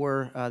look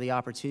for the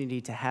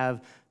opportunity to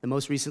have the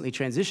most recently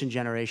transitioned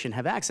generation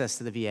have access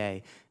to the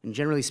VA. And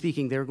generally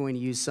speaking, they're going to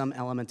use some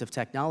element of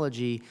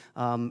technology,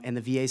 and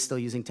the VA is still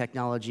using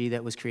technology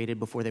that was created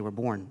before they were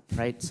born,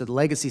 right? So the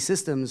legacy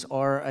systems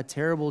are a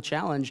terrible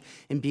challenge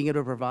in being able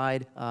to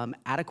provide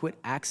adequate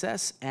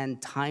access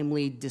and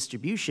timely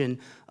distribution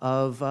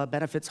of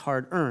benefits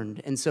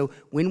hard-earned. And so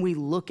when we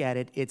look at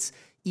it, it's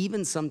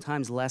even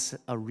sometimes less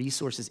a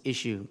resources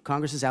issue.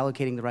 Congress is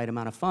allocating the right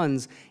amount of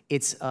funds.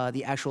 It's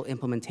the actual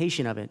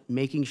implementation of it,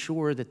 making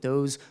sure that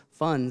those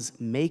funds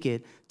make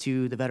it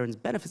to the Veterans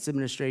Benefits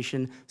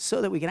Administration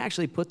so that we can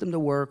actually put them to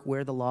work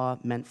where the law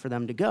meant for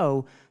them to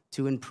go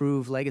to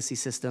improve legacy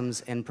systems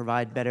and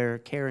provide better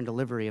care and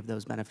delivery of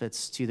those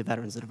benefits to the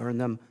veterans that have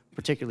earned them,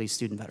 particularly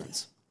student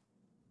veterans.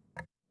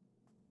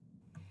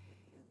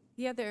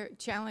 The other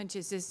challenge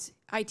is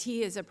IT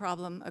is a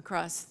problem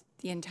across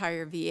the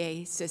entire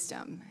VA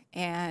system,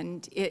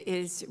 and it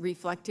is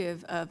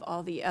reflective of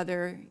all the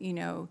other,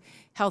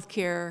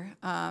 healthcare,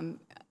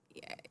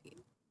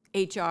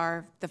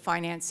 HR, the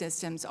finance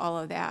systems, all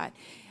of that.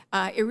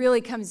 It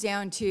really comes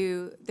down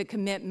to the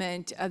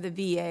commitment of the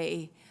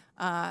VA,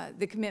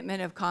 the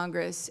commitment of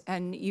Congress,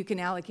 and you can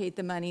allocate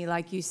the money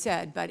like you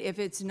said, but if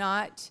it's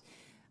not,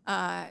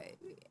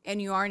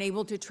 and you aren't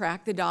able to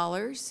track the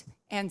dollars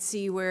and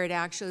see where it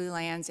actually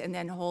lands and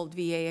then hold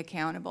VA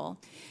accountable.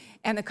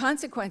 And the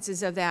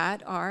consequences of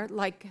that are,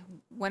 like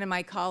one of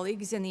my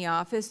colleagues in the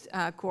office,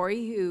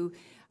 Corey, who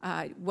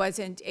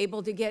wasn't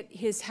able to get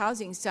his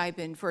housing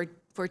stipend for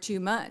 2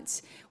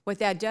 months. What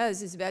that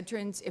does is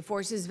it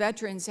forces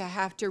veterans to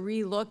have to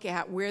relook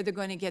at where they're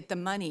going to get the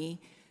money,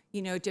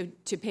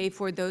 to pay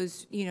for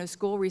those,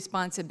 school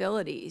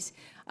responsibilities.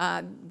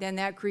 Then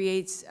that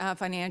creates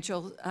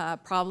financial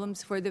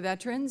problems for the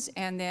veterans,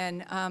 and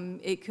then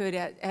it could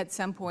at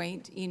some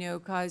point,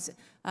 cause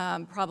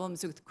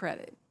problems with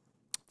credit.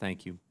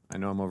 Thank you. I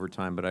know I'm over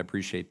time, but I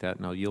appreciate that,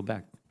 and I'll yield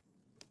back.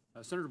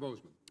 Senator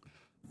Bozeman.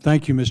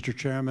 Thank you, Mr.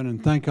 Chairman,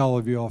 and thank all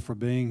of you all for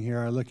being here.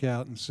 I look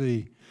out and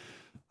see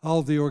all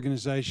of the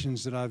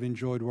organizations that I've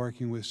enjoyed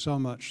working with so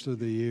much through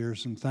the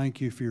years, and thank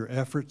you for your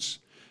efforts.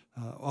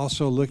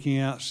 Also looking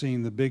out,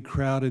 seeing the big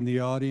crowd in the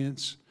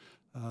audience.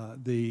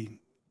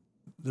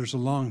 There's a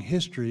long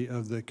history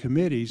of the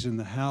committees in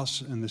the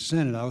House and the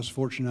Senate. I was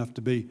fortunate enough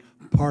to be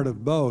part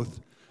of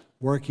both,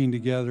 working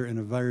together in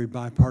a very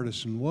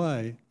bipartisan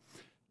way,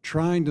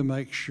 trying to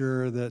make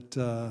sure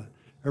that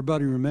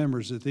everybody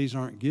remembers that these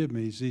aren't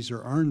give-me's, these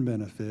are earned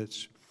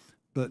benefits.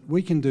 But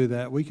we can do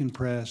that, we can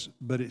press,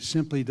 but it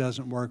simply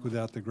doesn't work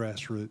without the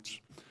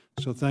grassroots.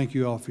 So thank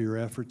you all for your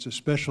efforts. A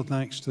special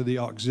thanks to the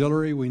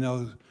auxiliary. We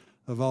know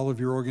of all of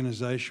your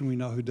organization, we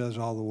know who does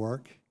all the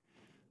work.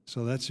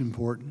 So that's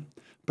important.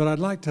 But I'd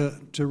like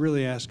to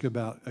really ask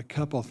about a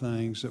couple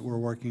things that we're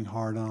working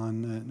hard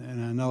on,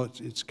 and I know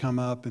it's come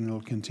up and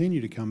it'll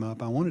continue to come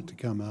up. I want it to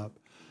come up.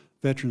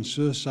 Veteran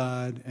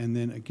suicide, and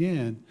then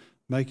again,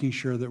 making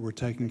sure that we're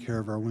taking care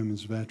of our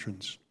women's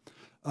veterans.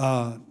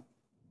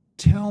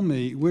 Tell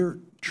me, we're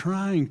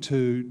trying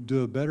to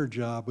do a better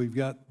job. We've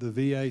got the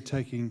VA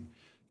taking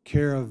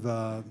care of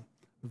a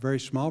very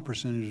small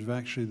percentage of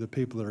actually the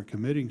people that are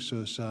committing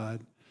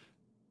suicide.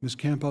 Ms.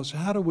 Campos,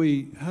 how do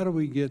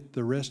we get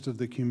the rest of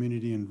the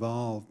community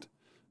involved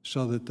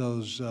so that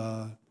those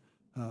the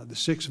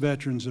 6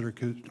 veterans that are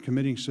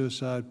committing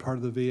suicide, part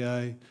of the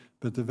VA,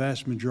 but the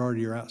vast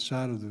majority are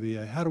outside of the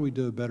VA, how do we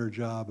do a better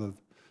job of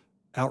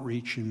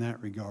outreach in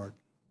that regard?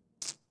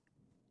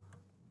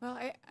 Well,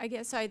 I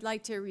guess I'd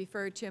like to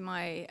refer to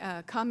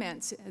my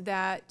comments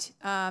that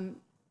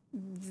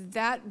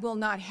that will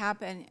not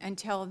happen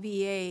until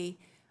VA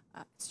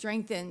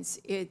strengthens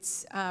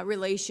its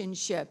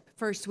relationship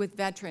first with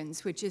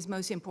veterans, which is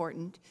most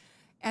important,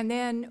 and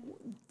then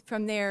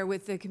from there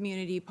with the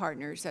community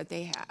partners that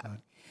they have.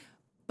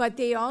 But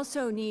they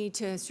also need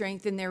to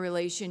strengthen their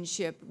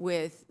relationship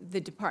with the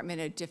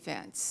Department of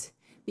Defense,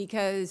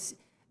 because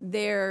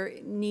there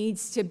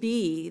needs to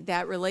be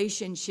that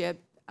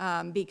relationship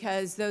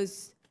because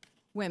those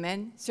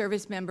women,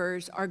 service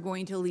members, are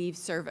going to leave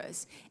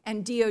service.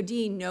 And DOD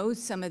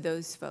knows some of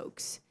those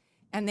folks,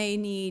 and they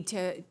need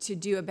to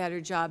do a better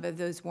job of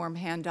those warm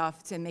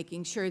handoffs and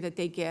making sure that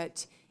they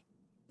get,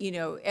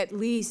 at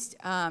least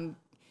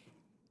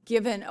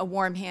given a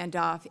warm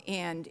handoff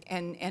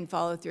and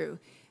follow through.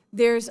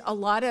 There's a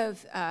lot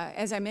of,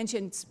 as I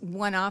mentioned,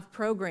 one-off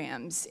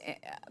programs,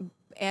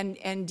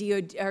 and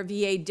DOD, or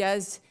VA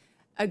does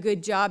a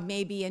good job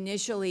maybe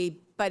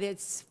initially, but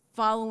it's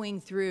following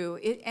through.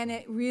 And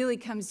it really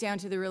comes down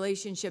to the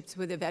relationships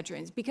with the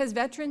veterans, because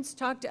veterans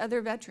talk to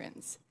other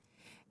veterans.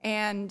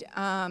 And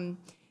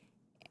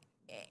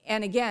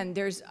again,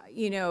 there's,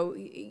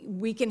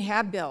 we can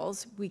have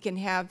bills. We can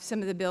have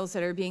some of the bills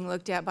that are being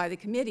looked at by the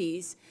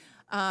committees,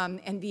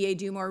 and VA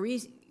do more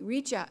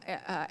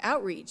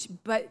outreach.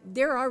 But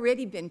there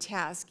already been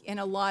tasked in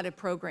a lot of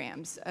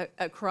programs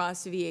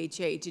across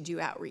VHA to do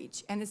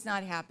outreach, and it's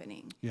not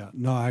happening. Yeah,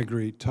 no, I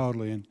agree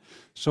totally. And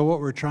so what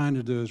we're trying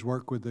to do is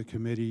work with the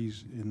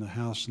committees in the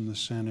House and the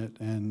Senate,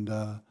 and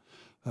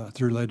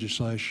through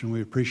legislation.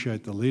 We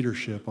appreciate the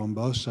leadership on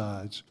both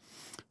sides,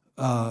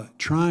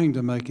 trying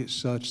to make it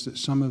such that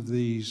some of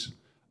these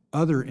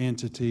other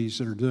entities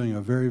that are doing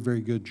a very, very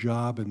good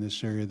job in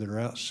this area that are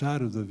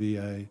outside of the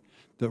VA,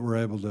 that we're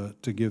able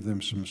to give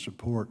them some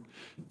support.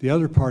 The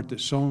other part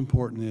that's so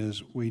important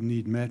is we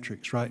need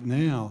metrics. Right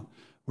now,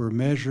 we're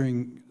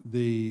measuring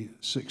the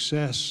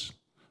success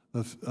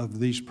of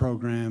these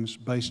programs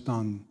based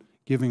on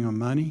giving them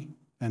money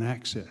and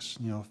access,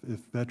 if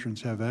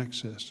veterans have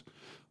access.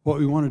 What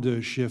we want to do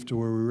is shift to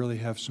where we really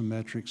have some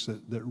metrics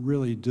that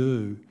really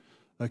do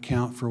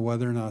account for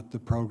whether or not the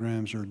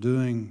programs are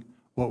doing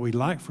what we'd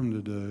like for them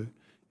to do,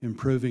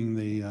 improving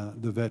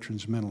the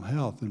veterans' mental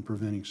health and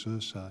preventing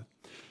suicide.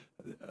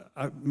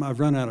 I've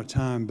run out of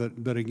time,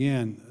 but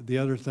again, the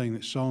other thing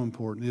that's so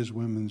important is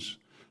women's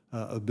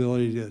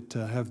ability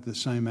to have the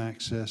same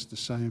access, the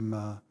same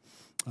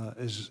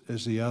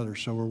as the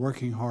others. So we're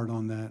working hard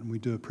on that, and we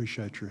do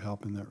appreciate your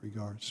help in that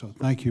regard. So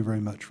thank you very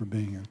much for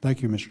being here.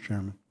 Thank you, Mr.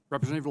 Chairman.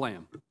 Representative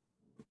Lamb.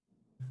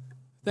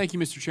 Thank you,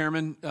 Mr.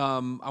 Chairman.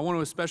 I want to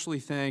especially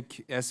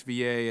thank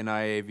SVA and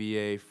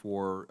IAVA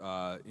for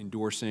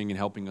endorsing and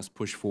helping us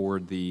push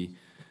forward the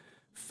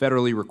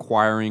federally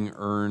requiring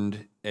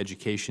earned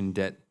education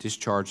debt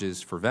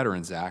discharges for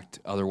Veterans Act,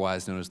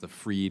 otherwise known as the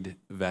Freed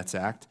Vets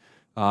Act.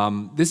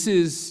 This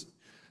is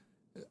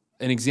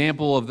an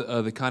example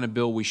of the kind of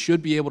bill we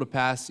should be able to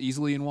pass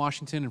easily in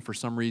Washington, and for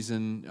some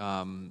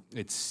reason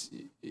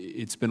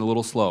it's been a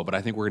little slow, but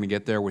I think we're going to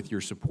get there with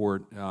your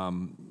support.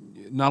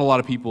 Not a lot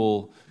of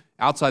people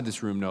outside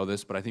this room know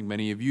this, but I think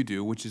many of you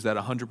do, which is that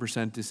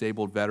 100%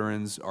 disabled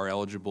veterans are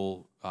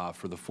eligible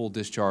for the full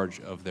discharge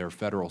of their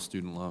federal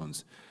student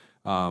loans.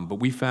 But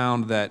we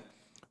found that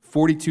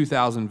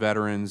 42,000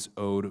 veterans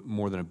owed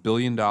more than $1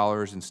 billion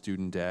in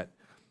student debt,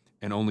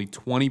 and only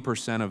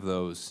 20% of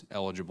those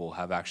eligible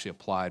have actually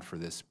applied for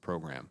this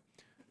program.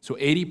 So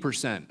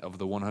 80% of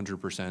the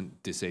 100%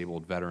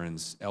 disabled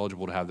veterans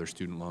eligible to have their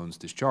student loans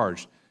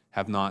discharged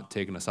have not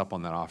taken us up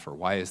on that offer.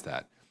 Why is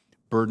that?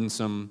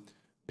 Burdensome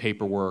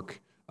paperwork,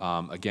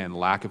 again,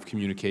 lack of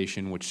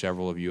communication, which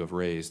several of you have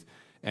raised.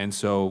 And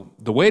so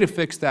the way to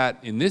fix that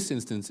in this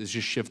instance is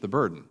just shift the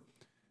burden.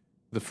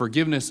 The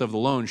forgiveness of the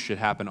loan should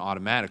happen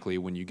automatically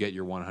when you get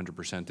your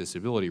 100%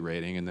 disability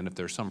rating, and then if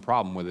there's some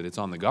problem with it, it's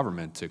on the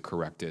government to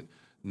correct it,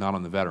 not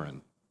on the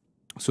veteran.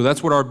 So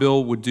that's what our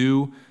bill would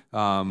do.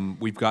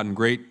 We've gotten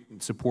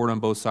great support on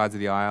both sides of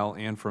the aisle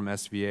and from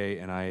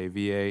SVA and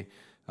IAVA,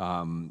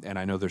 and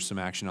I know there's some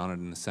action on it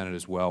in the Senate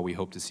as well. We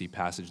hope to see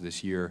passage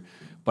this year.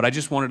 But I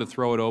just wanted to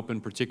throw it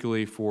open,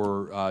 particularly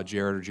for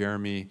Jared or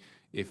Jeremy,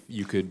 if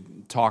you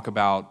could talk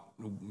about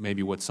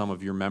maybe what some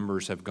of your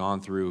members have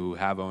gone through who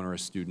have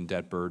onerous student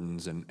debt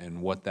burdens,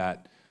 and what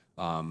that,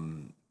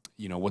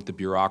 you know, what the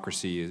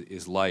bureaucracy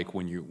is like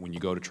when you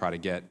go to try to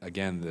get,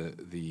 again,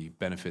 the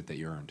benefit that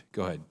you earned.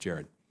 Go ahead,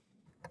 Jared.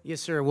 Yes,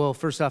 sir. Well,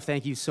 first off,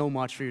 thank you so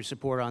much for your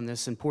support on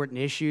this important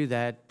issue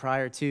that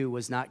prior to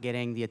was not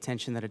getting the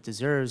attention that it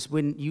deserves.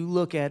 When you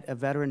look at a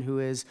veteran who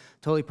is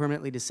totally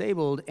permanently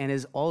disabled and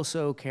is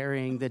also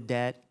carrying the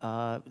debt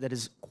that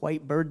is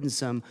quite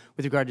burdensome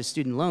with regard to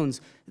student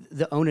loans,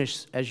 the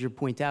onus, as you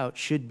point out,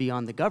 should be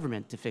on the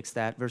government to fix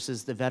that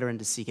versus the veteran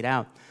to seek it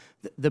out.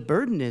 The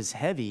burden is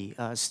heavy.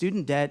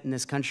 Student debt in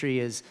this country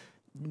is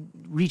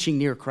reaching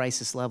near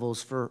crisis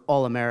levels for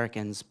all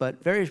Americans,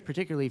 but very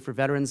particularly for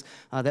veterans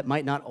that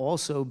might not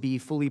also be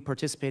fully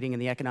participating in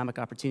the economic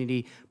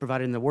opportunity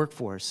provided in the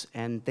workforce.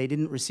 And they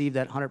didn't receive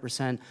that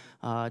 100%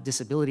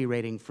 disability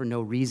rating for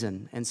no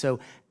reason. And so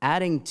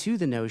adding to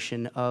the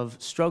notion of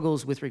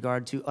struggles with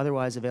regard to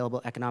otherwise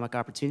available economic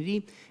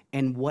opportunity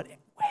and what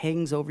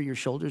hangs over your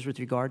shoulders with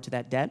regard to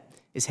that debt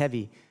is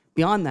heavy.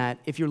 Beyond that,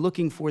 if you're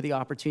looking for the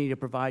opportunity to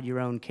provide your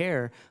own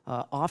care,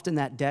 often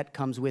that debt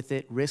comes with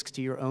it risks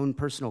to your own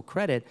personal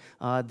credit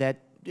that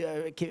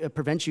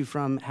prevents you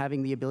from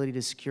having the ability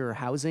to secure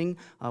housing,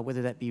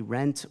 whether that be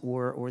rent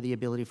or the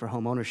ability for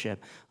home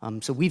ownership.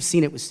 So we've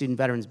seen it with student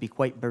veterans be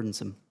quite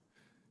burdensome.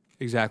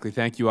 Exactly.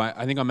 Thank you.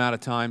 I think I'm out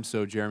of time,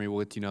 so Jeremy, we'll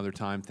get to you another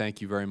time.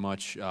 Thank you very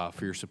much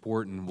for your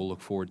support, and we'll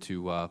look forward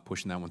to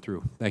pushing that one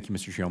through. Thank you,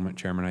 Mr.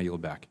 Chairman. I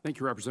yield back. Thank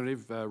you,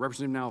 Representative.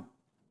 Representative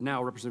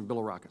Representative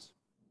Bilirakis.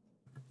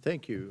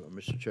 Thank you,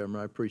 Mr.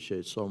 Chairman. I appreciate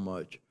it so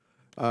much.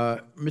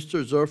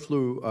 Mr.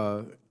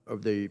 Zurfluh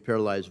of the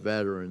Paralyzed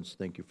Veterans,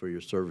 thank you for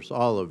your service.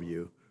 All of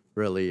you,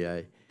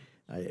 really,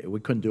 we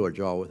couldn't do our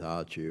job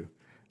without you.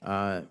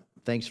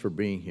 Thanks for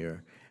being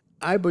here.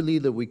 I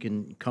believe that we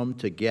can come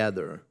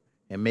together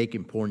and make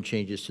important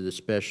changes to the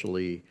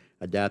Specially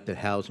Adapted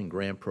Housing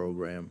Grant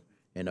Program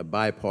in a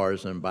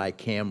bipartisan,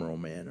 bicameral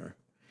manner.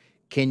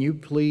 Can you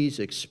please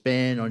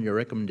expand on your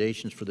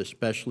recommendations for the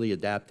Specially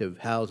Adaptive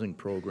Housing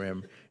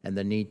Program and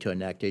the need to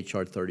enact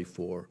H.R.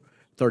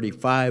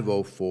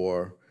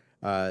 3504,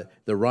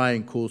 the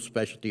Ryan Cool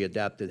Specialty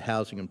Adapted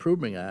Housing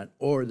Improvement Act,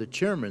 or the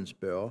Chairman's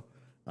bill,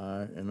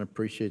 and I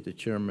appreciate the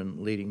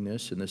Chairman leading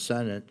this in the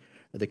Senate.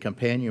 The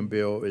companion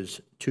bill is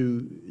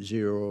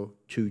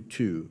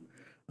 2022,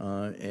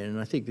 and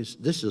I think this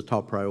is a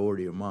top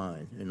priority of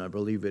mine, and I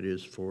believe it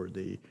is for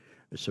the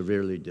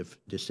severely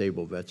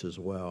disabled vets as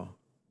well.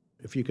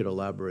 If you could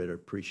elaborate, I'd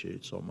appreciate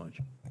it so much.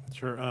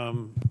 Sure.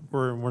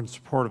 We're in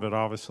support of it,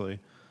 obviously.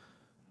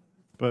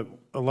 But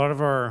a lot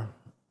of our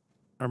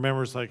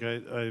members, like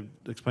I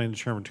explained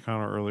to Chairman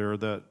Takano earlier,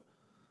 that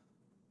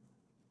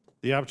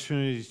the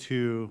opportunity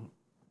to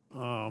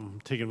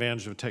take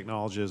advantage of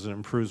technology as it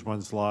improves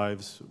one's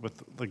lives,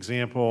 with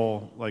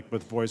example, like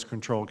with voice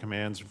control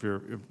commands, if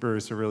you're a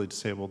very severely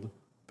disabled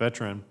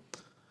veteran,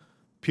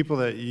 people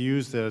that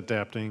use the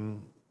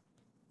adapting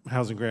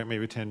housing grant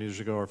maybe 10 years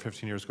ago or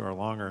 15 years ago or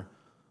longer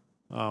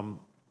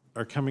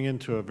are coming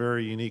into a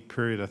very unique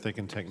period, I think,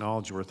 in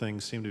technology where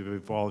things seem to be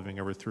evolving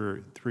every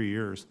three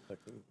years.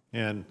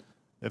 And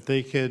if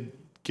they could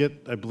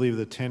get, I believe,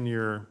 the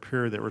 10-year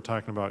period that we're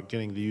talking about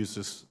getting to use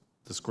this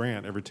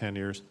grant every 10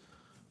 years,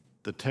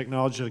 the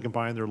technology to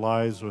combine their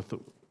lives with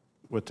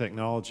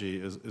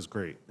technology is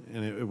great.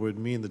 And it would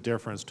mean the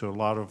difference to a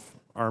lot of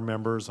our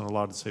members and a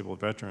lot of disabled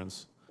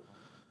veterans.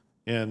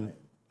 And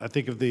I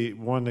think of the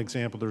one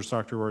example, there's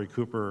Dr. Rory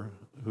Cooper,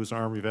 who's an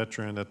Army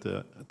veteran at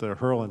the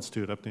Hurl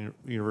Institute up at the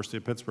University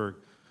of Pittsburgh.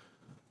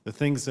 The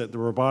things that the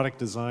robotic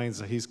designs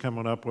that he's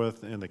coming up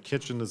with, and the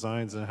kitchen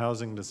designs and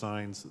housing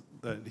designs,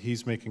 that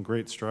he's making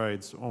great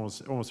strides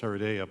almost every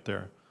day up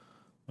there.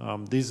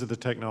 These are the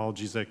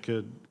technologies that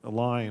could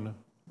align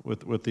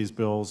with these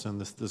bills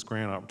and this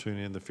grant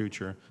opportunity in the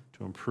future to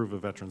to improve a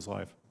veteran's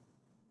life.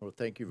 Well,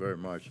 thank you very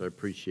much. I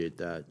appreciate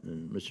that.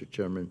 And Mr.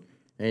 Chairman,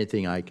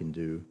 anything I can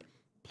do,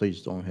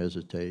 please don't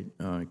hesitate,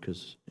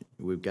 because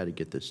we've got to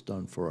get this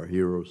done for our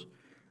heroes.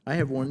 I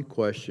have one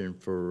question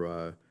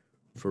for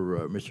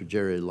Mr.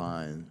 Jerry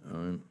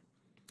Lyon.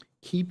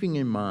 Keeping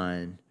in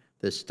mind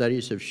that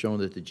studies have shown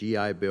that the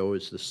GI Bill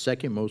is the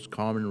second most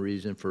common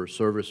reason for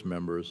service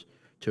members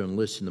to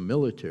enlist in the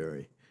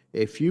military,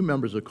 a few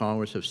members of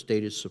Congress have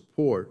stated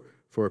support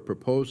for a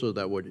proposal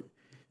that would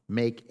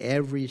make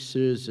every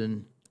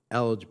citizen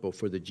eligible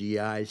for the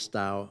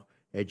GI-style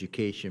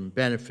education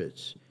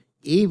benefits,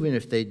 even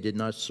if they did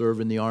not serve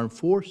in the armed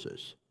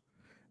forces.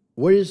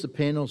 What is the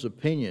panel's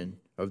opinion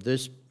of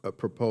this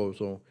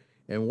proposal,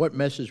 and what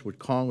message would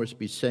Congress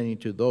be sending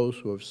to those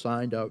who have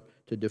signed up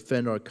to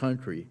defend our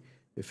country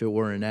if it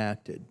were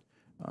enacted?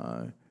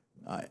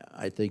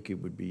 I think it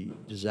would be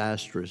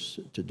disastrous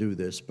to do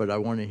this, but I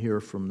want to hear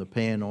from the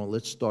panel.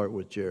 Let's start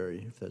with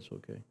Jerry, if that's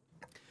okay.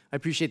 I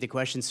appreciate the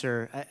question,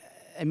 sir.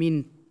 I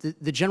mean,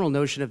 the general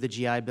notion of the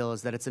GI Bill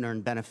is that it's an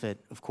earned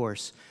benefit, of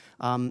course.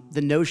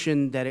 The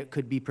notion that it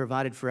could be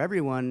provided for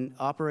everyone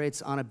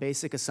operates on a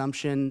basic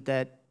assumption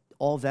that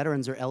all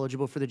veterans are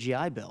eligible for the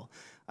GI Bill.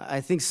 I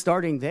think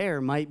starting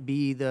there might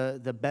be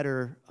the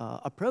better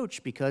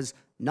approach, because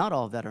not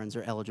all veterans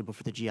are eligible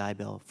for the GI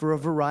Bill for a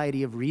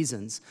variety of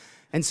reasons.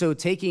 And so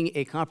taking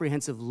a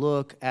comprehensive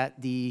look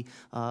at the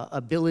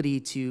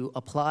ability to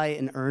apply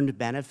an earned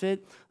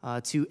benefit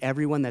to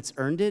everyone that's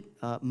earned it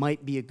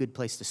might be a good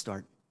place to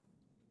start.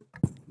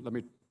 Let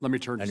me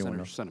turn to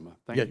Senator Sinema.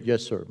 Thank you.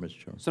 Yes, sir, Mr.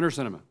 Chairman.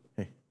 Senator Sinema.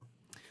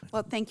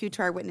 Well, thank you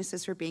to our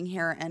witnesses for being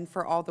here and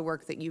for all the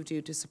work that you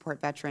do to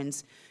support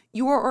veterans.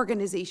 Your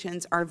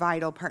organizations are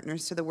vital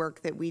partners to the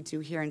work that we do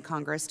here in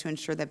Congress to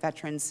ensure that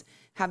veterans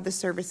have the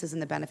services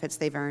and the benefits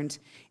they've earned.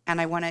 And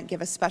I want to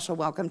give a special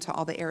welcome to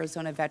all the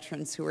Arizona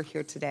veterans who are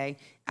here today.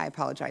 I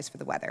apologize for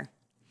the weather.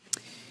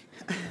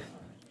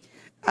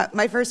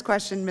 My first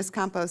question, Ms.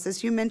 Campos,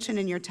 as you mentioned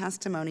in your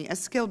testimony, a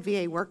skilled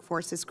VA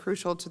workforce is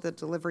crucial to the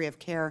delivery of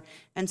care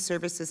and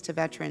services to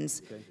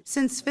veterans. Okay.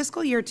 Since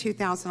fiscal year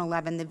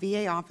 2011, the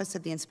VA Office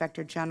of the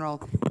Inspector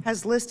General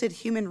has listed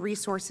human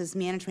resources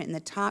management in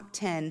the top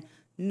 10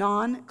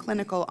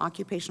 non-clinical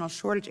occupational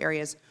shortage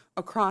areas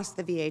across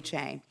the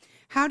VHA.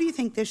 How do you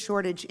think this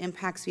shortage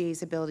impacts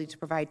VA's ability to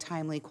provide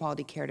timely,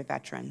 quality care to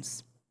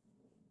veterans?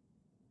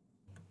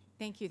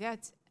 Thank you.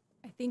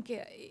 I think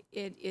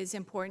it is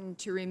important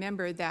to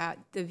remember that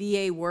the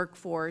VA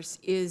workforce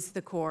is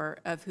the core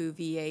of who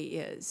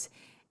VA is.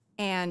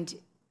 And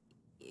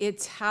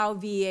it's how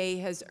VA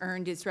has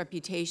earned its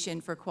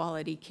reputation for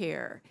quality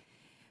care.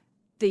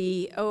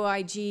 The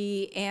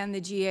OIG and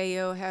the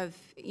GAO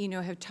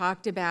have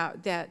talked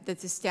about that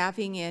the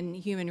staffing in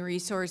human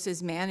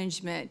resources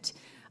management,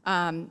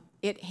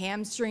 it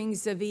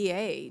hamstrings the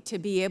VA to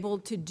be able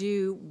to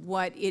do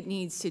what it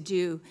needs to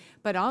do,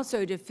 but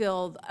also to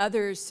fill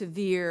other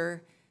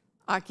severe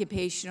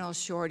occupational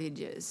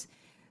shortages.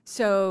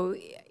 So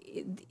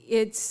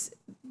it's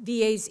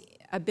VA's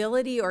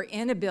ability or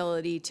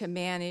inability to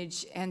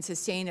manage and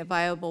sustain a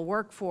viable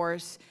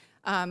workforce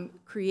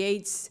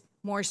creates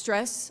more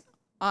stress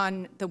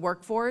on the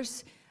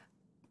workforce.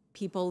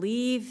 People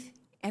leave.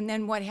 And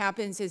then what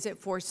happens is it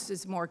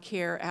forces more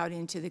care out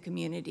into the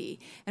community.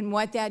 And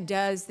what that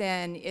does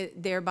then,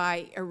 it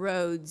thereby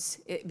erodes,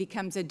 it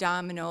becomes a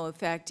domino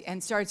effect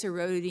and starts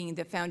eroding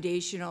the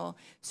foundational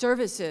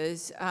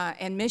services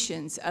and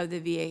missions of the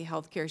VA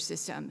healthcare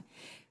system.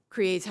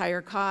 Creates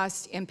higher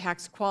costs,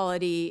 impacts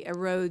quality,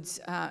 erodes,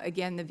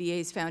 again, the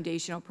VA's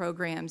foundational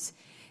programs.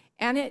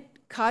 And it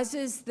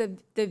causes the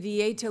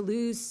VA to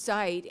lose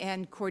sight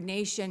and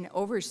coordination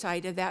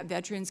oversight of that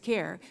veteran's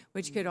care,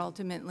 which could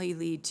ultimately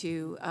lead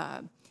to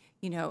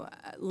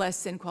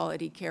less than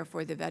quality care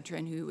for the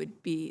veteran, who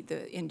would be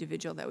the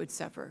individual that would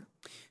suffer.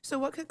 So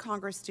what could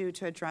Congress do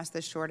to address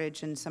this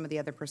shortage and some of the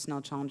other personnel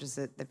challenges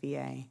at the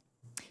VA?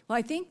 Well,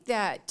 I think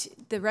that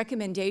the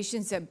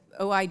recommendations that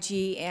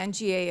OIG and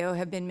GAO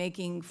have been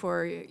making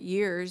for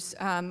years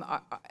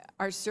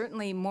are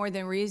certainly more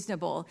than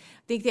reasonable.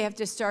 I think they have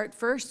to start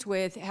first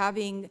with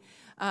having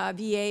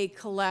VA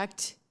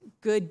collect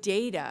good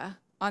data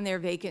on their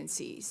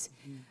vacancies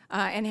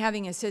and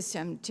having a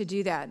system to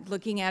do that,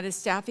 looking at a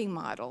staffing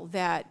model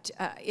that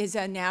is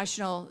a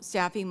national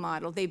staffing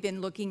model. They've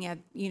been looking at,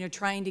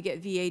 trying to get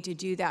VA to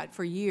do that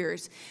for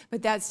years,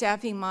 but that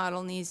staffing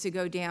model needs to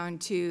go down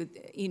to,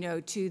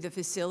 to the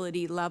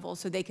facility level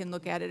so they can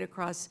look at it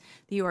across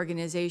the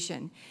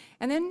organization.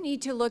 And then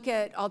need to look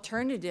at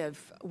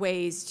alternative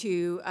ways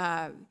to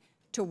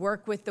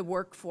work with the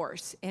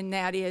workforce, and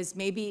that is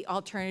maybe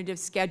alternative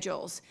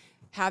schedules,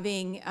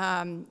 having,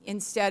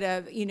 instead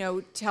of,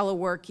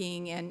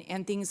 teleworking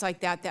and things like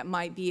that, that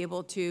might be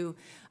able to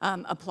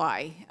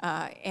apply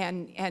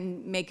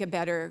and make a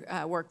better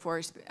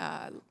workforce,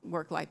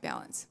 work-life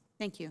balance.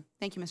 Thank you.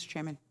 Thank you, Mr.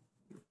 Chairman.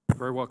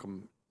 Very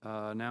welcome.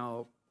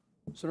 Now,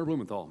 Senator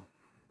Blumenthal.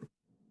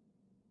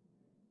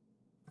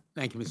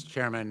 Thank you, Mr.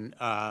 Chairman.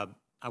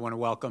 I want to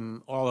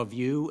welcome all of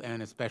you,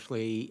 and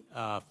especially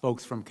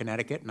folks from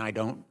Connecticut, and I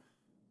don't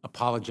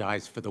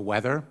apologize for the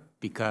weather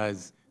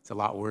because it's a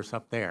lot worse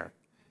up there.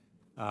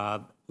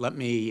 Let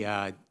me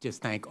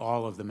just thank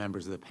all of the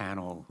members of the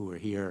panel who are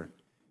here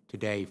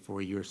today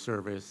for your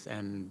service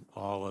and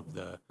all of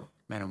the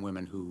men and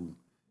women who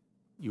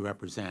you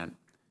represent.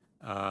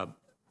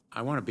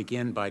 I want to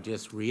begin by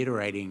just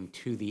reiterating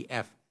to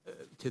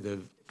the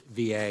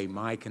VA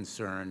my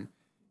concern,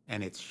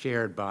 and it's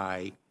shared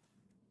by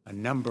a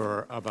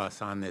number of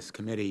us on this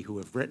committee who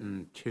have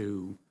written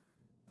to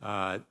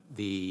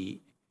the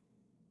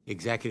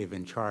executive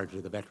in charge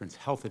of the Veterans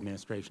Health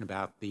Administration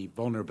about the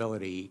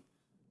vulnerability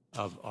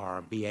of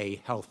our VA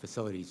health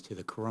facilities to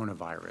the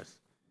coronavirus.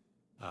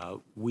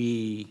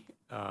 We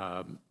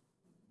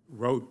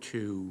wrote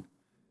to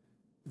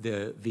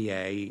the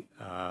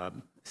VA,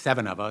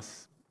 7 of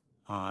us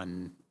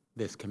on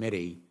this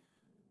committee,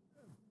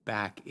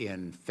 back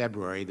in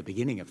February, the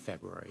beginning of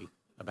February,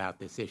 about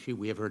this issue.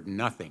 We have heard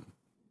nothing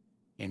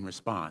in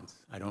response.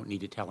 I don't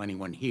need to tell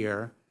anyone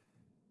here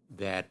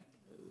that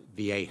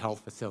VA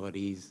health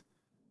facilities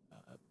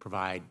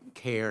provide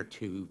care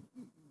to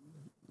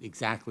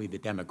exactly the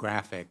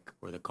demographic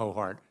or the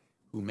cohort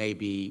who may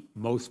be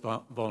most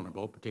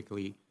vulnerable,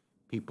 particularly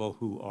people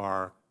who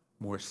are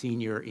more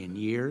senior in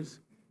years,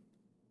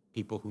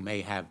 people who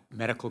may have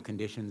medical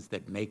conditions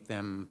that make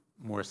them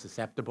more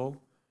susceptible.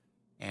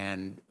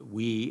 And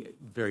we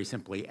very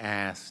simply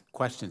asked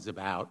questions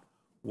about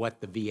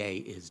what the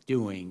VA is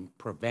doing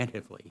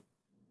preventively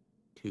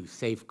to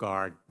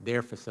safeguard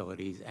their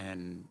facilities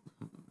and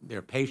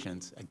their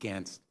patients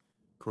against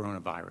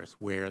coronavirus,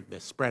 where the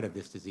spread of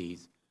this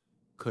disease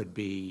could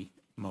be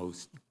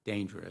most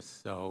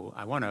dangerous. So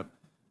I want to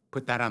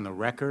put that on the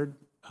record.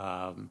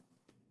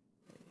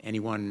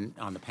 Anyone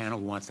on the panel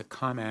who wants to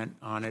comment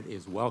on it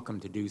is welcome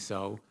to do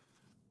so.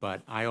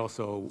 But I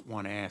also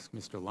want to ask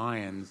Mr.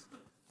 Lyons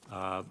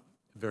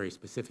very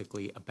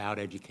specifically about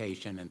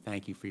education, and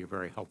thank you for your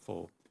very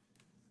helpful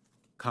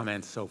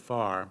comments so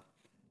far.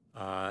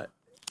 I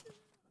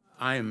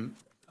am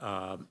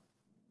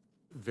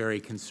very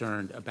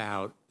concerned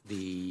about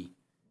the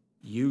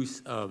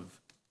use of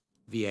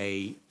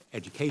VA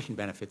education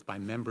benefits by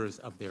members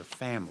of their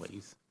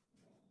families,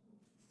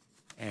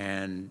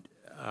 and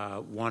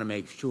want to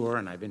make sure,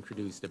 and I've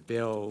introduced a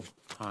bill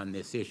on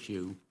this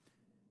issue,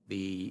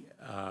 the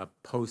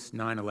post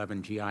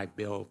 9/11 GI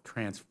Bill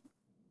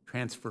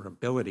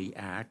Transferability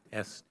Act,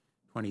 S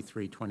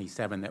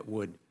 2327, that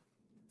would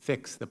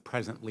fix the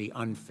presently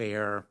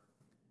unfair,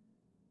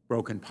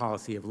 broken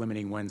policy of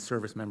limiting when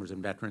service members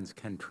and veterans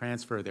can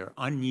transfer their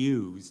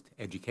unused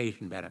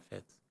education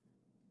benefits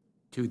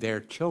to their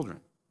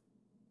children.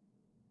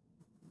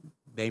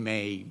 They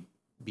may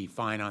be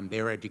fine on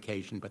their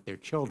education, but their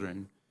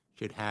children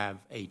should have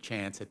a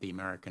chance at the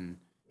American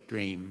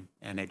dream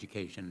and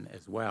education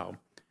as well.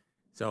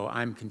 So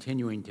I'm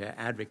continuing to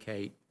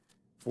advocate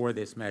for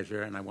this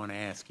measure, and I want to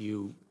ask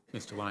you,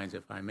 Mr. Lyons,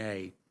 if I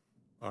may,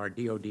 are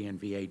DOD and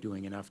VA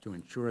doing enough to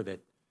ensure that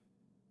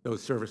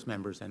those service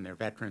members and their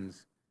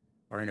veterans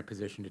are in a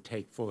position to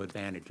take full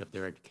advantage of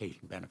their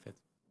education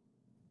benefits?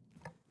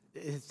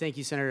 Thank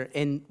you, Senator.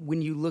 And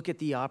when you look at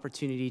the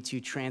opportunity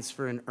to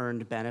transfer an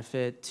earned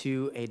benefit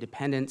to a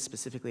dependent,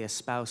 specifically a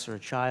spouse or a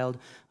child,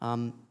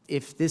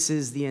 if this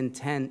is the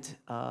intent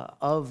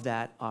of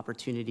that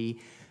opportunity,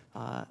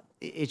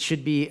 it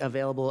should be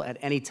available at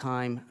any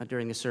time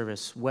during the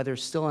service, whether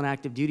still on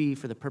active duty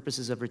for the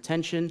purposes of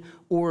retention,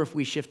 or if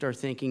we shift our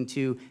thinking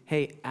to,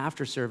 hey,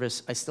 after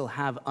service, I still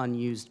have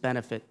unused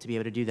benefit to be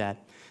able to do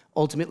that.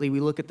 Ultimately, we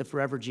look at the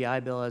Forever GI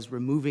Bill as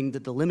removing the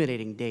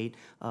delimiting date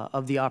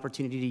of the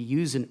opportunity to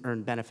use an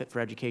earned benefit for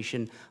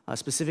education,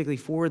 specifically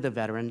for the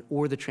veteran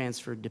or the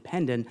transferred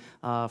dependent.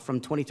 From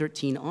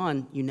 2013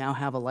 on, you now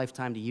have a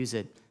lifetime to use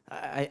it.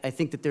 I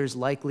think that there's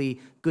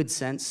likely good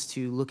sense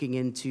to looking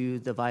into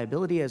the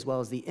viability as well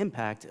as the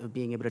impact of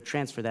being able to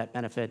transfer that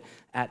benefit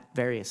at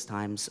various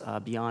times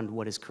beyond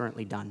what is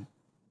currently done.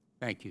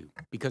 Thank you.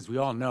 Because we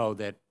all know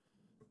that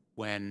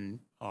when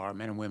our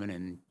men and women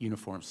in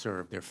uniform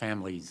serve, their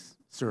families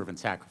serve and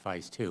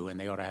sacrifice too, and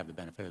they ought to have the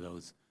benefit of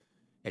those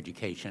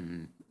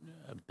education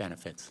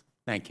benefits.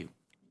 Thank you.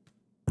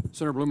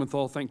 Senator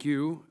Blumenthal, thank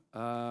you.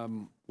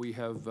 We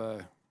have,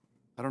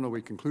 I don't know,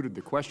 we concluded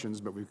the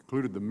questions, but we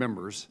concluded the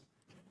members.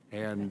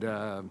 And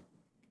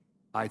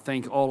I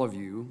thank all of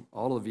you,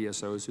 all of the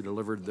VSOs who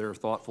delivered their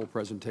thoughtful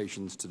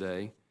presentations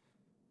today.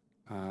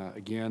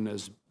 Again,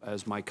 as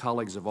my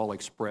colleagues have all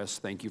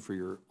expressed, thank you for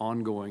your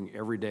ongoing,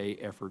 everyday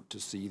effort to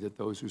see that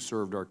those who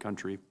served our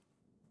country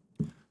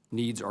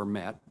needs are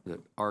met, that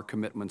our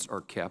commitments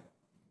are kept.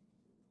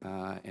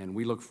 And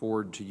we look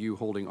forward to you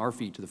holding our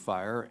feet to the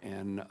fire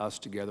and us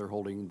together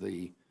holding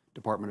the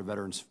Department of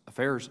Veterans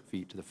Affairs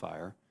feet to the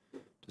fire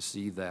to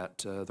see that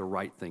the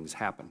right things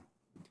happen.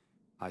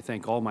 I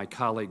thank all my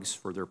colleagues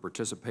for their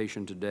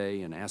participation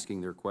today and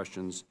asking their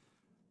questions.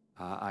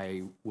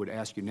 I would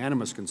ask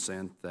unanimous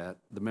consent that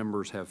the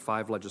members have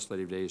 5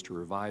 legislative days to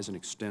revise and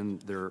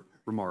extend their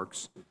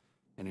remarks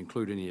and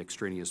include any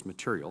extraneous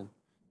material.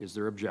 Is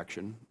there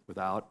objection?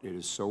 Without, it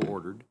is so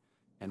ordered.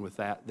 And with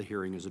that, the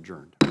hearing is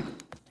adjourned. Thank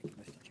you,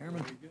 Mr.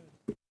 Chairman.